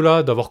j'avoue que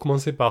là, d'avoir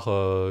commencé par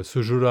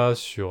ce jeu-là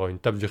sur une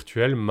table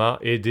virtuelle m'a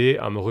aidé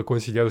à me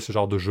réconcilier avec ce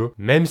genre de jeu,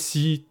 même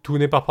si tout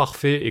n'est pas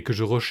parfait et que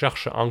je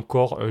recherche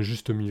encore un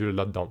juste milieu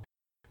là-dedans.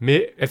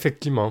 Mais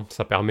effectivement,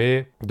 ça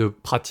permet de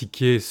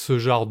pratiquer ce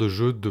genre de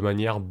jeu de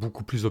manière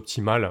beaucoup plus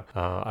optimale,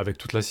 avec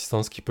toute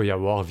l'assistance qu'il peut y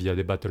avoir via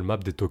des battle maps,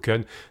 des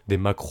tokens, des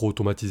macros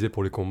automatisés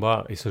pour les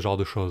combats et ce genre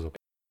de choses.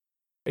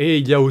 Et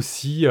il y a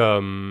aussi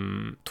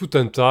tout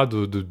un tas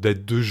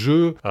d'aides de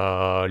jeu,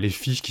 les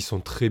fiches qui sont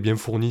très bien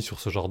fournies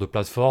sur ce genre de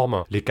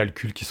plateforme, les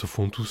calculs qui se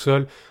font tout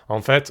seuls.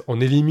 En fait, on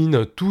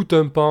élimine tout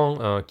un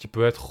pan qui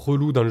peut être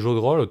relou dans le jeu de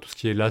rôle, tout ce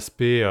qui est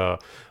l'aspect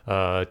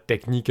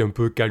technique, un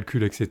peu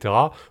calcul, etc.,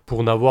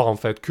 pour n'avoir en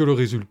fait que le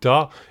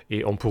résultat,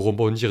 et on peut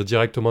rebondir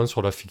directement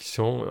sur la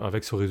fiction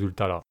avec ce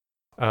résultat-là.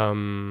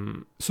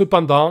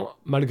 Cependant,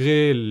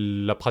 malgré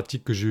la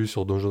pratique que j'ai eue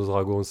sur Donjons &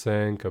 Dragons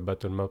 5,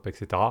 Battle Map,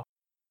 etc.,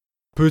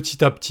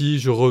 petit à petit,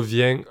 je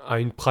reviens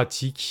à une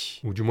pratique,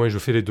 ou du moins je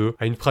fais les deux,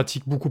 à une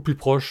pratique beaucoup plus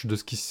proche de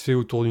ce qui se fait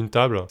autour d'une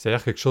table,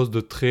 c'est-à-dire quelque chose de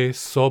très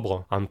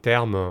sobre en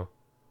termes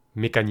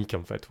mécaniques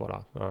en fait,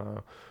 voilà.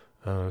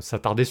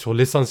 S'attarder sur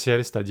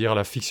l'essentiel, c'est-à-dire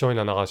la fiction et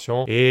la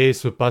narration, et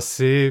se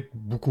passer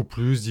beaucoup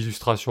plus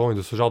d'illustrations et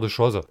de ce genre de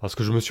choses, parce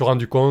que je me suis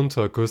rendu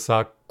compte que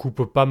ça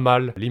coupe pas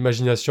mal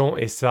l'imagination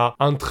et ça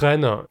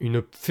entraîne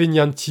une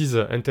fainéantise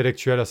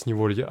intellectuelle à ce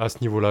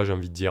niveau-là, j'ai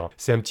envie de dire.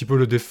 C'est un petit peu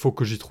le défaut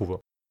que j'y trouve.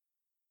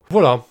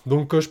 Voilà,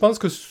 donc je pense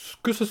que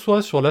ce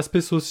soit sur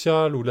l'aspect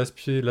social ou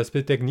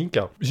l'aspect technique,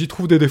 j'y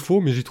trouve des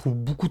défauts, mais j'y trouve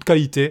beaucoup de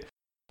qualités.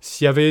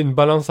 S'il y avait une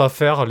balance à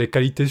faire, les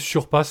qualités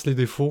surpassent les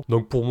défauts.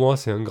 Donc pour moi,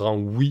 c'est un grand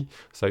oui.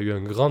 Ça a eu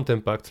un grand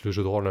impact, le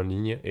jeu de rôle en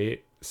ligne,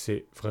 et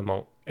c'est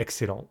vraiment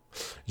excellent.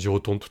 J'y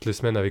retourne toutes les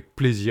semaines avec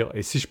plaisir,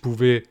 et si je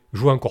pouvais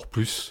jouer encore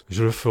plus,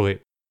 je le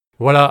ferais.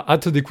 Voilà,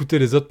 hâte d'écouter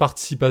les autres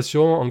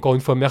participations. Encore une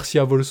fois, merci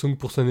à Volsung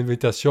pour son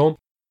invitation.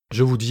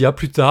 Je vous dis à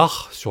plus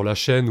tard, sur la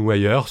chaîne ou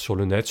ailleurs, sur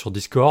le net, sur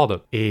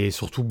Discord, et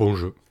surtout bon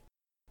jeu.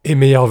 Et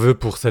meilleurs vœux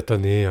pour cette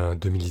année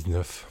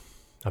 2019.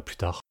 À plus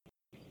tard.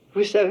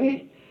 Vous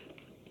savez,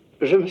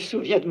 je me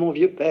souviens de mon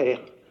vieux père.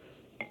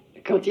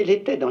 Quand il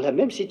était dans la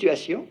même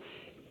situation,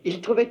 il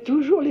trouvait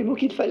toujours les mots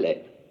qu'il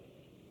fallait.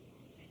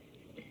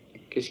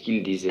 Qu'est-ce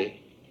qu'il disait?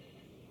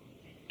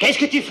 Qu'est-ce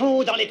que tu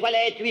fous dans les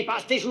toilettes? Tu y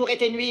passes tes jours et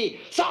tes nuits.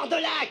 Sors de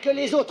là, que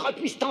les autres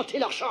puissent tenter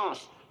leur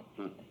chance.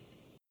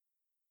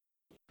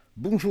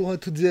 Bonjour à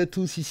toutes et à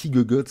tous, ici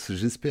Gogots,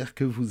 j'espère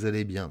que vous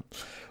allez bien.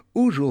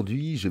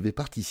 Aujourd'hui, je vais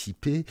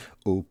participer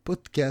au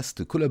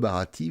podcast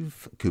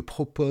collaboratif que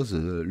propose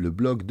le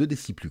blog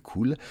 2DC Plus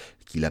Cool,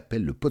 qu'il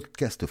appelle le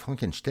podcast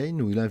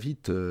Frankenstein, où il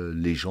invite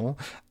les gens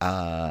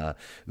à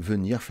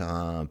venir faire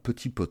un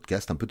petit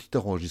podcast, un petit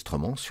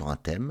enregistrement sur un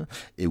thème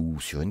ou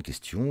sur une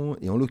question.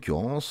 Et en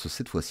l'occurrence,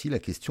 cette fois-ci, la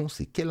question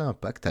c'est quel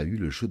impact a eu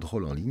le jeu de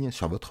rôle en ligne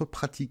sur votre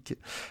pratique?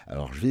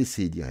 Alors, je vais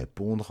essayer d'y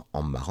répondre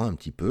en me marrant un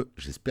petit peu.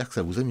 J'espère que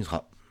ça vous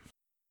amusera.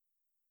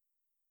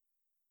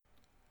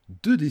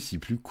 2DC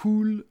Plus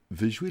Cool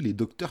veut jouer les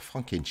docteurs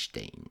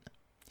Frankenstein.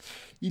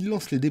 Il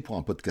lance les dés pour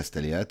un podcast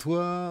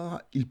aléatoire,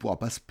 il pourra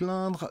pas se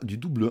plaindre du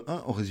double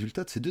 1 au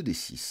résultat de ces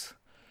 2D6.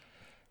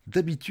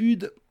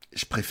 D'habitude,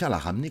 je préfère la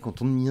ramener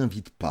quand on ne m'y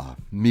invite pas,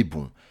 mais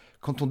bon,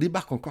 Quand on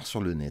débarque encore sur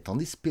le net en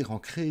espérant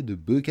créer de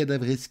beaux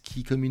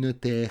cadavreski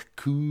communautaires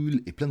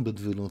cool et plein de bonne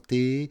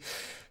volonté,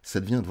 ça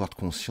devient un devoir de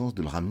conscience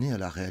de le ramener à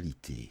la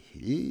réalité.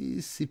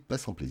 Et c'est pas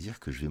sans plaisir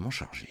que je vais m'en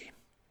charger.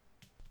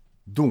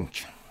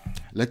 Donc,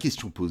 la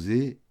question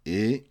posée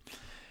est: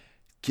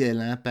 quel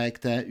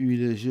impact a eu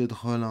le jeu de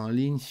rôle en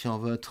ligne sur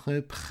votre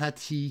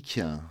pratique ?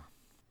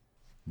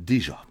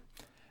 Déjà,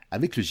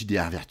 avec le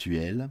JDR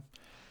virtuel,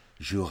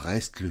 je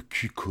reste le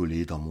cul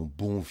collé dans mon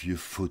bon vieux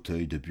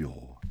fauteuil de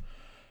bureau.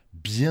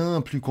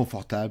 Bien plus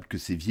confortable que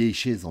ces vieilles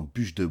chaises en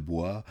bûche de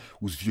bois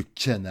ou ce vieux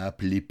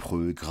canapé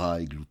lépreux,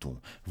 gras et glouton.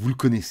 Vous le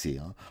connaissez,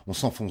 hein, on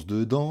s'enfonce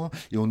dedans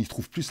et on y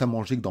trouve plus à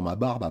manger que dans ma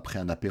barbe après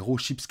un apéro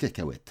chips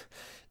cacahuètes.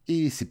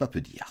 Et c'est pas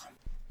peu dire.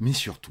 Mais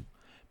surtout,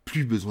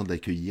 plus besoin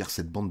d'accueillir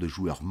cette bande de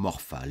joueurs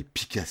morphales,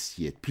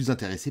 pique-assiettes, plus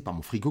intéressés par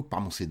mon frigo que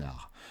par mon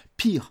scénar.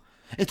 Pire,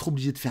 être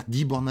obligé de faire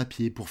 10 bornes à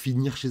pied pour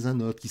finir chez un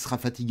autre qui sera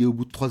fatigué au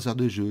bout de 3 heures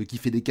de jeu, qui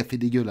fait des cafés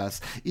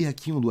dégueulasses, et à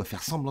qui on doit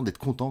faire semblant d'être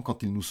content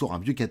quand il nous sort un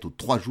vieux gâteau de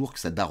 3 jours que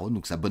sa daronne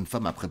ou que sa bonne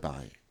femme a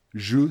préparé.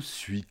 Je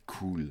suis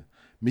cool.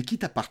 Mais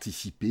quitte à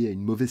participer à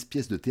une mauvaise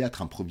pièce de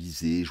théâtre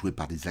improvisée, jouée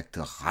par des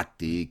acteurs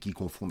ratés qui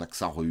confondent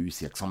accent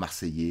russe et accent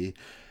marseillais,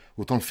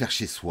 autant le faire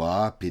chez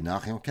soi,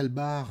 peinard et en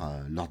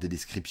calbar. Lors des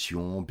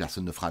descriptions,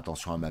 personne ne fera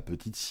attention à ma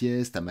petite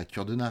sieste, à ma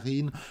cure de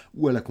narine,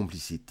 ou à la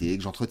complicité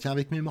que j'entretiens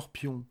avec mes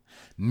morpions.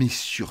 Mais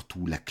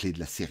surtout, la clé de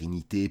la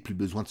sérénité, plus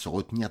besoin de se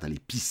retenir d'aller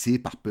pisser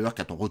par peur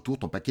qu'à ton retour,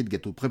 ton paquet de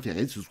gâteaux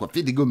préférés se soit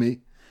fait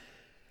dégommer.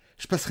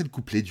 Je passerai le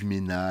couplet du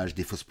ménage,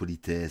 des fausses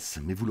politesses,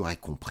 mais vous l'aurez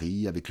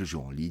compris, avec le jeu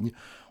en ligne,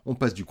 on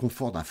passe du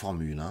confort d'un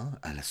Formule 1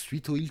 à la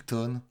suite au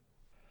Hilton.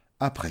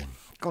 Après,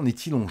 qu'en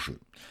est-il en jeu ?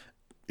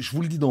 Je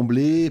vous le dis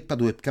d'emblée, pas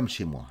de webcam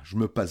chez moi. Je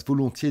me passe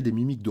volontiers des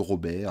mimiques de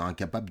Robert,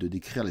 incapable de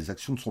décrire les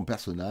actions de son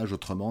personnage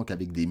autrement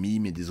qu'avec des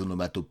mimes et des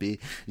onomatopées.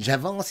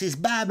 J'avance et se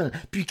bâme,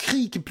 puis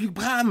cric, puis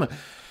brame.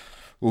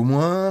 Au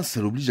moins,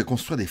 ça l'oblige à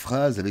construire des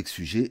phrases avec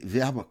sujet,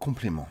 verbe,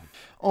 complément.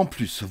 En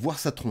plus, voir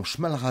sa tronche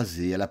mal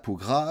rasée à la peau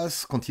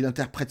grasse, quand il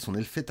interprète son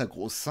Elfette à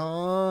gros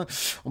seins,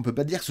 on peut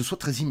pas dire que ce soit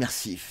très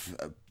immersif.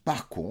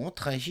 Par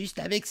contre, juste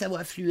avec sa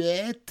voix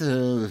fluette,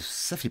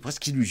 ça fait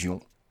presque illusion.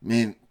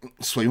 Mais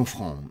soyons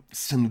francs,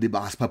 ça ne nous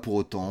débarrasse pas pour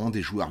autant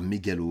des joueurs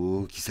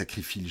mégalos qui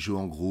sacrifient le jeu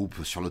en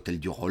groupe sur l'autel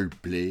du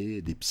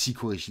roleplay, des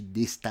psychorigides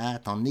des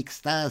stats en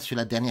extase sur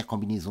la dernière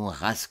combinaison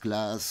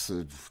race-classe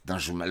d'un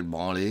jeu mal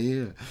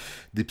branlé,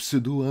 des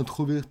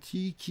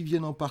pseudo-introvertis qui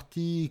viennent en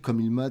partie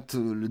comme ils matent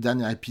le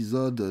dernier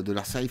épisode de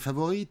leur série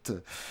favorite,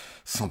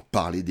 sans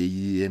parler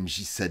des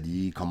MJ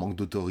sadiques en manque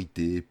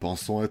d'autorité,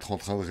 pensant être en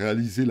train de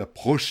réaliser la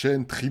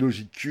prochaine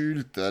trilogie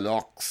culte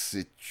alors que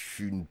c'est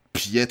une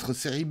piètre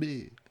série B.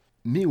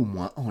 Mais au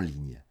moins en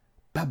ligne,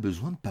 pas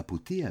besoin de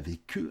papoter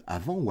avec eux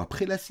avant ou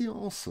après la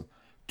séance.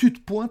 Tu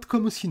te pointes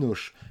comme au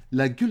cinoche,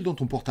 la gueule dans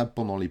ton portable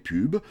pendant les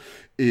pubs,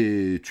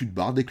 et tu te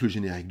barres dès que le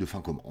générique de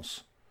fin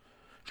commence.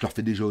 Je leur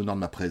fais déjà honneur de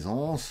ma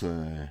présence,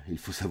 il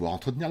faut savoir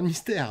entretenir le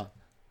mystère.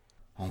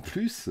 En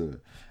plus,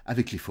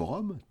 avec les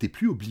forums, t'es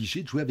plus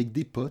obligé de jouer avec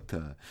des potes,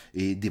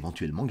 et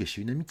d'éventuellement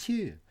gâcher une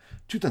amitié.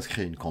 Tu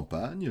t'inscris à une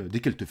campagne, dès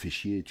qu'elle te fait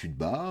chier, tu te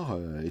barres,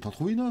 et t'en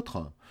trouves une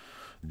autre.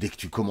 Dès que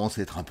tu commences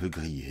à être un peu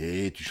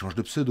grillé, tu changes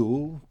de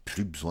pseudo,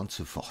 plus besoin de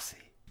se forcer.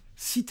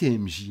 Si t'es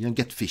MJ, un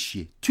gars te fait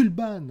chier, tu le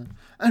bannes.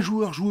 Un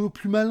joueur joue au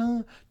plus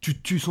malin,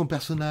 tu tues son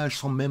personnage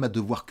sans même à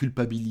devoir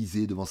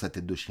culpabiliser devant sa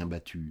tête de chien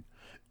battu.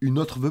 Une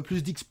autre veut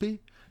plus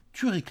d'XP,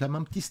 tu réclames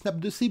un petit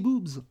snap de ses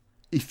boobs.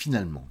 Et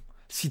finalement,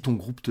 si ton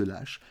groupe te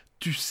lâche,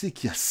 tu sais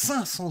qu'il y a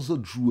 500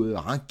 autres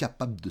joueurs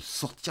incapables de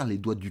sortir les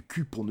doigts du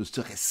cul pour ne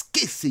serait-ce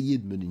qu'essayer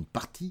de mener une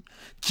partie,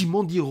 qui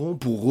mendiront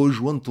pour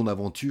rejoindre ton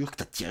aventure que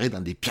t'as tirée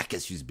d'un des pires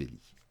casus belli.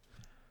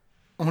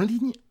 En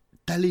ligne,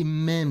 t'as les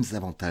mêmes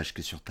avantages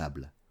que sur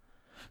table.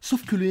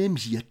 Sauf que le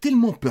MJ a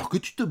tellement peur que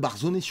tu te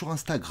barzonnes sur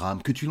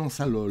Instagram, que tu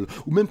lances un LOL,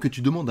 ou même que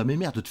tu demandes à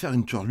Mémère de te faire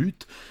une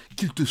turlute,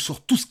 qu'il te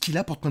sort tout ce qu'il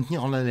a pour te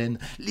maintenir en haleine.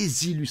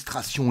 Les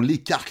illustrations, les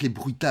cartes, les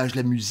bruitages,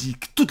 la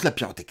musique, toute la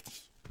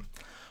pyrotechnie.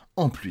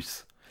 En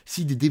plus,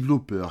 si des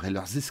développeurs et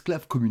leurs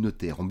esclaves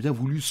communautaires ont bien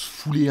voulu se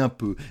fouler un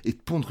peu et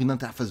te pondre une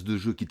interface de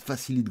jeu qui te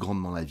facilite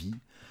grandement la vie,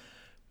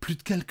 plus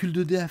de calcul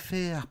de dés à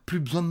faire,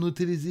 plus besoin de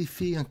noter les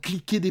effets, un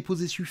cliquer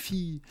déposer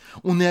suffit.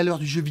 On est à l'heure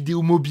du jeu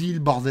vidéo mobile,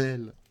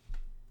 bordel.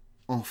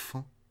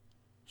 Enfin,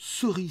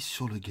 cerise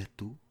sur le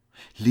gâteau,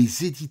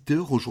 les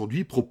éditeurs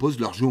aujourd'hui proposent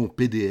leurs jeux en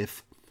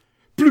PDF.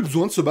 Plus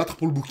besoin de se battre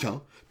pour le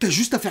bouquin, t'as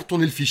juste à faire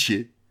tourner le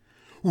fichier.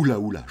 Oula,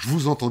 je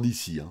vous entends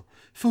d'ici, hein.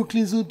 Faut que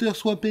les auteurs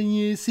soient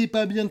payés, c'est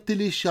pas bien de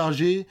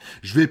télécharger.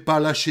 Je vais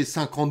pas lâcher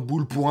 50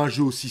 boules pour un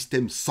jeu au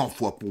système 100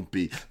 fois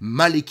pompé,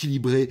 mal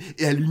équilibré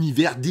et à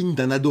l'univers digne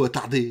d'un ado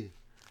attardé.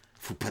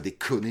 Faut pas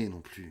déconner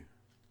non plus.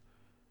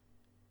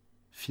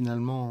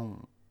 Finalement,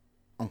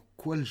 en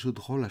quoi le jeu de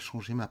rôle a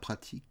changé ma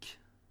pratique ?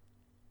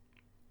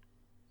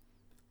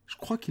 Je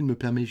crois qu'il me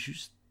permet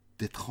juste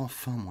d'être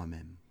enfin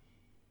moi-même.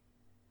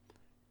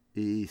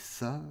 Et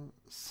ça,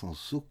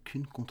 sans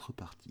aucune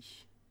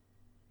contrepartie.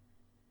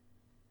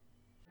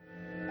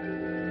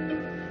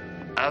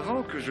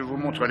 Avant que je vous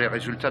montre les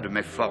résultats de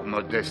mes fort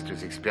modestes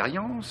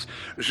expériences,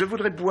 je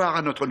voudrais boire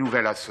à notre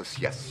nouvelle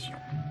association.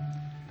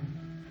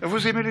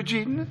 Vous aimez le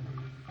gin?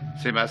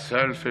 C'est ma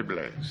seule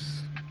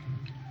faiblesse.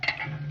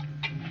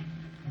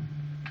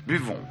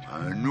 Buvons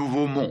un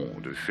nouveau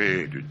monde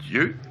fait de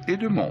dieux et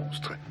de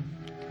monstres.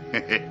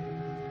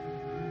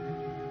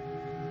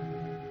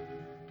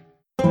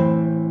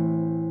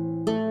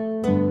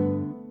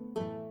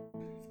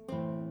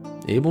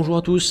 Et bonjour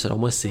à tous, alors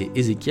moi c'est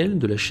Ezekiel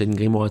de la chaîne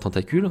Grimoire et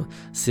Tentacules,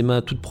 c'est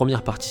ma toute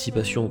première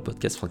participation au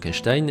podcast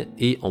Frankenstein,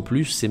 et en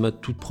plus c'est ma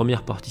toute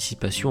première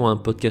participation à un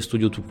podcast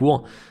audio tout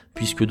court,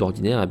 puisque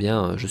d'ordinaire, eh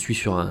bien, je suis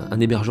sur un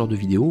hébergeur de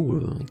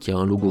vidéos qui a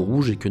un logo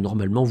rouge et que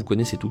normalement vous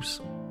connaissez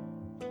tous.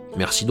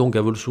 Merci donc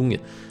à Volsung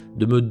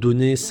de me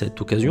donner cette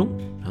occasion,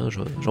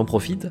 j'en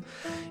profite,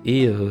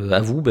 et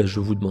à vous, je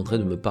vous demanderai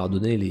de me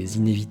pardonner les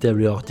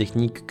inévitables erreurs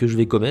techniques que je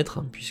vais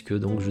commettre, puisque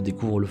donc je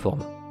découvre le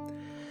format.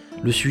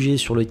 Le sujet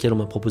sur lequel on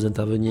m'a proposé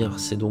d'intervenir,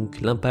 c'est donc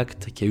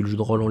l'impact qu'a eu le jeu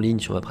de rôle en ligne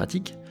sur ma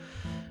pratique.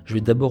 Je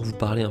vais d'abord vous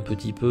parler un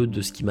petit peu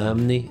de ce qui m'a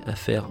amené à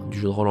faire du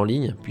jeu de rôle en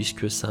ligne,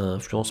 puisque ça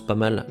influence pas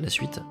mal la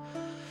suite.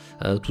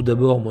 Tout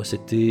d'abord, moi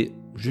c'était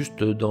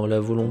juste dans la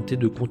volonté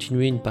de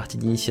continuer une partie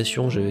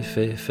d'initiation que j'avais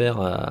fait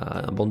faire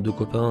à une bande de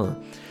copains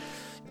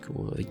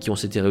avec qui on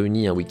s'était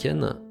réunis un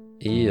week-end.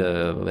 Et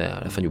à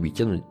la fin du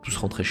week-end, on est tous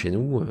rentrés chez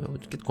nous,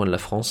 aux quatre coins de la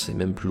France et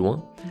même plus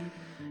loin.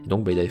 Et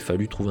donc il avait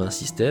fallu trouver un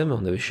système,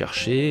 on avait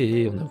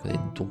cherché et on avait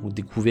donc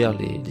découvert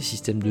les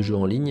systèmes de jeu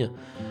en ligne.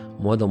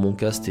 Moi dans mon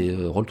cas c'était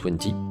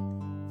Roll20,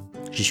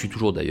 j'y suis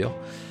toujours d'ailleurs.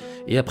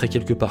 Et après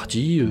quelques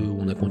parties,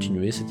 on a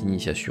continué cette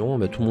initiation,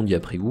 tout le monde y a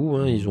pris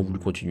goût, ils ont voulu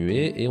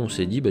continuer et on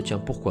s'est dit tiens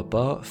pourquoi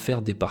pas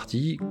faire des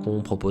parties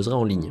qu'on proposerait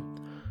en ligne.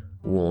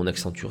 Où on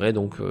accentuerait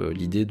donc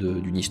l'idée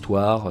d'une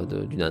histoire,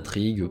 d'une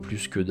intrigue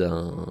plus que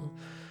d'un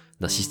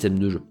système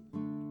de jeu.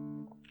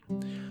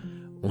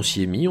 On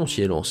s'y est mis, on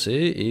s'y est lancé,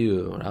 et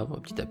voilà,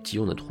 petit à petit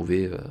on a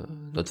trouvé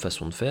notre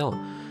façon de faire.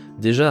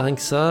 Déjà rien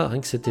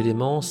que cet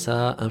élément,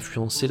 ça a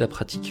influencé la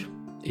pratique.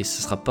 Et ce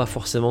ne sera pas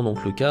forcément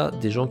donc le cas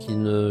des gens qui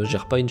ne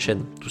gèrent pas une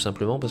chaîne, tout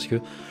simplement parce que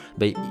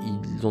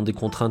ils ont des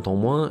contraintes en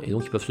moins, et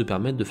donc ils peuvent se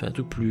permettre de faire un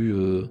truc plus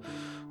au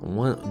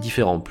moins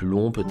différent, plus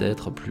long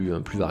peut-être,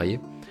 plus varié.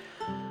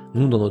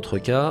 Nous dans notre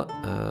cas,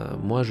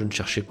 moi je ne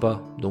cherchais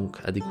pas donc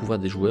à découvrir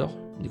de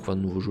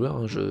nouveaux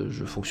joueurs,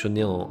 je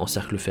fonctionnais en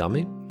cercle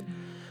fermé.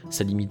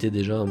 Ça limitait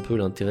déjà un peu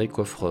l'intérêt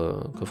qu'offre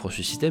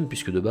ce système,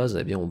 puisque de base,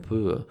 on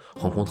peut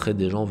rencontrer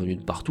des gens venus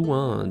de partout,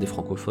 des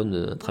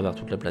francophones à travers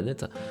toute la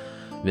planète,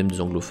 même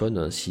des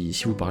anglophones si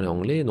vous parlez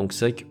anglais. Donc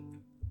c'est vrai que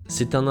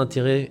c'est un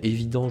intérêt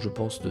évident, je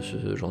pense, de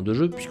ce genre de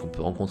jeu, puisqu'on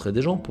peut rencontrer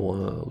des gens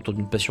autour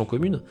d'une passion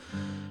commune.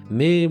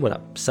 Mais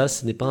voilà, ça,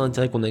 ce n'est pas un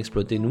intérêt qu'on a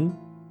exploité nous,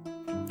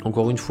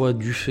 encore une fois,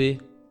 du fait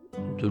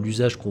de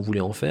l'usage qu'on voulait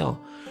en faire.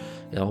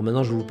 Et alors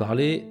maintenant, je vais vous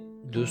parler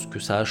de ce que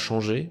ça a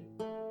changé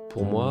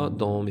pour moi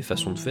dans mes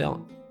façons de faire,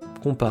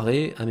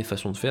 comparé à mes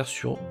façons de faire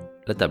sur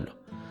la table.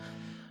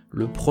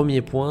 Le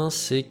premier point,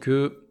 c'est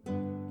que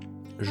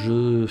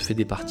je fais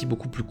des parties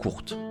beaucoup plus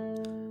courtes.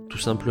 Tout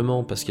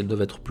simplement parce qu'elles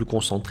doivent être plus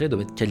concentrées,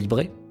 doivent être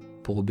calibrées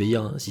pour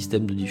obéir à un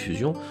système de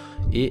diffusion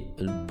et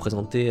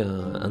présenter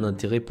un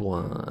intérêt pour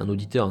un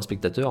auditeur, un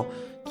spectateur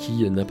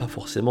qui n'a pas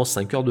forcément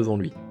 5 heures devant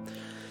lui.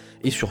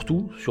 Et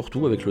surtout,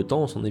 avec le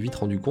temps, on s'en est vite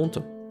rendu compte,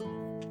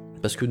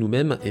 parce que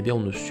nous-mêmes, on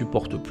ne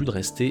supporte plus de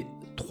rester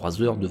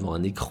 3 heures devant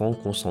un écran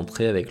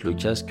concentré avec le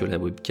casque, la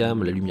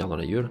webcam, la lumière dans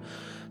la gueule.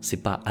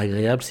 C'est pas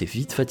agréable, c'est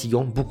vite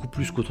fatigant, beaucoup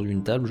plus qu'autour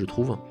d'une table, je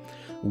trouve,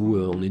 où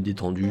on est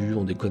détendu,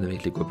 on déconne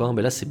avec les copains.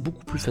 Là, c'est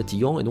beaucoup plus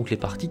fatigant, et donc les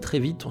parties, très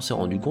vite, on s'est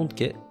rendu compte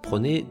qu'elles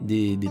prenaient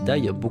des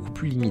tailles beaucoup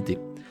plus limitées.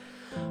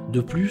 De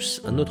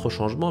plus, un autre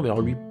changement, mais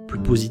alors lui, plus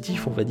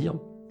positif, on va dire,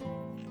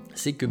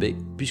 c'est que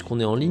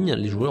puisqu'on est en ligne,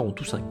 les joueurs ont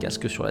tous un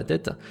casque sur la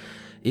tête.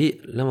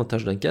 Et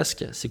l'avantage d'un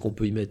casque, c'est qu'on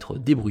peut y mettre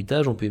des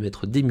bruitages, on peut y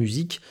mettre des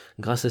musiques,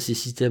 grâce à ces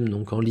systèmes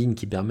donc en ligne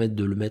qui permettent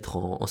de le mettre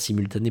en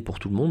simultané pour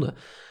tout le monde,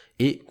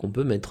 et qu'on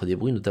peut mettre des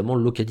bruits notamment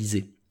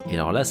localisés. Et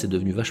alors là, c'est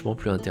devenu vachement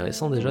plus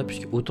intéressant déjà,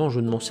 puisque autant je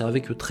ne m'en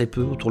servais que très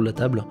peu autour de la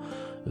table,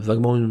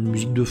 vaguement une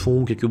musique de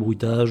fond, quelques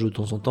bruitages de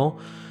temps en temps,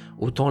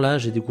 autant là,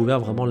 j'ai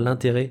découvert vraiment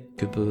l'intérêt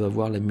que peut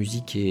avoir la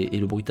musique et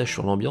le bruitage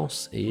sur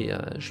l'ambiance, et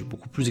j'ai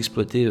beaucoup plus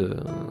exploité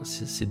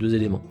ces deux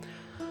éléments.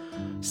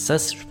 Ça,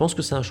 je pense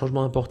que c'est un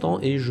changement important,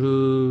 et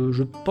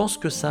je pense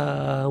que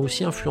ça a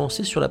aussi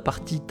influencé sur la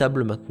partie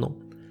table maintenant,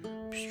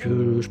 puisque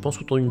je pense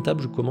qu'autour d'une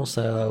table, je commence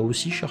à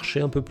aussi chercher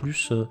un peu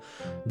plus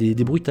des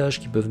bruitages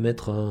qui peuvent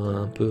mettre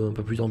un peu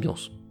plus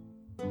d'ambiance.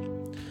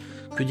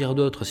 Que dire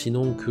d'autre,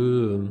 sinon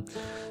que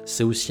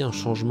c'est aussi un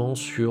changement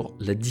sur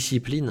la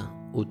discipline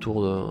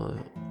autour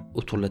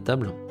de la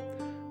table,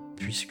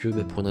 puisque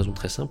pour une raison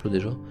très simple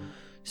déjà,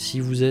 si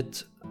vous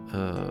êtes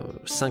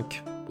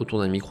 5 autour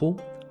d'un micro,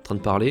 en train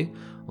de parler,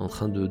 en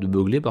train de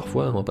beugler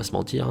parfois, on va pas se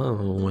mentir,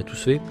 on l'a tous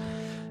fait,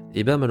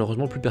 et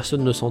malheureusement plus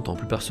personne ne s'entend,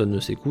 plus personne ne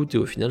s'écoute, et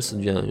au final ça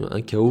devient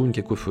un chaos, une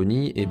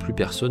cacophonie, et plus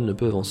personne ne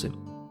peut avancer.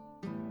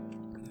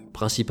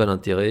 Principal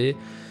intérêt,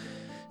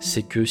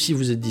 c'est que si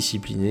vous êtes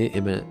discipliné,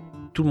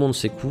 tout le monde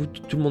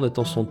s'écoute, tout le monde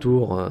attend son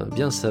tour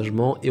bien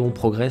sagement, et on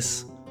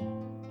progresse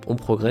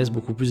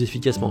beaucoup plus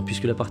efficacement,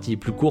 puisque la partie est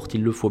plus courte,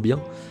 il le faut bien,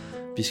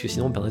 puisque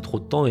sinon on perdrait trop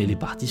de temps et les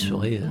parties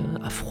seraient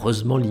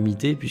affreusement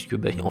limitées, puisque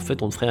en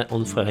fait on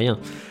ne ferait rien,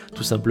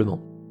 tout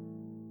simplement.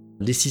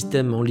 Les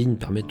systèmes en ligne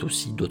permettent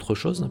aussi d'autres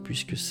choses,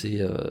 puisque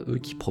c'est eux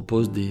qui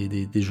proposent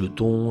des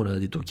jetons, là,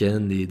 des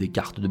tokens, des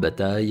cartes de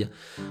bataille,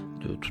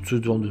 de tout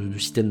ce genre de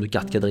système de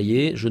cartes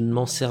quadrillées. Je ne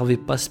m'en servais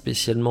pas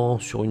spécialement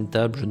sur une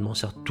table, je ne m'en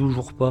sers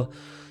toujours pas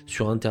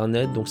sur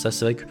internet, donc ça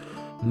c'est vrai que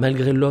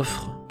malgré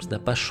l'offre, ça n'a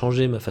pas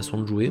changé ma façon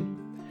de jouer.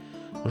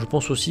 Je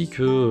pense aussi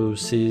que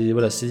c'est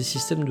des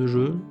systèmes de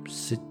jeu,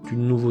 c'est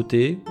une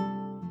nouveauté,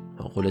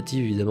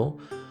 relative évidemment.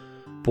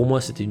 Pour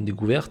moi c'était une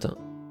découverte.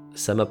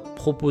 Ça m'a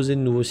proposé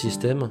de nouveaux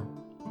systèmes,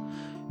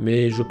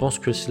 mais je pense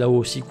que c'est là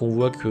aussi qu'on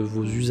voit que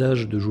vos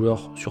usages de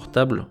joueurs sur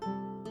table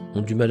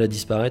ont du mal à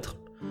disparaître,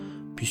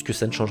 puisque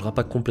ça ne changera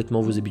pas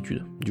complètement vos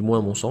habitudes, du moins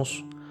à mon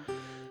sens.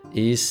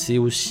 Et c'est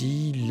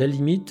aussi la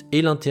limite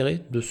et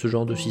l'intérêt de ce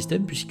genre de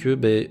système, puisque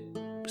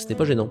ce n'est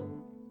pas gênant.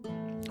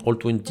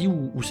 Roll20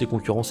 ou ses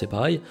concurrents c'est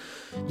pareil,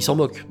 ils s'en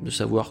moquent de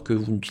savoir que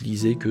vous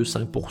n'utilisez que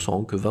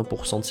 5%, que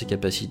 20% de ses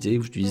capacités,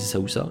 vous utilisez ça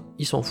ou ça,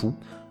 ils s'en foutent.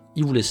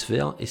 Ils vous laissent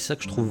faire, et c'est ça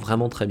que je trouve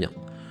vraiment très bien.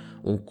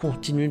 On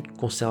continue de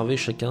conserver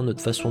chacun notre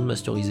façon de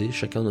masteriser,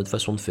 chacun notre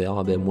façon de faire.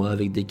 Moi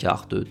avec des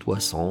cartes, toi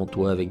sans,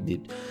 toi avec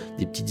des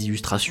petites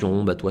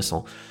illustrations, toi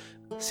sans.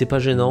 C'est pas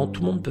gênant,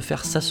 tout le monde peut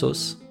faire sa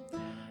sauce.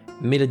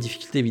 Mais la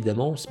difficulté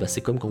évidemment, c'est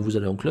comme quand vous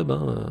allez en club,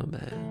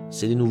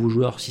 c'est des nouveaux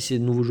joueurs, si c'est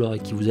des nouveaux joueurs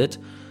avec qui vous êtes,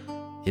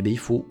 il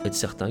faut être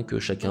certain que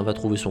chacun va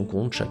trouver son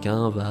compte,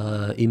 chacun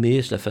va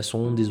aimer la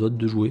façon des autres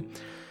de jouer.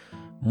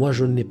 Moi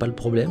je n'ai pas le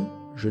problème.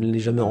 Je ne l'ai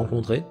jamais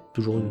rencontré,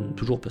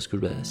 toujours parce que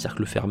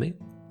cercle fermé.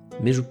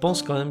 Mais je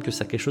pense quand même que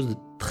c'est quelque chose de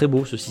très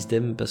beau ce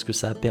système, parce que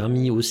ça a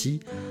permis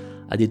aussi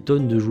à des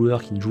tonnes de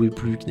joueurs qui ne jouaient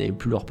plus, qui n'avaient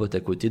plus leurs potes à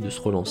côté, de se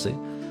relancer.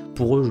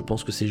 Pour eux, je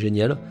pense que c'est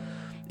génial.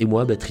 Et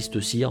moi, triste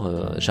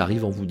cire,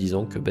 j'arrive en vous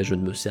disant que je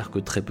ne me sers que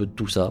très peu de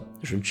tout ça.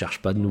 Je ne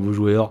cherche pas de nouveaux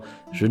joueurs,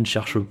 je ne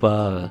cherche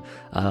pas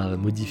à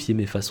modifier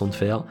mes façons de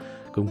faire.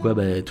 Comme quoi,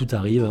 tout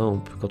arrive,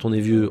 quand on est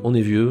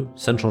vieux,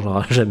 ça ne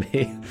changera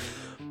jamais.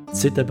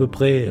 C'est à peu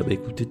près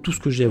écoutez, tout ce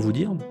que j'ai à vous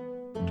dire,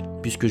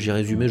 puisque j'ai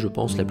résumé, je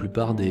pense, la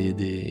plupart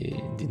des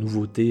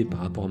nouveautés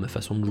par rapport à ma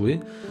façon de jouer.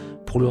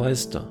 Pour le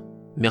reste,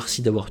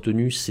 merci d'avoir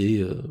tenu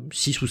ces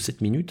 6 ou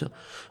 7 minutes.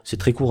 C'est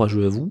très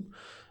courageux à vous.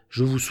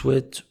 Je vous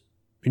souhaite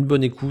une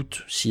bonne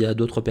écoute s'il y a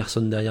d'autres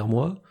personnes derrière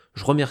moi.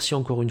 Je remercie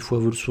encore une fois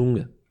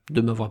Volsung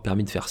de m'avoir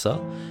permis de faire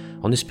ça,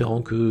 en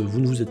espérant que vous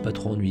ne vous êtes pas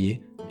trop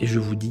ennuyés, et je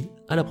vous dis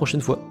à la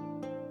prochaine fois.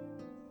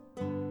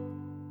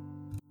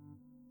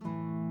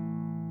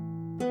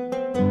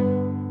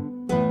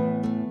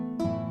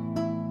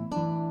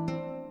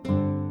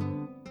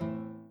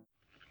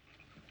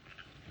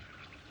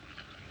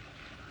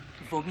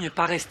 Vaut mieux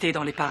pas rester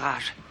dans les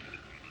parages.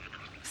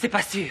 C'est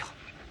pas sûr.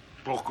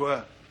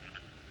 Pourquoi?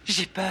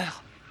 J'ai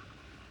peur.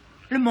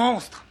 Le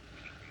monstre.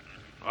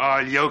 Ah,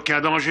 il n'y a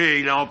aucun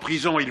danger, il est en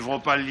prison, ils vont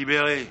pas le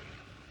libérer.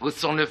 Où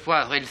sont le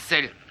foivre et le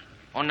sel?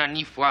 On n'a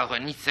ni foivre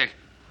ni sel.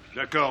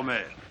 D'accord,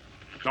 mère.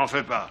 T'en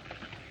fais pas.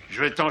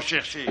 Je vais t'en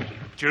chercher.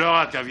 Tu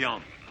l'auras, ta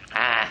viande.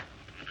 Ah.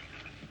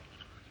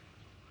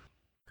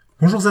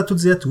 Bonjour à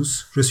toutes et à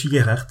tous, je suis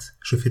Gerhard,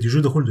 je fais du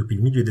jeu de rôle depuis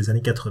le milieu des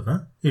années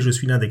 80 et je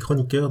suis l'un des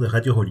chroniqueurs de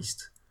Radio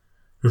Rollist.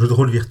 Le jeu de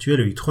rôle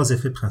virtuel a eu 3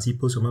 effets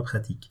principaux sur ma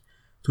pratique.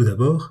 Tout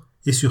d'abord,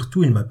 et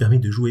surtout, il m'a permis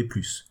de jouer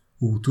plus,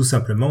 ou tout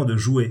simplement de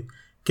jouer,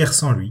 car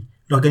sans lui,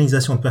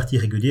 l'organisation de parties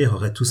régulières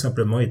aurait tout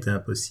simplement été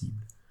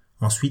impossible.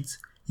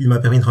 Ensuite, il m'a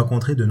permis de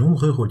rencontrer de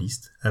nombreux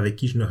rôlistes avec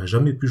qui je n'aurais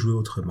jamais pu jouer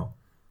autrement.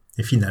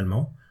 Et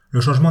finalement, le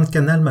changement de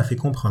canal m'a fait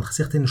comprendre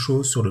certaines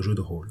choses sur le jeu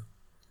de rôle.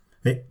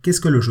 Mais qu'est-ce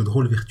que le jeu de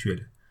rôle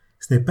virtuel ?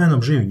 Ce n'est pas un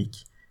objet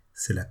unique,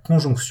 c'est la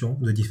conjonction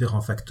de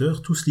différents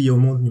facteurs tous liés au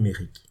monde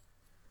numérique.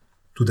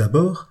 Tout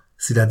d'abord,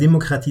 c'est la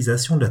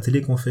démocratisation de la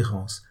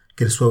téléconférence,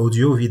 qu'elle soit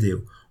audio ou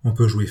vidéo. On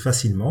peut jouer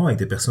facilement avec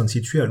des personnes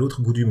situées à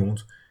l'autre bout du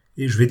monde,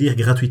 et je vais dire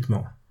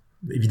gratuitement.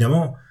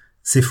 Évidemment,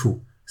 c'est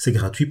faux. C'est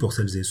gratuit pour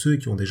celles et ceux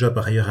qui ont déjà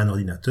par ailleurs un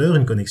ordinateur,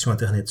 une connexion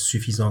internet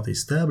suffisante et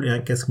stable et un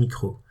casque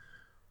micro,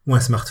 ou un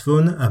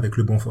smartphone avec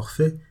le bon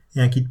forfait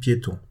et un kit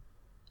piéton.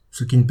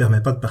 Ce qui ne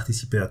permet pas de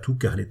participer à tout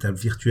car les tables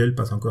virtuelles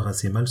passent encore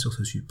assez mal sur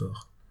ce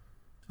support.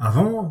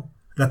 Avant,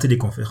 la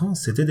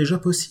téléconférence, c'était déjà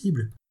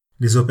possible.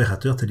 Les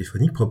opérateurs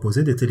téléphoniques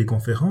proposaient des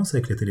téléconférences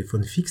avec les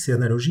téléphones fixes et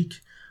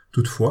analogiques.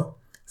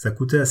 Toutefois, ça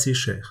coûtait assez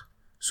cher,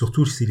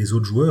 surtout si les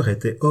autres joueurs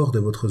étaient hors de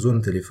votre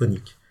zone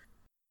téléphonique.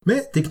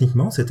 Mais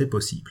techniquement, c'était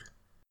possible.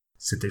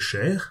 C'était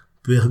cher,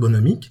 peu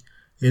ergonomique,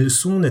 et le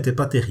son n'était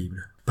pas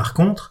terrible. Par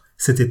contre,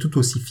 c'était tout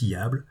aussi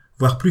fiable,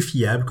 voire plus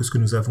fiable que ce que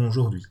nous avons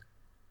aujourd'hui.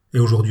 Et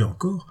aujourd'hui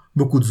encore,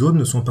 beaucoup de zones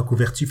ne sont pas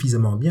couvertes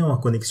suffisamment bien en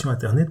connexion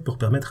Internet pour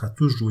permettre à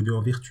tous de jouer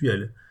en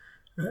virtuel.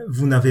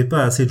 Vous n'avez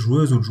pas assez de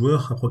joueuses ou de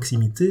joueurs à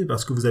proximité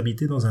parce que vous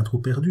habitez dans un trou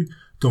perdu.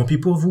 Tant pis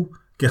pour vous,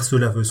 car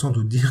cela veut sans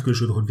doute dire que le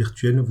jeu de rôle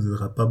virtuel ne vous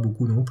aidera pas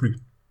beaucoup non plus.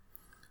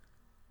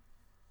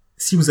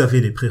 Si vous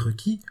avez les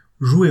prérequis,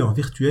 jouer en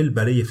virtuel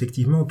balaye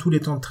effectivement tous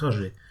les temps de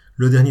trajet.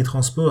 le dernier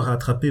transport à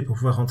attraper pour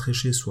pouvoir rentrer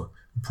chez soi.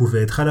 Vous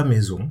pouvez être à la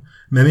maison,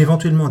 même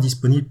éventuellement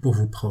disponible pour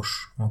vos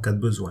proches, en cas de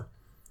besoin.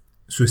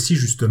 Ceux-ci,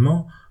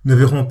 justement, ne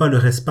verront pas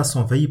leur espace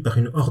envahi par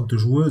une horde de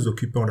joueuses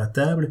occupant la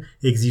table,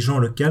 exigeant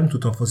le calme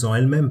tout en faisant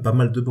elles-mêmes pas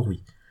mal de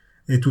bruit.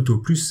 Et tout au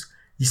plus,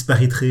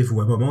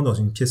 disparaîtrez-vous un moment dans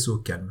une pièce au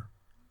calme.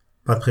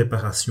 Pas de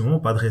préparation,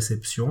 pas de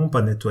réception,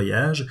 pas de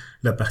nettoyage,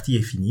 la partie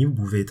est finie, vous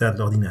pouvez éteindre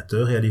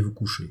l'ordinateur et aller vous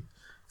coucher.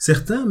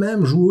 Certains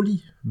même jouent au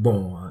lit.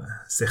 Bon,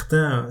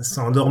 certains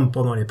s'endorment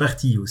pendant les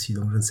parties aussi,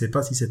 donc je ne sais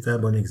pas si c'était un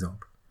bon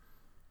exemple.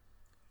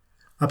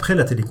 Après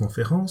la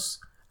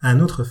téléconférence, un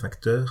autre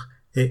facteur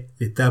est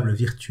les tables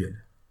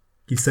virtuelles.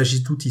 Qu'il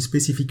s'agisse d'outils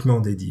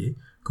spécifiquement dédiés,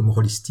 comme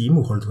Rollisteam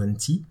ou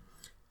Roll20,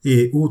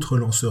 et autres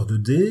lanceurs de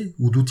dés,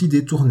 ou d'outils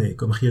détournés,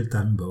 comme Real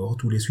Time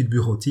Board ou les suites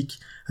bureautiques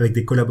avec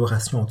des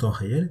collaborations en temps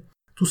réel,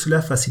 tout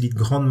cela facilite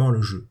grandement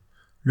le jeu.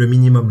 Le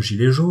minimum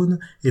gilet jaune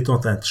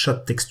étant un chat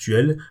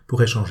textuel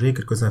pour échanger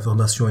quelques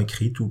informations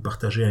écrites ou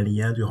partager un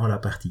lien durant la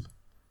partie.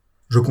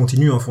 Je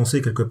continue à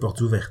enfoncer quelques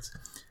portes ouvertes.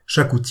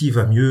 Chaque outil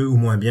va mieux ou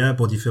moins bien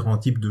pour différents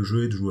types de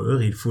jeux et de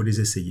joueurs, et il faut les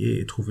essayer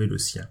et trouver le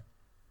sien.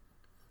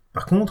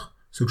 Par contre,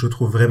 ce que je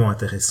trouve vraiment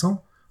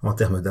intéressant, en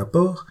termes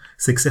d'apport,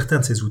 c'est que certains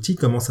de ces outils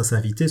commencent à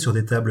s'inviter sur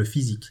des tables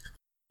physiques.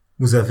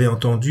 Vous avez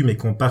entendu mes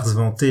comparses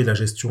vanter la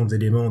gestion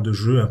d'éléments de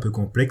jeu un peu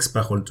complexes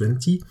par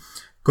Roll20,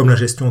 comme la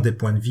gestion des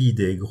points de vie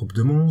des groupes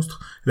de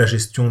monstres, la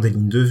gestion des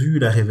lignes de vue,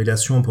 la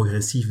révélation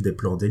progressive des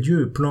plans des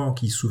lieux, plans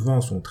qui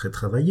souvent sont très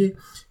travaillés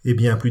et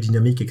bien plus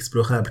dynamiques et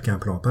explorables qu'un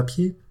plan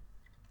papier,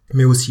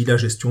 mais aussi la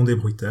gestion des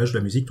bruitages,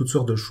 la musique, toutes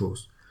sortes de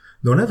choses.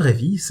 Dans la vraie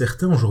vie,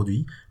 certains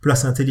aujourd'hui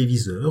placent un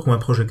téléviseur ou un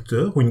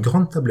projecteur ou une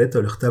grande tablette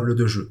à leur table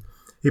de jeu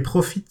et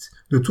profitent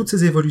de toutes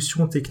ces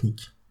évolutions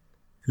techniques.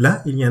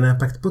 Là, il y a un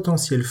impact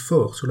potentiel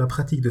fort sur la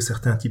pratique de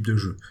certains types de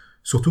jeux,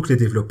 surtout que les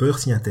développeurs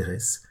s'y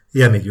intéressent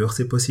et améliorent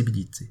ses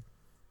possibilités.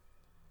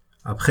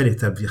 Après les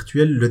tables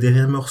virtuelles, le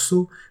dernier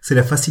morceau, c'est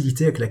la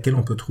facilité avec laquelle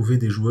on peut trouver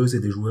des joueuses et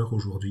des joueurs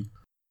aujourd'hui.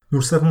 Nous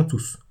le savons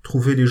tous,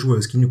 trouver les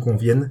joueuses qui nous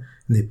conviennent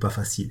n'est pas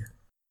facile.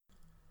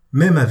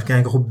 Même avec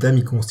un groupe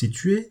d'amis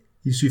constitué,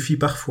 il suffit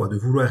parfois de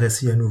vouloir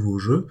essayer un nouveau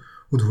jeu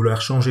ou de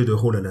vouloir changer de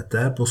rôle à la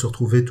table pour se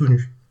retrouver tout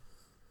nu.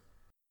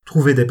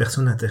 Trouver des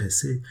personnes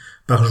intéressées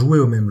par jouer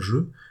au même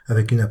jeu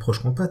avec une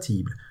approche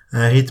compatible,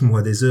 un rythme ou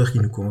à des heures qui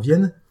nous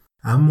conviennent,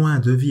 à moins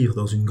de vivre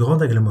dans une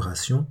grande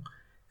agglomération,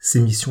 c'est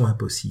mission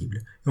impossible.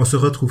 Et on se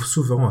retrouve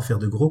souvent à faire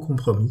de gros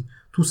compromis,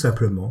 tout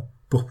simplement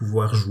pour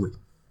pouvoir jouer.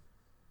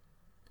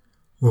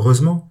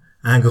 Heureusement,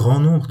 un grand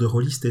nombre de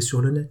rôlistes est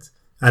sur le net,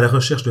 à la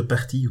recherche de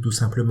parties ou tout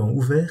simplement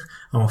ouverts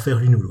à en faire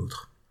l'une ou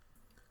l'autre.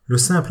 Le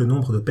simple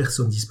nombre de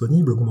personnes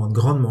disponibles augmente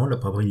grandement la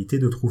probabilité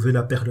de trouver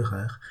la perle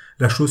rare,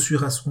 la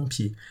chaussure à son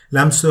pied,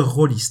 l'âme sœur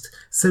rôliste,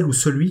 celle ou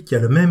celui qui a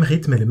le même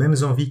rythme et les mêmes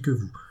envies que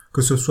vous,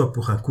 que ce soit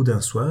pour un coup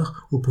d'un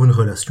soir ou pour une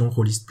relation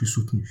rôliste plus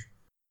soutenue.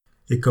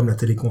 Et comme la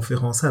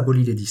téléconférence a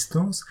aboli les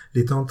distances,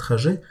 les temps de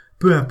trajet,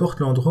 peu importe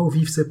l'endroit où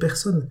vivent ces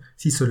personnes,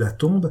 si cela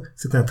tombe,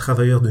 c'est un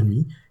travailleur de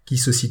nuit qui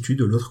se situe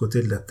de l'autre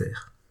côté de la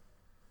Terre.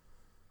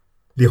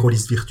 Les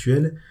rôlistes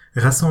virtuels,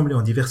 rassemblés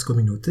en diverses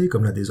communautés,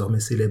 comme la désormais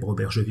célèbre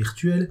auberge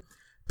virtuelle,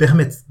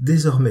 permettent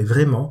désormais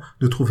vraiment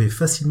de trouver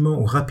facilement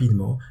ou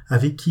rapidement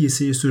avec qui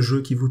essayer ce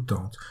jeu qui vous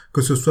tente,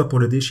 que ce soit pour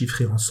le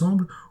déchiffrer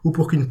ensemble ou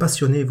pour qu'une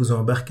passionnée vous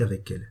embarque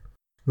avec elle.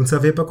 Vous ne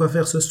savez pas quoi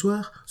faire ce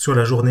soir? Sur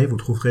la journée, vous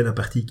trouverez la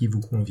partie qui vous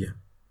convient.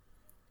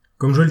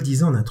 Comme je le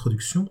disais en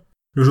introduction,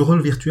 le jeu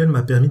rôle virtuel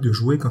m'a permis de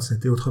jouer quand ce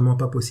n'était autrement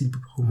pas possible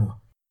pour moi.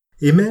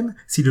 Et même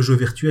si le jeu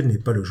virtuel n'est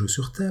pas le jeu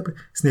sur table,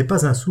 ce n'est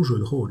pas un sous-jeu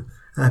de rôle,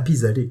 un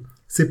pis-aller,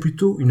 c'est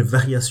plutôt une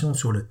variation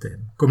sur le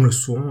thème, comme le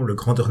sont le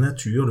grandeur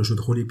nature, le jeu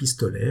de rôle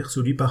épistolaire,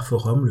 celui par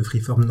forum, le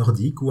freeform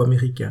nordique ou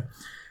américain.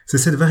 C'est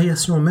cette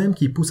variation même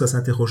qui pousse à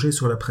s'interroger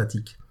sur la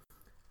pratique.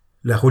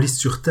 La rôliste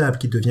sur table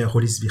qui devient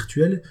rôliste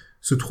virtuelle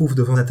se trouve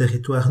devant un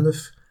territoire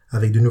neuf,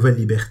 avec de nouvelles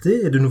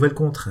libertés et de nouvelles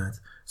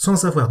contraintes,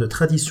 sans avoir de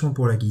tradition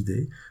pour la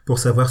guider, pour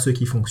savoir ce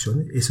qui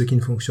fonctionne et ce qui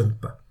ne fonctionne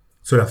pas.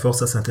 Cela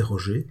force à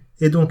s'interroger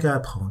et donc à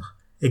apprendre,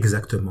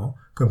 exactement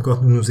comme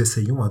quand nous nous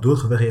essayons à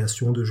d'autres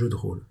variations de jeux de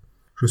rôle.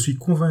 Je suis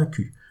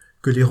convaincu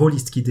que les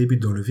rôlistes qui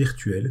débutent dans le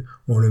virtuel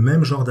ont le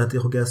même genre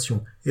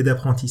d'interrogation et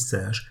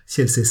d'apprentissage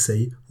si elles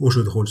s'essayent au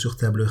jeu de rôle sur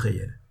table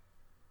réelle.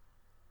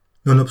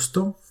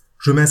 Nonobstant,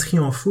 je m'inscris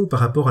en faux par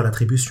rapport à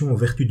l'attribution aux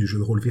vertus du jeu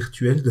de rôle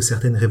virtuel de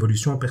certaines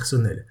révolutions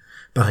personnelles.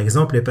 Par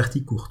exemple, les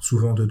parties courtes,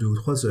 souvent de 2 ou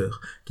 3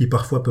 heures, qui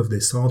parfois peuvent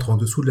descendre en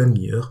dessous de la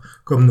demi-heure,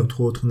 comme notre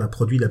autre en a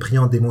produit la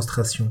brillante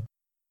démonstration.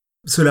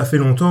 Cela fait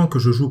longtemps que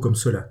je joue comme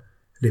cela.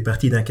 Les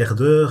parties d'un quart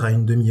d'heure à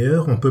une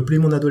demi-heure ont peuplé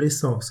mon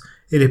adolescence,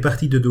 et les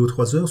parties de 2 ou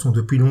 3 heures sont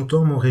depuis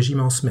longtemps mon régime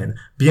en semaine,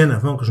 bien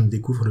avant que je ne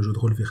découvre le jeu de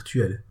rôle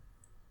virtuel.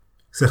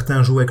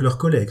 Certains jouent avec leurs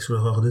collègues sur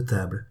leur heure de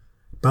table.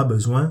 Pas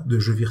besoin de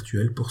jeu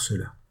virtuel pour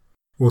cela.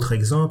 Autre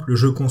exemple, le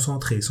jeu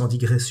concentré, sans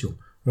digression.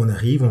 On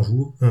arrive, on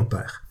joue, on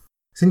part.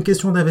 C'est une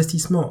question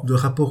d'investissement, de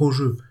rapport au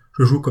jeu.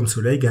 Je joue comme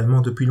cela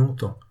également depuis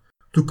longtemps.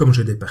 Tout comme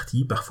j'ai des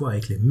parties, parfois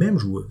avec les mêmes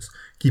joueuses,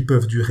 qui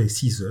peuvent durer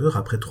 6 heures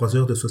après 3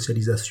 heures de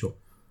socialisation.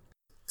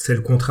 C'est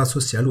le contrat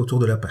social autour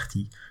de la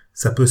partie.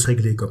 Ça peut se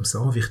régler comme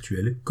ça, en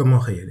virtuel, comme en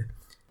réel.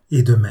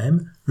 Et de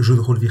même, le jeu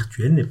de rôle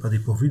virtuel n'est pas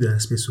dépourvu d'un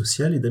aspect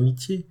social et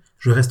d'amitié.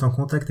 Je reste en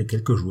contact avec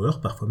quelques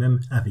joueurs, parfois même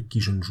avec qui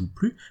je ne joue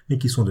plus, mais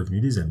qui sont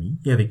devenus des amis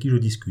et avec qui je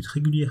discute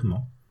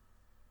régulièrement.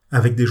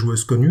 Avec des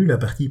joueuses connues, la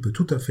partie peut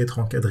tout à fait être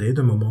encadrée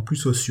de moments plus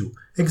sociaux,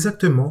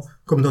 exactement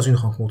comme dans une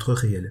rencontre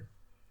réelle.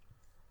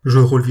 Le jeu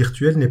de rôle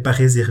virtuel n'est pas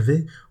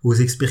réservé aux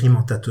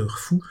expérimentateurs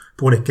fous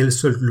pour lesquels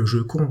seul le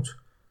jeu compte.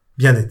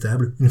 Bien des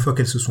tables, une fois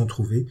qu'elles se sont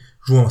trouvées,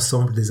 jouent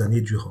ensemble des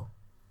années durant.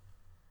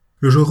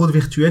 Le jeu de rôle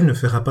virtuel ne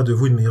fera pas de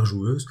vous une meilleure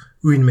joueuse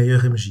ou une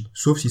meilleure MJ,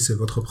 sauf si c'est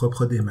votre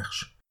propre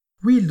démarche.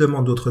 Oui, il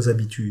demande d'autres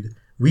habitudes.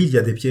 Oui, il y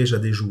a des pièges à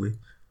déjouer.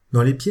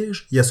 Dans les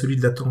pièges, il y a celui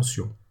de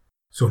l'attention.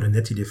 Sur le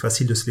net, il est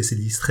facile de se laisser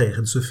distraire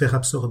et de se faire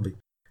absorber.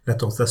 La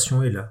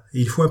tentation est là,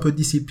 et il faut un peu de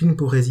discipline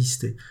pour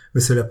résister,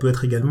 mais cela peut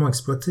être également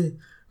exploité.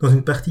 Dans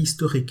une partie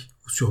historique,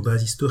 ou sur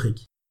base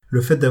historique,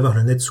 le fait d'avoir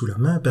le net sous la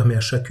main permet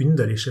à chacune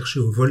d'aller chercher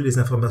au vol les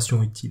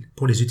informations utiles,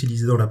 pour les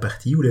utiliser dans la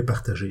partie ou les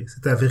partager.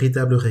 C'est un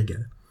véritable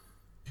régal.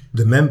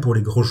 De même pour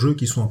les gros jeux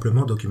qui sont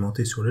amplement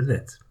documentés sur le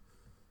net.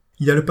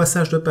 Il y a le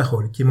passage de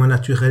parole, qui est moins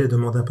naturel et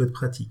demande un peu de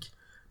pratique,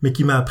 mais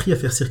qui m'a appris à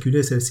faire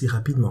circuler celle-ci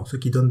rapidement, ce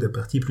qui donne des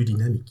parties plus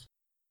dynamiques.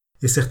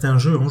 Et certains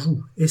jeux en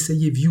jouent.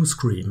 Essayez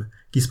Viewscream,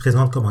 qui se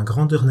présente comme un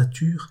grandeur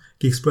nature,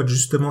 qui exploite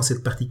justement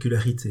cette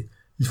particularité.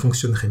 Il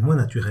fonctionnerait moins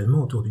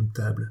naturellement autour d'une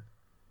table.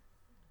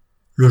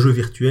 Le jeu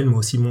virtuel m'a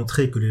aussi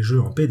montré que les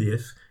jeux en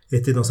PDF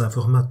étaient dans un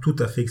format tout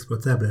à fait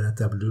exploitable à la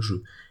table de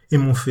jeu, et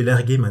m'ont fait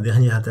larguer ma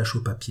dernière attache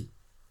au papier.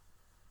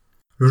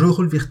 Le jeu de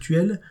rôle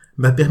virtuel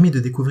m'a permis de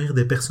découvrir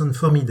des personnes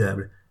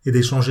formidables et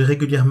d'échanger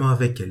régulièrement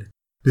avec elles,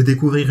 de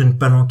découvrir une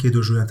palanquée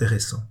de jeux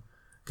intéressants.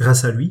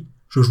 Grâce à lui,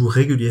 je joue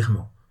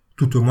régulièrement,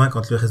 tout au moins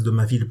quand le reste de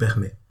ma vie le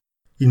permet.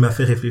 Il m'a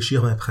fait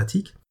réfléchir à ma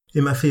pratique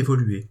et m'a fait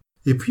évoluer.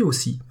 Et puis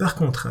aussi, par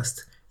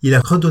contraste, il a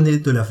redonné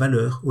de la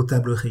valeur aux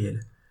tables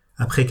réelles.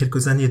 Après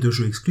quelques années de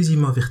jeux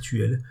exclusivement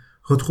virtuels,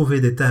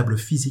 retrouver des tables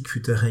physiques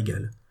fut un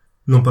régal.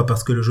 Non pas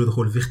parce que le jeu de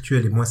rôle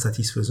virtuel est moins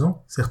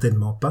satisfaisant,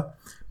 certainement pas,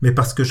 mais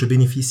parce que je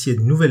bénéficiais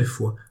une nouvelle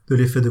fois de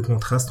l'effet de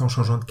contraste en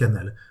changeant de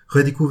canal,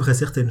 redécouvrais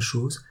certaines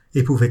choses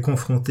et pouvais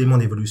confronter mon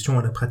évolution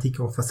à la pratique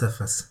en face à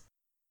face.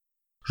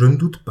 Je ne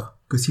doute pas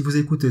que si vous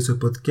écoutez ce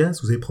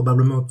podcast, vous avez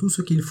probablement tout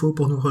ce qu'il faut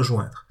pour nous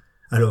rejoindre.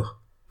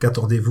 Alors,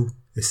 qu'attendez-vous?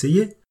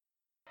 Essayez!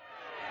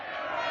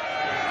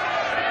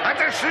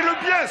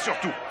 Attachez-le bien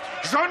surtout.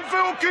 Je ne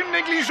veux aucune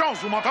négligence,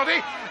 vous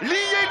m'entendez?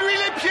 Liez-lui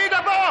les pieds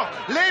d'abord.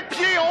 Les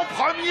pieds en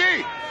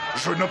premier.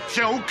 Je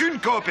n'obtiens aucune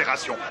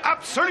coopération.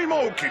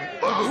 Absolument aucune.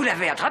 Vous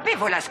l'avez attrapé,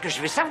 voilà ce que je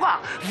veux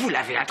savoir. Vous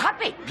l'avez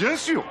attrapé. Bien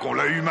sûr qu'on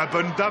l'a eu, ma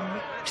bonne dame.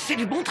 C'est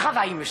du bon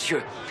travail,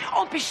 monsieur.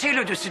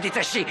 Empêchez-le de se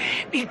détacher.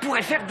 Il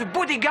pourrait faire de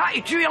beaux dégâts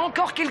et tuer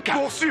encore quelqu'un.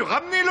 Pour sûr,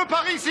 ramenez-le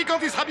par ici quand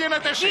il sera bien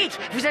attaché. Dites,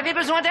 vous avez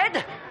besoin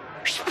d'aide?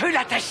 Je peux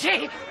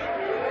l'attacher?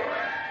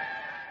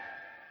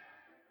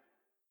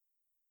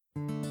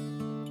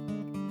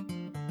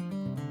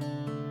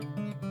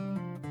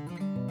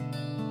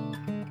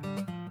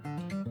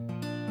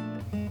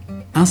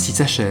 Ainsi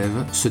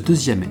s'achève ce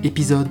deuxième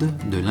épisode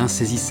de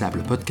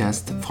l'insaisissable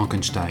podcast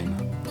Frankenstein,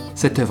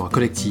 cette œuvre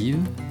collective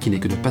qui n'est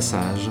que de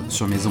passage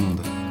sur mes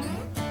ondes.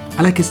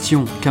 À la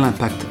question « Quel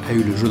impact a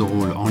eu le jeu de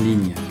rôle en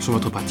ligne sur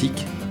votre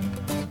pratique ?»,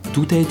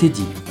 tout a été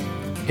dit,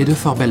 et de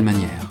fort belle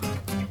manière.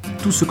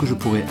 Tout ce que je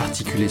pourrais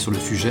articuler sur le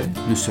sujet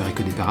ne serait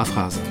que des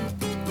paraphrases.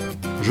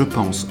 Je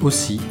pense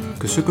aussi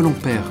que ce que l'on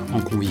perd en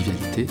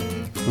convivialité,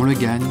 on le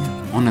gagne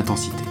en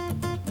intensité.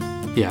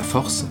 Et à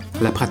force,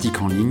 la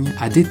pratique en ligne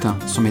a déteint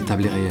sur mes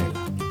tablets réels.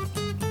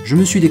 Je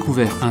me suis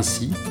découvert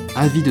ainsi,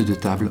 avide de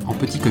table en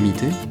petit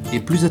comité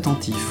et plus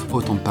attentif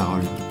au temps de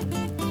parole.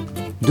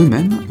 De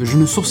même, je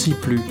ne sourcille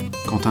plus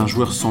quand un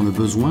joueur sent le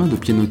besoin de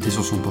pianoter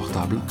sur son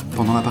portable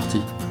pendant la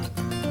partie.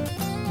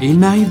 Et il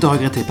m'arrive de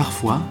regretter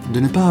parfois de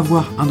ne pas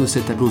avoir un de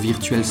ces tableaux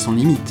virtuels sans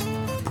limite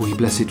pour y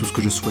placer tout ce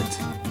que je souhaite.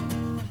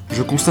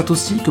 Je constate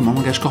aussi que mon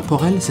langage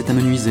corporel s'est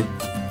amenuisé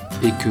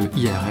et que,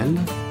 IRL,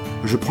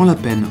 je prends la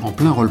peine en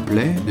plein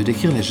roleplay de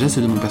décrire les gestes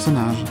de mon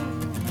personnage,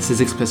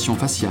 ses expressions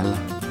faciales,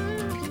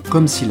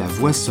 comme si la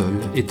voix seule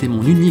était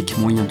mon unique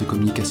moyen de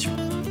communication.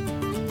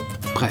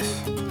 Bref,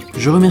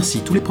 je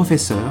remercie tous les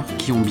professeurs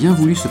qui ont bien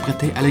voulu se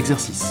prêter à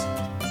l'exercice,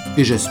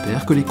 et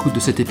j'espère que l'écoute de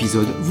cet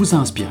épisode vous a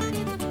inspiré.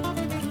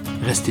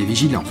 Restez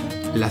vigilants,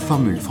 la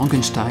formule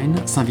Frankenstein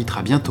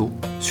s'invitera bientôt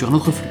sur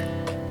notre flux.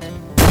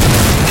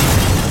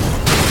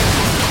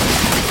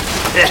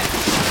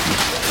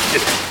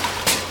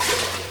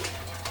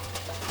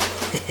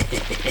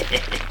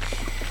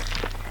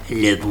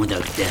 Le bon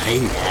docteur est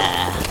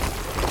là.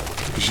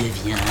 Je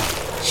viens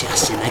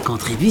chercher ma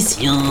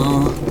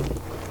contribution.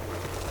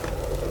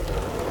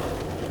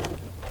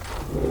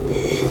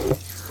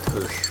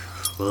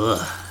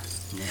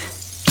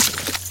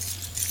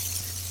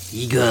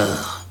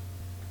 Igor,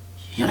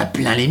 il y en a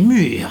plein les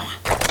murs.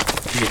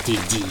 Je t'ai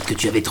dit que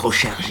tu avais trop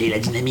chargé la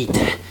dynamite.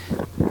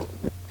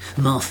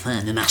 Mais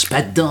enfin, ne marche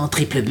pas dedans,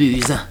 triple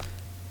buse.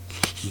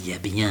 Il y a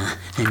bien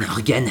un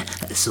organe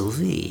à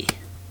sauver.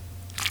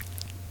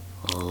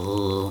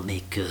 Oh,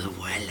 mais que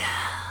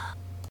voilà.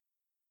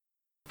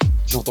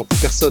 J'entends plus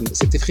personne,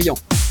 c'est effrayant.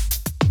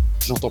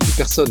 J'entends plus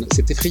personne,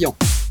 c'est effrayant.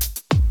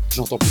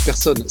 J'entends plus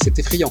personne, c'est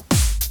effrayant.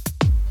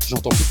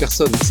 J'entends plus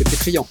personne, c'est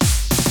effrayant.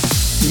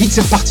 Vite,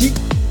 c'est reparti.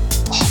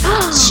 Oh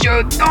mon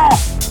Dieu, non!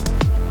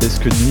 Est-ce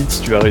que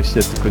Nitz, tu as réussi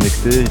à te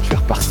connecter et tu es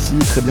reparti?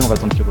 Très bien, on va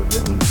attendre qu'il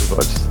revienne. Donc,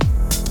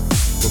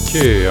 Ok,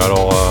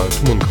 alors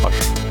tout le monde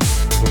crache.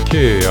 Ok,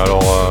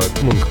 alors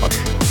tout le monde crache.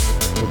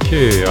 Ok,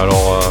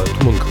 alors tout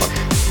le monde crache.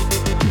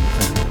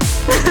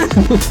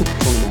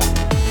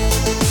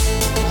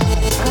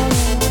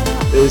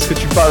 Est-ce que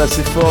tu parles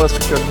assez fort? Est-ce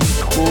que tu as le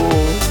micro?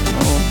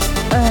 Non.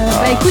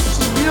 Bah écoute,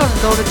 il hurle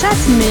dans le chat,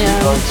 mais...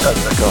 Dans le chat,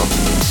 d'accord.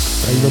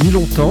 Il a mis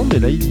longtemps, mais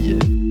là il y est.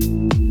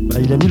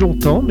 Il a mis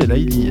longtemps, mais là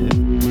il y est.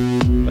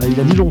 Il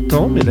a mis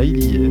longtemps, mais là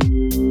il y est.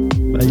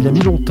 Il a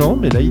mis longtemps,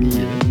 mais là il y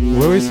est.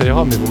 Oui, ça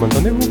ira, mais vous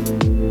m'entendez, vous?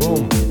 Bon,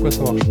 pourquoi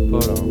ça marche pas,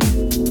 là?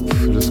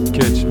 Le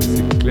sketch, mais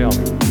c'est clair,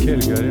 mais quelle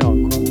galère,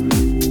 quoi.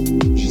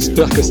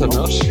 J'espère que ça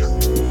marche.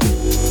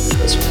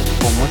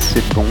 Pour moi,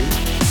 c'est bon.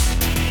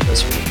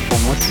 Pour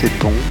moi, c'est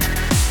bon.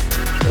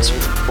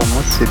 Pour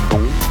moi, c'est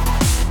bon.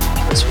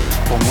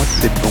 Pour moi,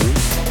 c'est bon.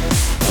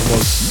 Pour moi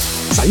aussi.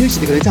 Sérieux, il s'est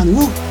déconnecté à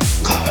nouveau?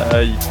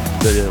 Aïe,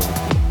 d'ailleurs.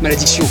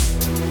 Malédiction.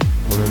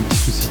 On a un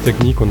petit souci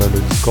technique, on a le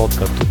Discord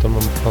qui a totalement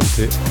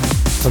planté.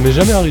 Ça m'est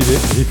jamais arrivé,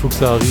 il faut que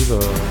ça arrive à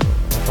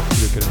partir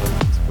de quelle heure.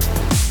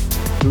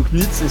 Donc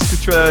Nitz,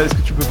 est-ce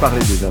que tu peux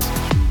parler déjà? Parce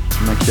que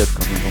tu m'inquiètes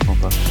quand je ne t'entends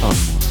pas.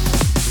 Parle-moi.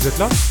 Vous êtes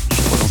là?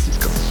 Je relance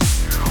Discord.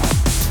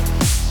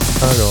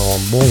 Alors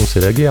bon,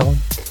 c'est la guerre.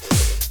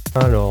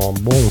 Alors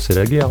bon, c'est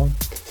la guerre.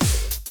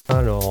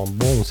 Alors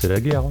bon, c'est la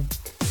guerre.